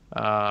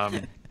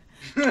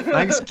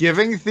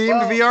 Thanksgiving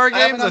themed VR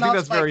games. I think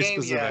that's very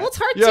specific. Well, it's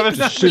hard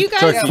to. You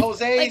guys,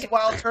 Jose's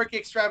Wild Turkey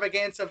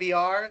Extravaganza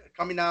VR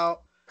coming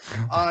out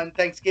on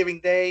Thanksgiving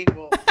Day.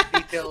 We'll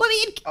details.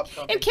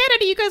 Well, in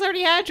Canada, you guys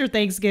already had your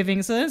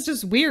Thanksgiving, so that's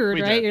just weird,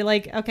 right? You're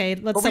like, okay,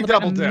 let's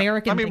celebrate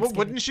American. I mean, Thanksgiving.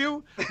 wouldn't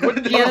you?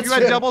 If you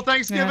had double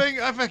Thanksgiving,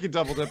 I fucking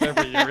double dip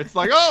every year. It's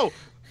like, oh,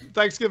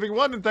 Thanksgiving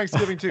 1 and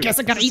Thanksgiving 2. Guess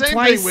I gotta eat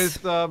twice.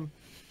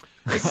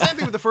 It's the same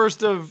thing with the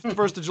first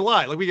of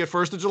July. Like we get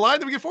 1st of July,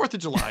 then we get 4th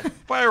of July.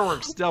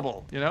 Fireworks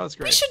double. It's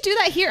great. We should do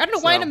that here. I don't know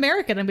why in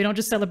America then we don't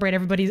just celebrate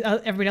everybody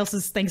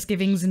else's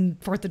Thanksgivings and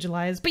 4th of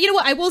Julys. But you know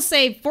what? I will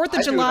say 4th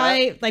of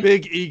July, like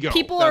big ego.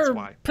 People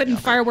are putting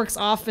fireworks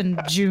off in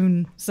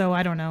June, so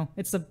I don't know.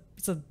 It's a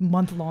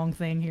month-long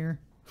thing here.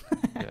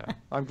 Yeah,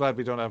 I'm glad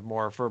we don't have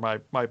more for my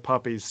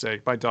puppy's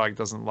sake. My dog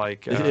doesn't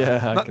like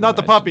not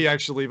the puppy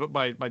actually, but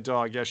my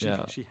dog.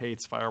 Yeah, she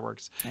hates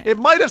fireworks. Yeah. It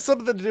might have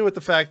something to do with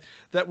the fact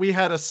that we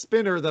had a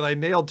spinner that I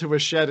nailed to a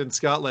shed in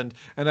Scotland,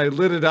 and I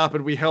lit it up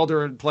and we held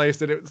her in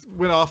place, and it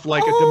went off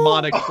like a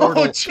demonic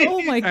portal.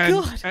 Oh my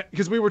god!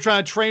 Because we were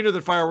trying to train her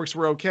that fireworks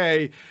were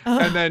okay,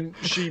 and then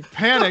she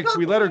panicked.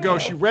 We let her go.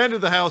 She ran to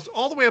the house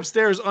all the way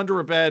upstairs under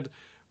her bed,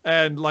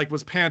 and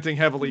was panting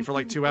heavily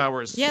for 2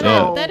 hours.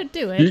 Yeah, that'd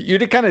do it. You're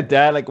the kind of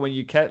dad, like when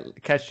you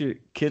catch your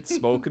kids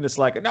smoking, it's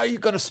like, now you're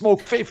gonna smoke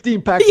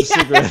 15 packs of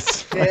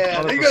cigarettes.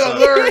 Yeah, you're gonna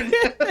learn.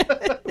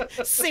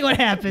 See what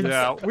happens.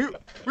 Yeah, we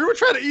were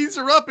trying to ease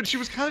her up, and she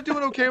was kind of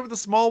doing okay with the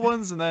small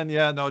ones, and then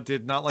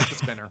did not like the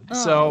spinner.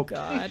 Oh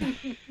god.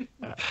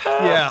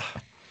 Yeah.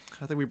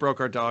 I think we broke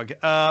our dog.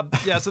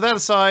 So that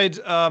aside,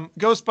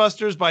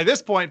 Ghostbusters, by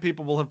this point,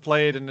 people will have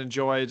played and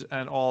enjoyed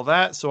and all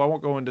that, so I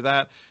won't go into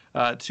that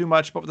too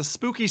much. But with the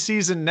spooky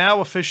season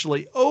now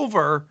officially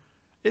over,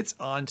 it's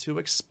on to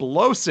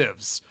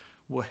explosives.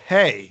 Well,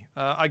 hey,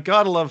 I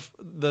gotta love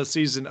the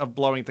season of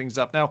blowing things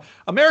up. Now,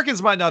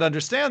 Americans might not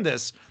understand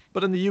this,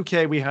 but in the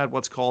UK, we had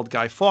what's called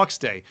Guy Fawkes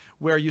Day,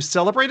 where you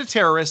celebrate a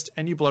terrorist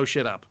and you blow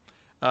shit up.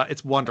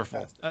 It's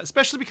wonderful,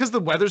 especially because the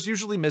weather's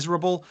usually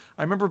miserable.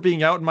 I remember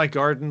being out in my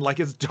garden,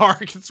 it's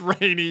dark, it's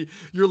rainy.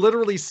 You're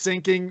literally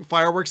sinking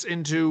fireworks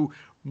into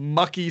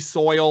mucky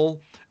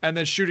soil and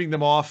then shooting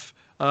them off,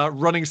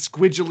 running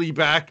squidgily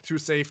back to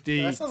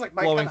safety, that sounds like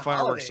my blowing kind of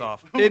fireworks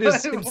holiday. off. It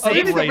is a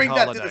need to great bring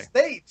holiday. that to the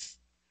States.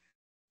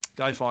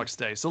 Guy Fawkes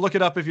Day. So look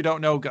it up if you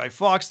don't know Guy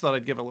Fawkes. Thought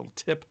I'd give a little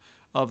tip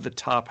of the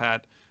top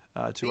hat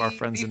to our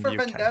friends in the UK.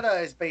 Vendetta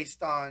is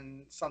based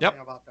on something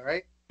about that,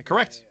 right?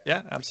 Correct.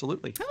 Yeah,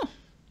 absolutely. Oh.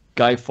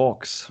 Guy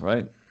Fawkes,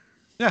 right?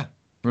 Yeah.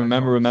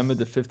 Remember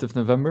the 5th of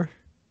November?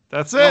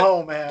 That's it.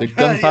 Oh, man. The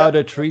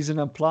gunpowder treason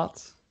and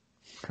plot.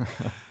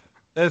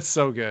 It's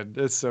so good.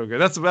 It's so good.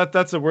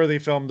 That's a worthy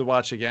film to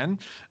watch again.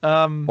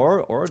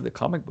 Or the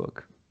comic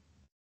book.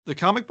 The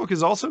comic book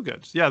is also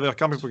good. Yeah, the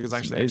comic book is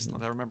actually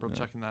excellent. I remember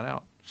checking that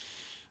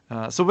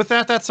out. So with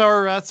that, that's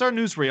our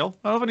newsreel.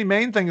 I don't have any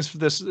main things for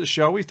this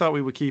show. We thought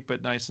we would keep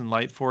it nice and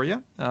light for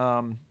you.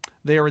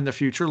 They are in the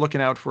future, looking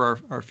out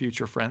for our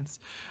future friends.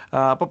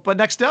 But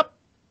next up,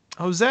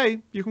 Jose,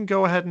 you can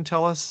go ahead and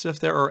tell us if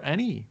there are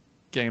any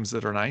games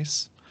that are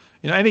nice.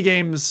 Any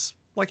games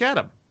like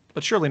Adam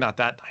but surely not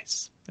that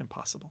nice.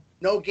 Impossible.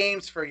 No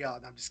games for y'all.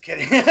 No, I'm just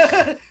kidding.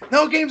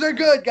 No games are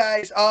good,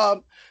 guys.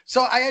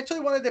 So I actually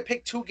wanted to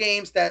pick 2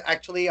 games that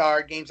actually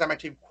are games I'm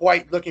actually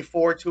quite looking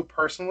forward to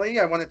personally.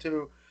 I wanted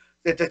to.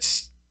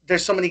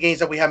 There's so many games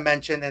that we have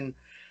mentioned, and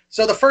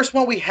so the first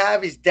one we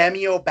have is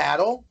Demio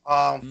Battle,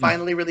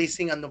 finally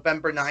releasing on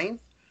November 9th.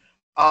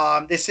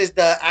 This is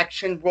the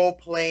action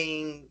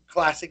role-playing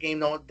classic game,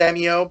 no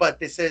Demio, but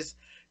this is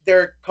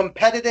their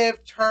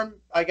competitive term,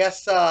 I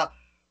guess,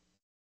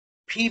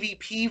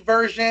 PvP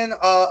version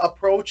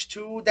approach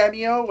to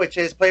Demio, which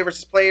is player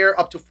versus player,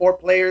 up to 4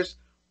 players,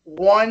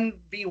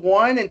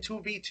 1v1 and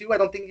 2v2. I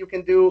don't think you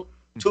can do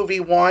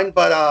 2v1,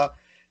 but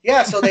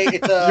yeah, so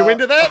it's you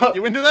into that?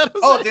 You into that?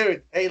 Oh,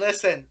 dude, hey,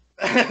 listen.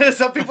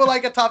 Some people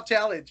like a top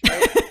challenge,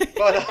 right?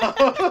 But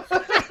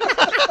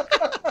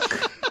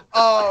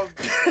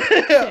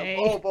Okay.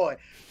 oh boy.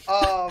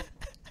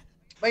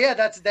 But yeah,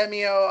 that's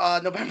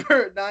Demio,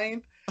 November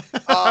 9th.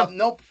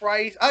 No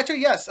price.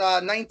 Actually, yes,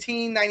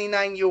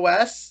 $19.99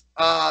 US.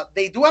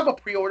 They do have a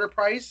pre-order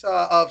price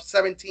of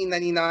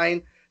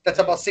 $17.99. That's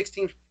about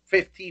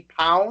 16.50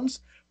 pounds.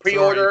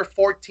 Pre-order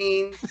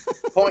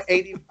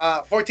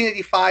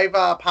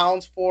 14.85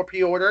 pounds for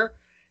pre-order.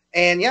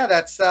 And yeah,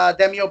 that's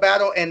Demio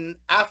Battle. And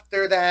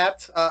after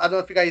that, I don't know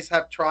if you guys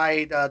have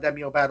tried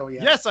Demio Battle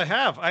yet. Yes, I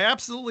have. I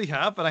absolutely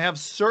have. And I have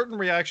certain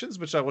reactions,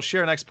 which I will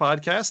share next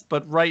podcast.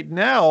 But right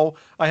now,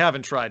 I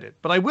haven't tried it.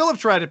 But I will have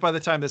tried it by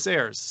the time this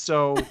airs.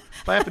 So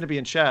if I happen to be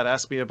in chat,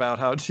 ask me about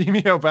how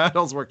Demio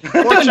Battles work. Or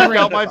check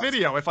out my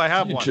video if I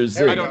have one.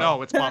 I don't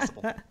know. It's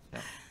possible. Yeah.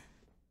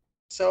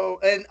 So,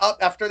 and up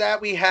after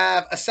that, we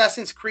have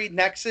Assassin's Creed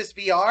Nexus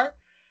VR.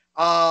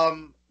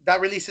 That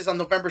releases on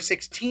November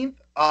 16th.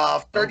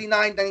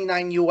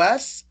 $39.99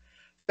 US,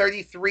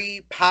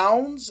 33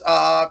 pounds.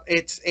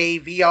 It's a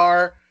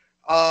VR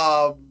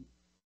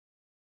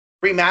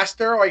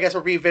remaster, or I guess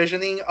a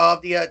revisioning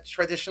of the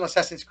traditional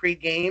Assassin's Creed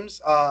games.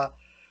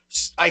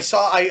 I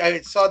saw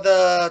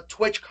the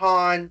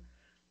TwitchCon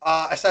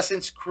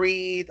Assassin's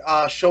Creed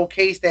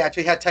showcase. They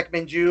actually had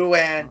Tekmenju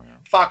and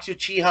Fox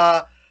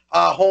Uchiha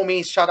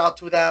homies. Shout out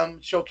to them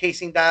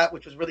showcasing that,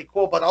 which was really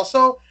cool. But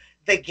also,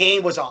 the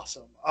game was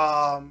awesome.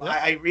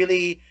 I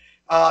really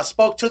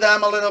spoke to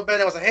them a little bit.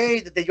 I was like,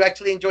 hey, did you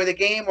actually enjoy the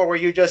game, or were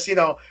you just,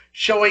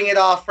 showing it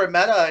off for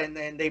meta?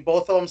 And they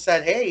both of them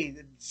said, hey,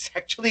 it's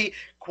actually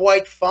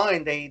quite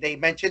fun. They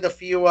mentioned a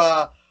few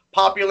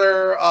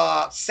popular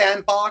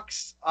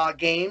sandbox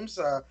games.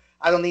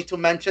 I don't need to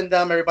mention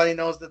them. Everybody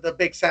knows that the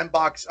big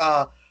sandbox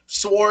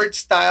sword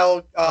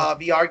style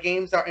VR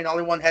games are in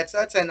all-in-one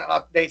headsets. And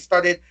they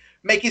started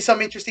making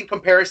some interesting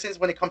comparisons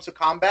when it comes to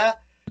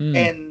combat.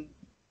 And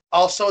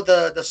also,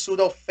 the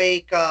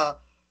pseudo-fake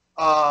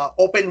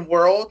open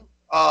world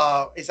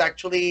is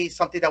actually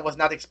something that was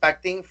not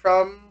expecting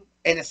from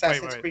an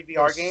Assassin's Creed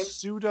VR game.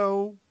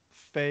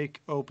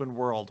 Pseudo-fake open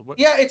world. What?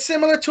 Yeah, it's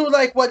similar to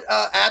like what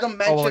Adam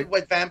mentioned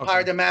with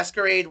Vampire the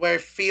Masquerade, where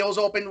it feels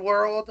open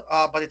world,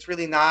 but it's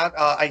really not.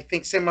 I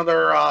think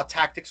similar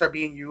tactics are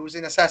being used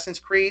in Assassin's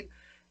Creed.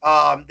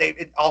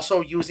 They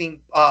also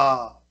using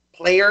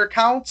player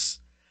counts,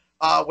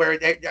 where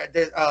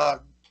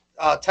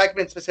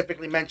Tekman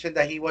specifically mentioned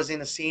that he was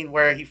in a scene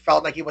where he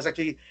felt like he was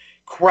actually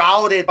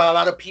crowded by a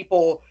lot of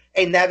people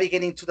and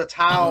navigating to the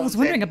town. I was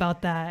wondering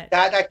about that.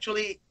 That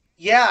actually,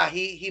 yeah,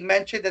 he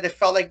mentioned that it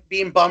felt like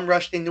being bum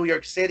rushed in New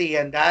York City,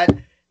 and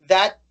I'm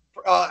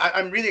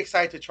really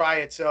excited to try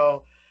it.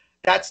 So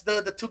that's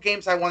the 2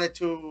 games I wanted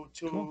to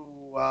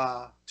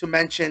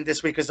mention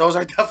this week, because those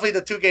are definitely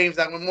the 2 games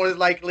that will more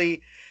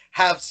likely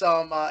have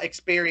some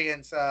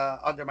experience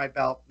under my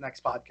belt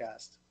next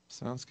podcast.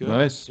 Sounds good.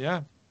 Nice.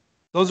 Yeah.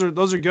 Those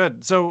are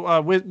good.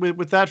 So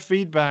with that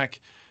feedback,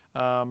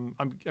 I'm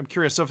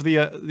curious. So for the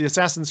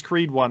Assassin's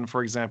Creed one,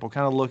 for example,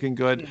 kind of looking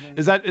good. Mm-hmm.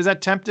 Is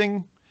that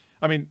tempting?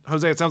 I mean,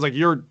 Jose, it sounds like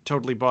you're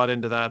totally bought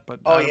into that.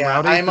 But Rowdy,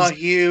 I'm a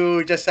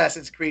huge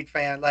Assassin's Creed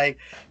fan. Like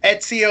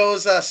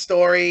Ezio's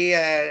story,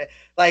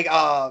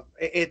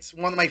 it's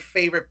one of my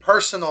favorite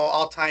personal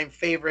all-time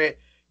favorite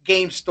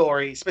game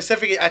stories,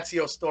 specifically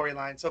Ezio's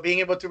storyline. So being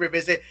able to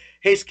revisit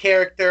his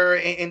character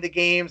in the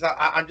games,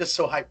 I'm just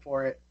so hyped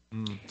for it.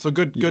 So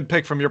good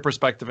pick from your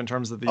perspective in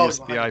terms of the use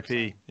of the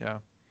IP.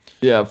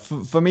 Yeah.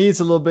 For me, it's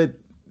a little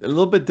bit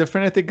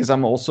different, I think, because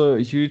I'm also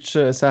a huge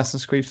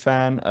Assassin's Creed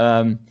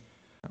fan.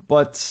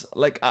 But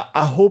like,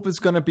 I hope it's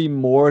gonna be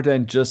more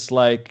than just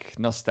like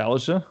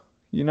nostalgia.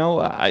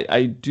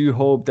 I do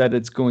hope that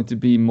it's going to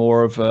be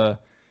more of a,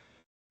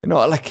 I'm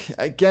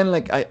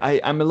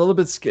a little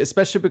bit scared,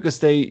 especially because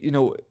they,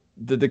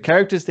 the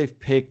characters they've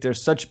picked, they're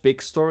such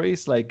big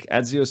stories. Like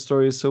Ezio's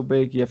story is so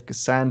big. You have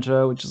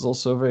Cassandra, which is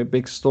also a very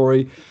big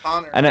story,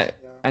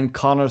 and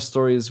Connor's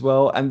story as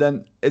well. And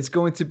then it's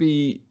going to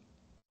be,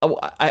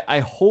 I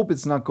hope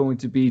it's not going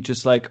to be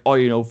just like,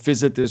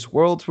 visit this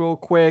world real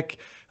quick,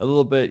 a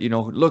little bit,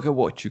 look at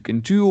what you can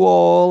do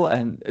all,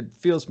 and it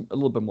feels a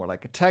little bit more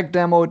like a tech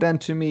demo than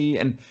to me.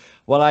 And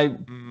what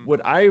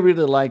I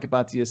really like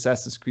about the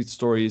Assassin's Creed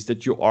story is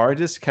that you are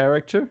this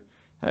character.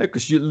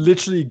 Because you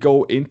literally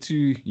go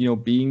into,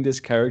 being this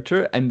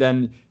character, and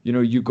then,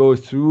 you go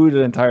through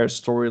the entire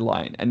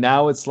storyline. And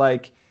now it's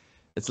like,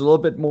 it's a little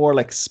bit more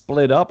like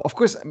split up. Of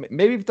course,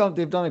 maybe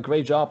they've done a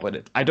great job with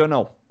it. I don't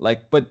know.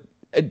 But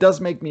it does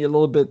make me a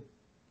little bit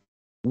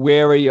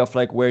wary of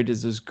like where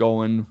this is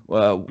going.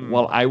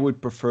 While I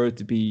would prefer it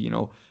to be,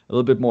 a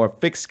little bit more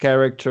fixed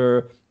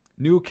character,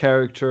 new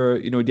character.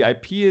 The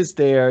IP is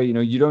there.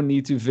 You don't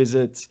need to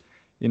visit,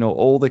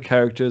 all the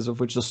characters of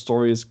which the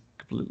story is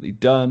completely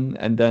done,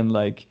 and then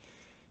like,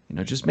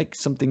 just make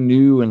something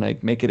new and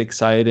like make it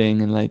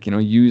exciting, and like,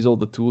 use all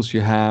the tools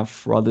you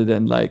have, rather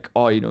than like,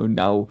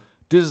 now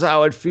this is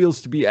how it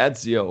feels to be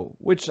Ezio,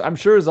 which I'm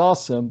sure is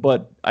awesome,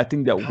 but I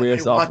think that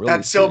wears off really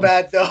that's so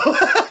bad though.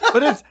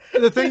 But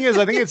the thing is,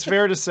 I think it's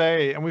fair to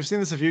say, and we've seen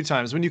this a few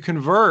times, when you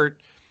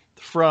convert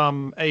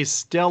from a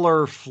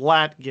stellar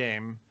flat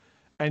game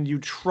and you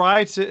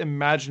try to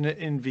imagine it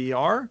in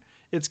VR,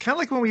 it's kind of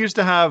like when we used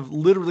to have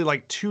literally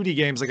like 2D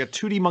games, like a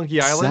 2D Monkey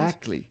Island.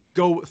 Exactly.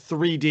 Go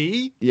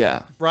 3D.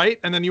 Yeah. Right?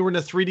 And then you were in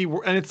a 3D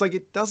world, and it's like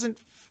it doesn't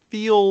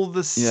feel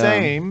the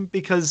same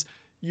because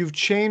you've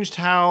changed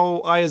how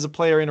I as a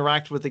player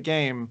interact with the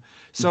game.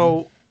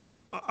 So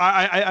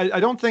I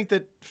don't think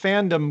that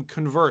fandom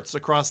converts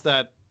across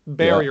that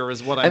barrier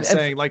is what I'm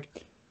saying.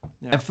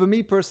 And for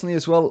me personally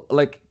as well,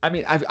 like, I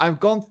mean, I've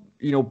gone,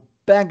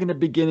 back in the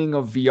beginning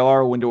of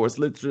VR when there was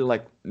literally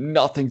like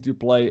nothing to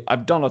play.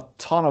 I've done a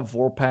ton of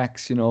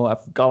Vorpax,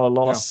 I've got a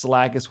lot of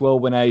slack as well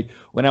when I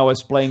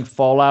was playing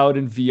Fallout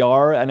in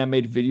VR, and I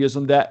made videos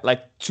on that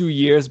like 2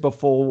 years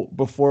before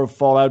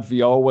Fallout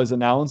VR was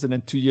announced, and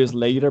then 2 years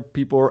later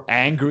people were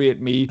angry at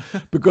me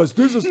because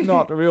this is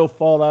not the real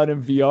Fallout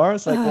in VR.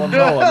 It's like, well,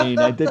 no, I mean,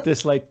 I did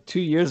this like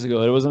 2 years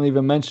ago. There wasn't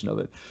even mention of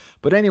it.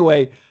 But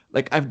anyway,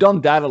 like, I've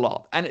done that a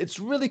lot, and it's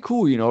really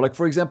cool, like,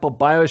 for example,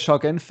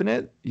 BioShock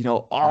Infinite,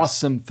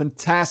 awesome,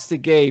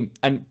 fantastic game,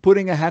 and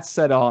putting a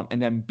headset on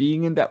and then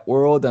being in that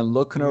world and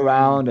looking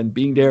around and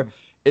being there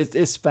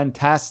is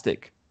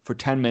fantastic for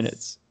 10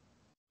 minutes.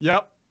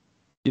 Yep.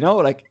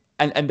 Like,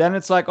 and then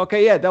it's like,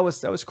 okay, yeah, that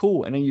was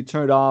cool, and then you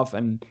turn it off,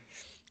 and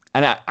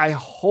I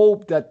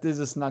hope that this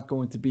is not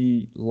going to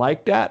be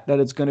like that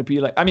it's going to be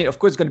like, I mean, of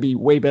course, it's going to be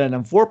way better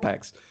than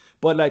Vorpax,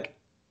 but like,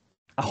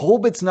 I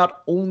hope it's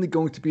not only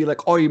going to be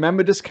like, oh, you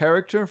remember this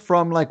character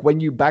from like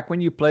when you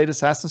played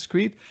Assassin's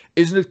Creed?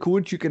 Isn't it cool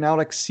that you can now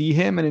like see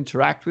him and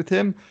interact with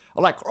him?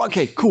 I'm like,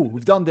 okay, cool,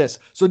 we've done this.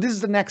 So this is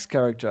the next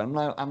character. I'm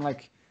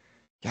like,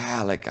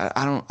 yeah, like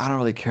I don't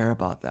really care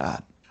about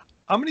that.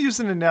 I'm going to use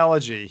an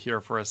analogy here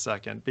for a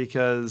second,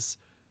 because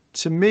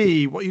to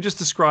me, what you just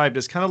described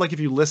is kind of like if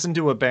you listen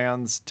to a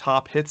band's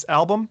top hits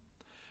album.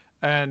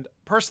 And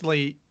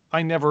personally,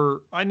 I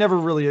never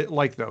really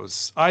like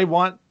those. I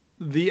want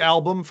the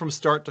album from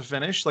start to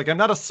finish. Like, I'm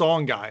not a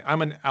song guy.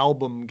 I'm an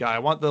album guy. I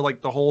want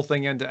the whole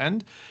thing end to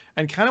end.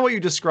 And kind of what you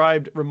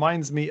described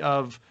reminds me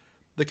of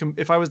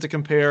if I was to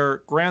compare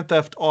Grand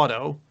Theft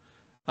Auto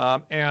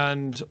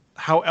and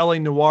how LA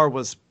Noire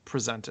was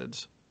presented.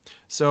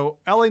 So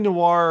LA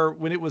Noire,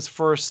 when it was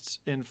first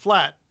in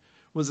flat,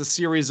 was a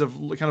series of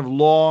kind of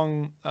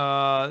long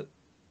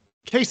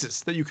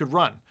cases that you could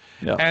run.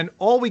 Yeah. And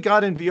all we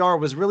got in VR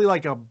was really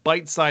like a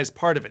bite-sized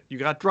part of it. You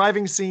got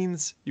driving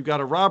scenes, you got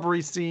a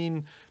robbery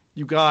scene,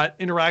 you got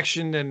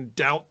interaction and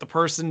doubt the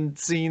person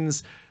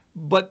scenes,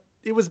 but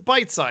it was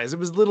bite-sized. It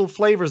was little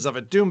flavors of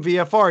it. Doom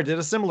VFR did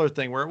a similar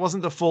thing where it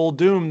wasn't the full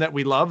Doom that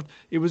we loved.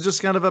 It was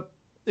just kind of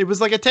it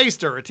was like a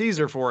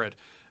teaser for it.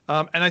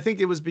 And I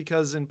think it was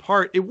because in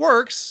part it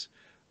works,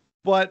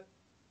 but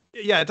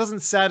yeah, it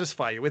doesn't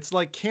satisfy you. It's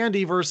like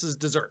candy versus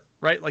dessert,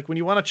 right? Like when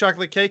you want a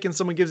chocolate cake and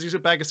someone gives you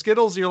a bag of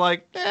Skittles, you're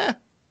like,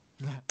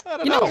 I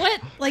don't know. You know what?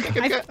 Like,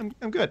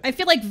 I'm good. I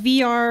feel like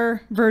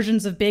VR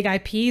versions of big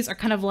IPs are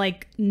kind of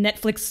like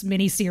Netflix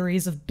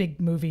miniseries of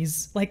big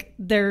movies. Like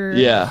they're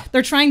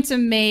trying to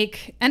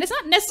make, and it's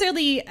not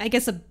necessarily, I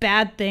guess, a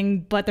bad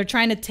thing, but they're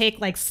trying to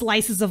take like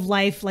slices of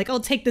life. Like, oh,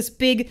 take this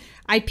big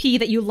IP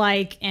that you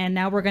like, and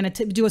now we're going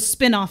to do a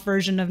spin-off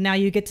version of now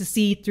you get to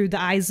see through the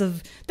eyes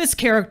of this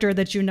character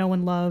that you know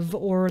and love,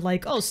 or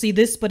like, oh, see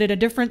this, but in a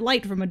different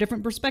light from a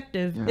different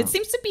perspective. Yeah. It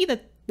seems to be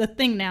the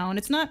thing now, and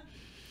it's not.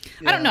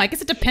 Yeah. I don't know. I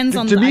guess it depends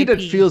on the IP. To me,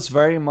 that feels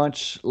very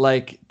much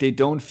like they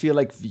don't feel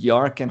like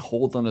VR can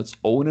hold on its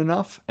own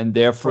enough, and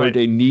therefore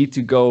they need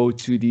to go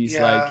to these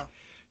like,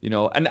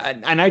 and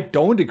I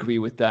don't agree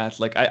with that.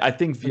 Like I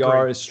think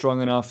VR is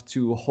strong enough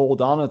to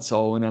hold on its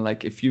own, and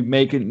like if you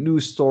make a new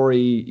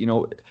story,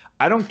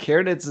 I don't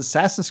care that it's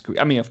Assassin's Creed.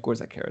 I mean, of course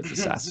I care it's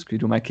Assassin's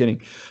Creed. Who am I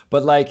kidding?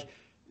 But like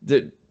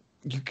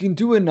you can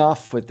do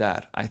enough with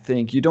that. I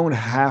think you don't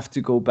have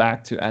to go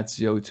back to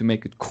Ezio to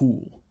make it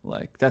cool.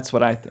 Like that's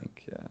what I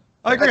think. Yeah,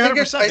 I agree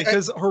 100%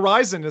 because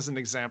Horizon is an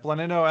example, and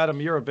I know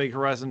Adam, you're a big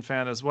Horizon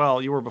fan as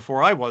well. You were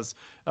before I was,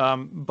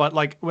 but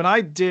like when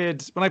I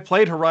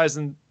played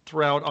Horizon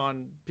throughout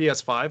on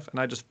PS5, and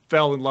I just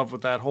fell in love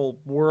with that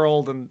whole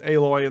world and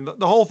Aloy, and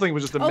the whole thing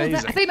was just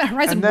amazing. I think about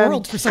Horizon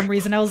World for some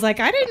reason. I was like,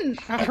 I didn't.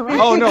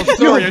 Horizon. Oh no,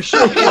 sorry, I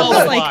should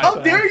have like, how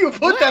dare you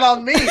put that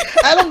on me?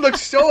 Adam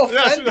looks so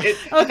offended.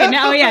 Okay,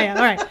 now, yeah,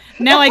 all right.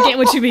 Now I get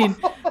what you mean.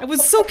 I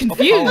was so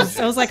confused.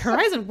 I was like,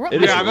 Horizon World.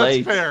 Yeah,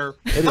 that's fair.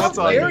 That's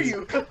how dare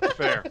you?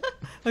 Fair.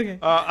 Okay.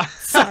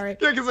 Sorry.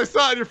 Yeah, because I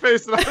saw it in your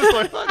face, and I was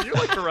like, oh, you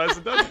like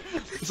Horizon, don't you?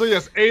 So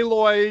yes,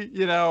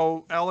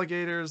 Aloy,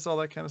 alligators, all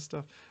that kind of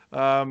stuff.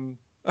 No,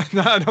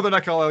 they're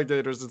not called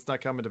alligators. It's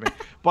not coming to me.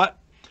 But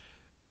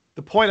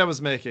the point I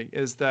was making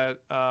is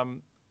that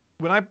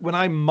when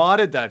I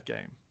modded that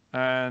game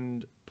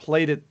and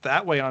played it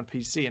that way on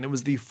PC, and it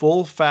was the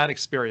full fat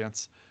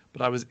experience,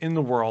 but I was in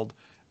the world,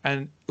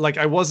 and like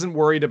I wasn't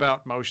worried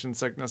about motion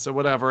sickness or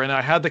whatever, and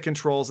I had the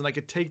controls, and I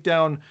could take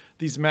down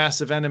these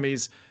massive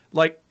enemies.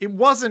 Like, it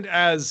wasn't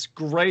as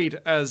great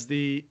as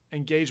the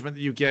engagement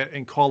that you get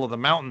in Call of the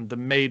Mountain, the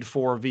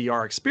made-for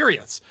VR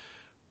experience.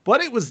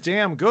 But it was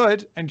damn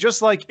good, and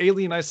just like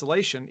Alien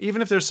Isolation, even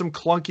if there's some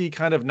clunky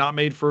kind of not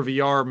made for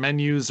VR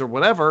menus or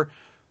whatever,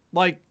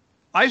 like,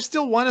 I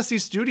still want to see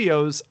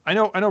studios. I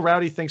know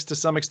Rowdy thinks to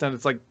some extent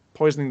it's like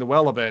poisoning the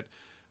well a bit.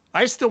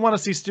 I still want to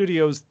see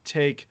studios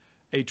take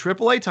a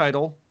AAA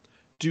title,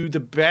 do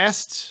the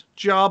best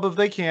job of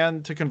they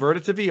can to convert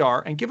it to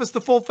VR, and give us the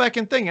full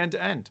fucking thing end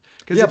to end.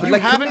 Because if you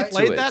haven't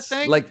played that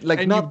thing,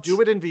 and you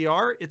do it in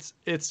VR,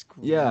 it's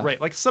great.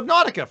 Like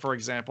Subnautica, for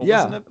example,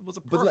 was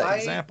a perfect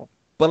example.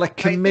 But like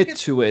commit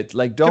to it.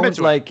 Like don't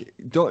do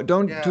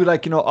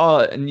like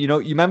and you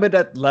remember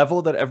that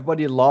level that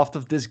everybody laughed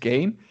of this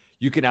game?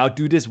 You can now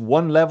do this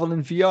one level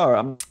in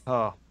VR.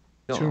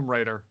 Tomb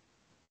Raider.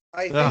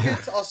 I think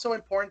it's also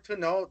important to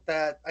note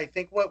that I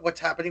think what's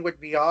happening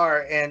with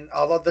VR and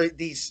all of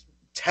these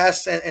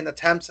tests and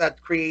attempts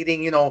at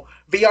creating,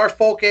 VR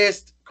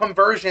focused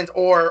conversions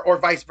or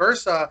vice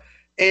versa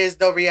is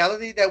the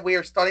reality that we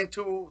are starting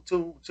to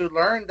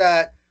learn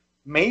that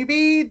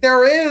maybe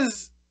there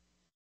is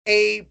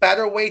a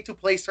better way to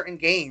play certain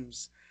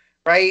games,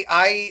 right?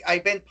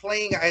 I've been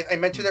playing, I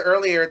mentioned it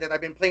earlier that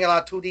I've been playing a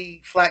lot of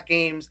 2D flat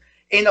games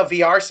in a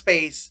VR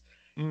space.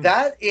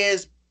 That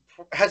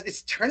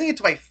it's turning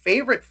into my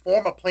favorite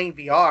form of playing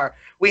VR.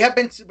 We have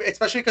been,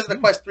 especially because of the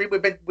Quest 3,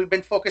 we've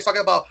been focused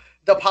talking about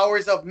the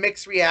powers of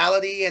mixed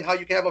reality and how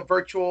you can have a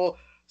virtual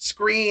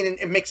screen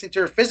and mix into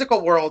your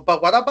physical world.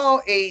 But what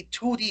about a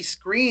 2D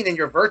screen in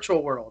your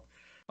virtual world,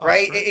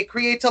 right? Sure. It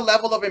creates a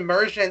level of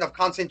immersion, of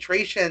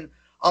concentration,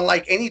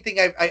 unlike anything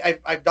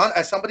I've done.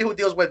 As somebody who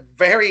deals with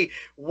very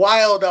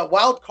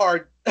wild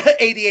card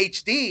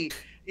ADHD,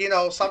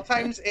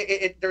 sometimes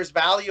there's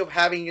value of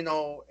having,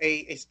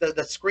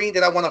 the screen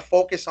that I want to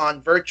focus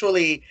on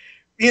virtually,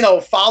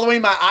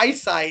 following my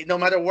eyesight, no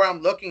matter where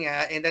I'm looking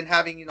at, and then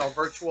having,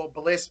 virtual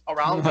bliss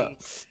around me.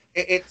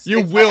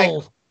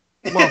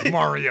 Love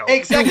Mario.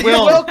 Exactly. You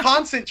will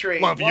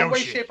concentrate love one Yoshi. way,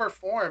 shape, or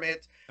form.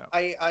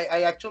 I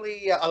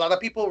actually, a lot of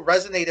people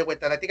resonated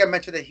with that. I think I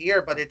mentioned it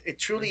here, but it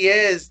truly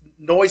is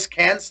noise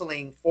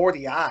canceling for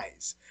the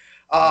eyes.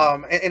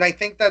 And I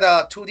think that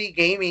 2D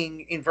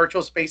gaming in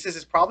virtual spaces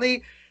is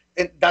probably,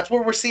 and that's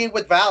what we're seeing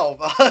with Valve.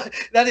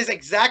 That is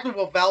exactly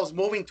what Valve's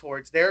moving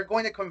towards. They're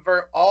going to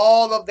convert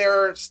all of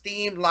their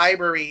Steam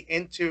library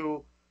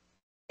into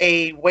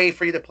a way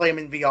for you to play them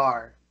in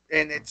VR.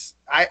 And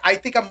I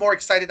think I'm more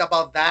excited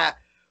about that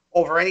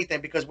over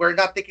anything, because we're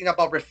not thinking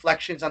about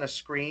reflections on a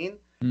screen.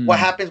 What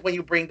happens when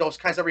you bring those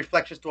kinds of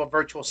reflections to a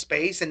virtual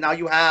space? And now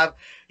you have,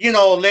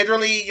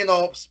 literally,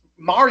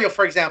 Mario,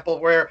 for example,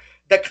 where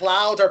the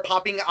clouds are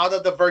popping out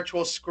of the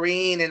virtual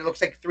screen and it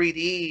looks like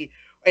 3D.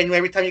 And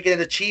every time you get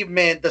an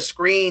achievement, the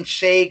screen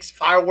shakes,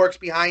 fireworks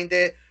behind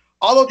it.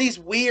 All of these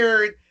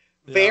weird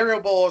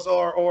variables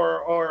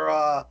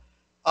or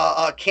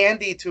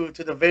candy to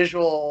the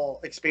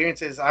visual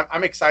experiences.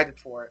 I'm excited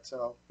for it.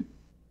 So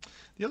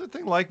the other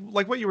thing, like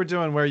what you were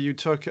doing, where you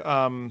took,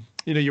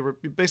 you were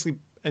basically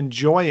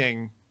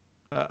enjoying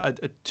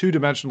a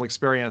two-dimensional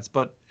experience,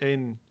 but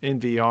in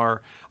VR.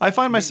 I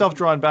find myself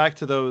drawn back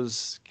to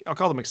those, I'll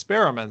call them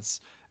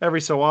experiments,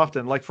 every so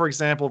often. Like, for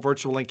example,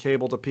 Virtual Link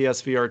cable to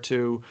PSVR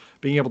 2,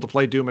 being able to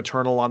play Doom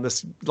Eternal on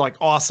this like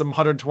awesome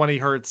 120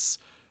 hertz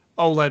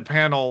OLED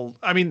panel.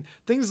 I mean,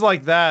 things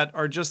like that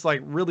are just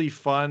like really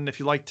fun if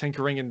you like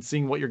tinkering and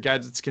seeing what your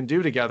gadgets can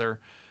do together.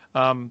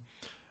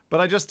 But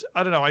I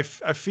don't know. I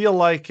feel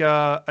like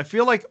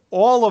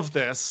all of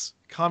this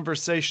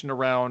conversation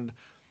around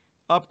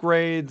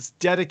upgrades,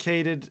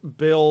 dedicated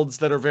builds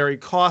that are very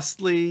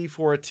costly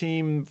for a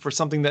team, for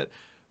something that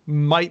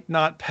might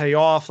not pay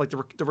off. Like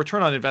the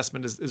return on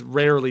investment is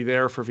rarely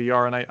there for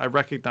VR, and I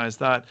recognize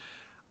that.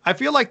 I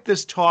feel like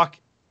this talk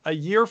a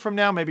year from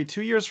now, maybe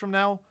 2 years from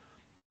now,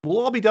 will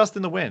all be dust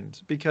in the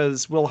wind,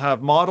 because we'll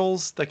have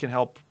models that can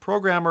help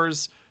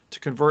programmers to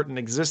convert an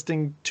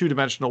existing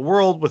two-dimensional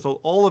world with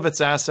all of its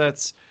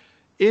assets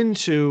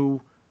into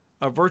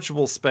a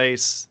virtual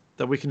space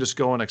that we can just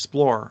go and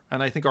explore.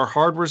 And I think our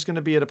hardware is going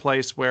to be at a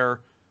place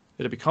where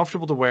it'll be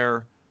comfortable to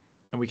wear,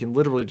 and we can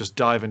literally just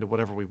dive into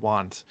whatever we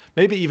want.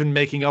 Maybe even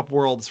making up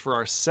worlds for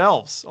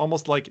ourselves,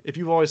 almost like if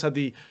you've always had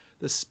the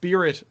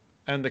spirit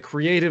and the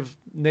creative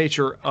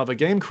nature of a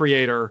game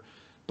creator,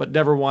 but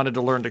never wanted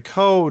to learn to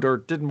code or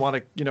didn't want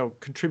to, you know,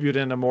 contribute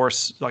in a more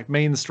like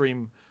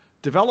mainstream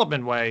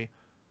development way.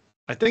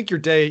 I think your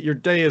day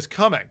is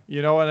coming,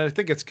 you know, and I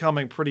think it's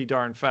coming pretty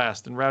darn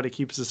fast. And Rowdy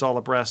keeps us all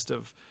abreast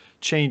of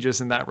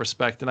changes in that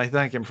respect, and I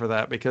thank him for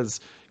that because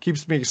it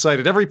keeps me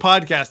excited. Every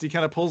podcast, he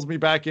kind of pulls me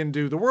back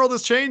into the world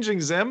is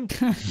changing, Zim.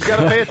 You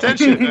got to pay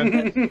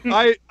attention.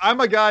 And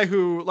I'm a guy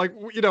who, like,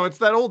 you know, it's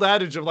that old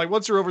adage of like,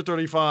 once you're over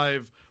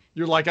 35,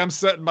 you're like, I'm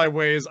set in my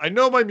ways. I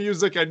know my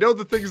music. I know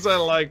the things I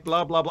like,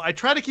 blah, blah, blah. I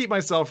try to keep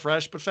myself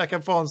fresh, but feck,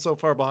 I'm falling so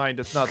far behind.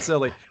 It's not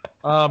silly.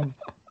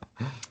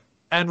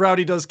 And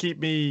Rowdy does keep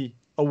me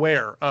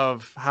aware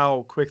of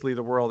how quickly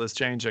the world is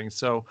changing.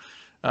 So,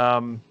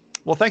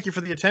 well, thank you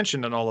for the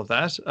attention and all of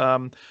that.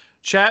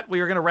 Chat, we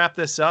are going to wrap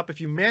this up.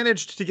 If you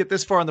managed to get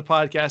this far in the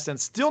podcast and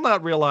still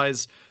not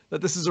realize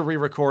that this is a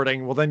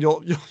re-recording, well, then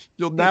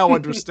you'll now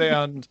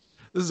understand.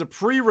 This is a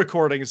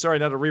pre-recording. Sorry,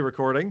 not a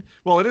re-recording.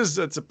 Well, it is.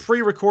 It's a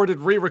pre-recorded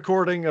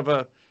re-recording of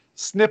a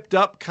snipped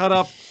up, cut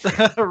up.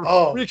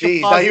 Oh,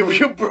 geez. Now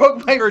you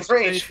broke my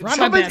brain.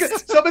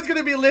 Someone's going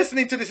to be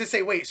listening to this and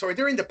say, wait, so are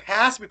they in the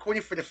past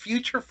recording for the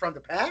future from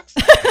the past?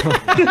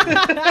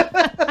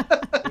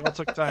 We all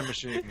took time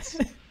machines.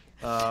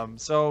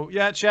 So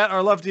yeah, chat,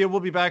 our love to you. We'll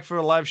be back for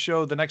a live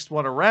show, the next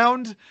one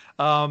around.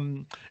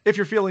 If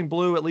you're feeling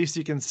blue, at least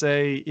you can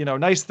say, you know,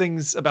 nice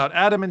things about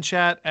Adam in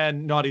chat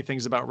and naughty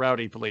things about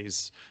Rowdy,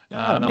 please.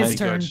 His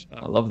turn.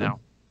 I love them.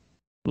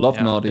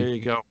 Love naughty. There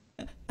you go.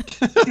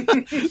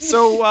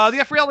 So the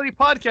FReality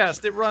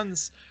Podcast, it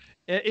runs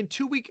in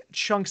 2-week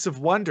chunks of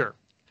wonder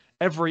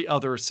every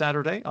other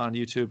Saturday on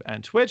YouTube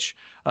and Twitch.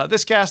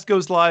 This cast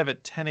goes live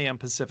at 10 a.m.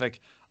 Pacific,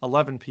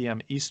 11 p.m.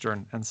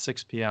 Eastern, and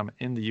 6 p.m.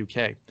 in the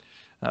UK.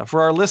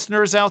 For our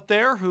listeners out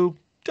there who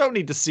don't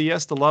need to see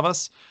us to love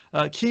us,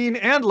 keen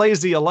and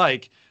lazy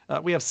alike,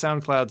 we have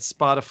SoundCloud,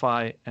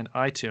 Spotify, and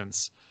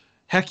iTunes.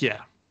 Heck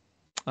yeah.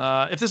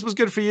 If this was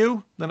good for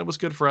you, then it was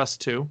good for us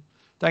too.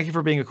 Thank you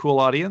for being a cool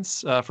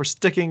audience, for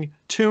sticking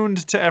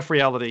tuned to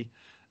FReality,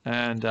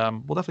 and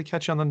we'll definitely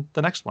catch you on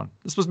the next one.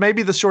 This was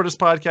maybe the shortest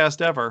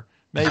podcast ever.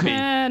 Maybe.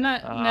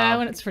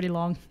 No, it's pretty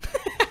long.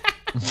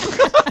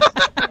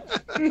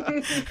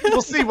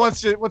 We'll see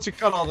once you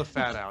cut all the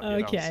fat out.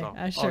 Okay, you know,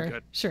 so, sure, all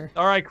good. Sure.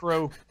 All right,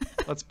 crew.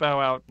 Let's bow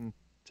out and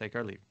take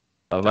our leave.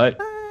 Bye-bye.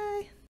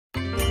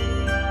 Bye.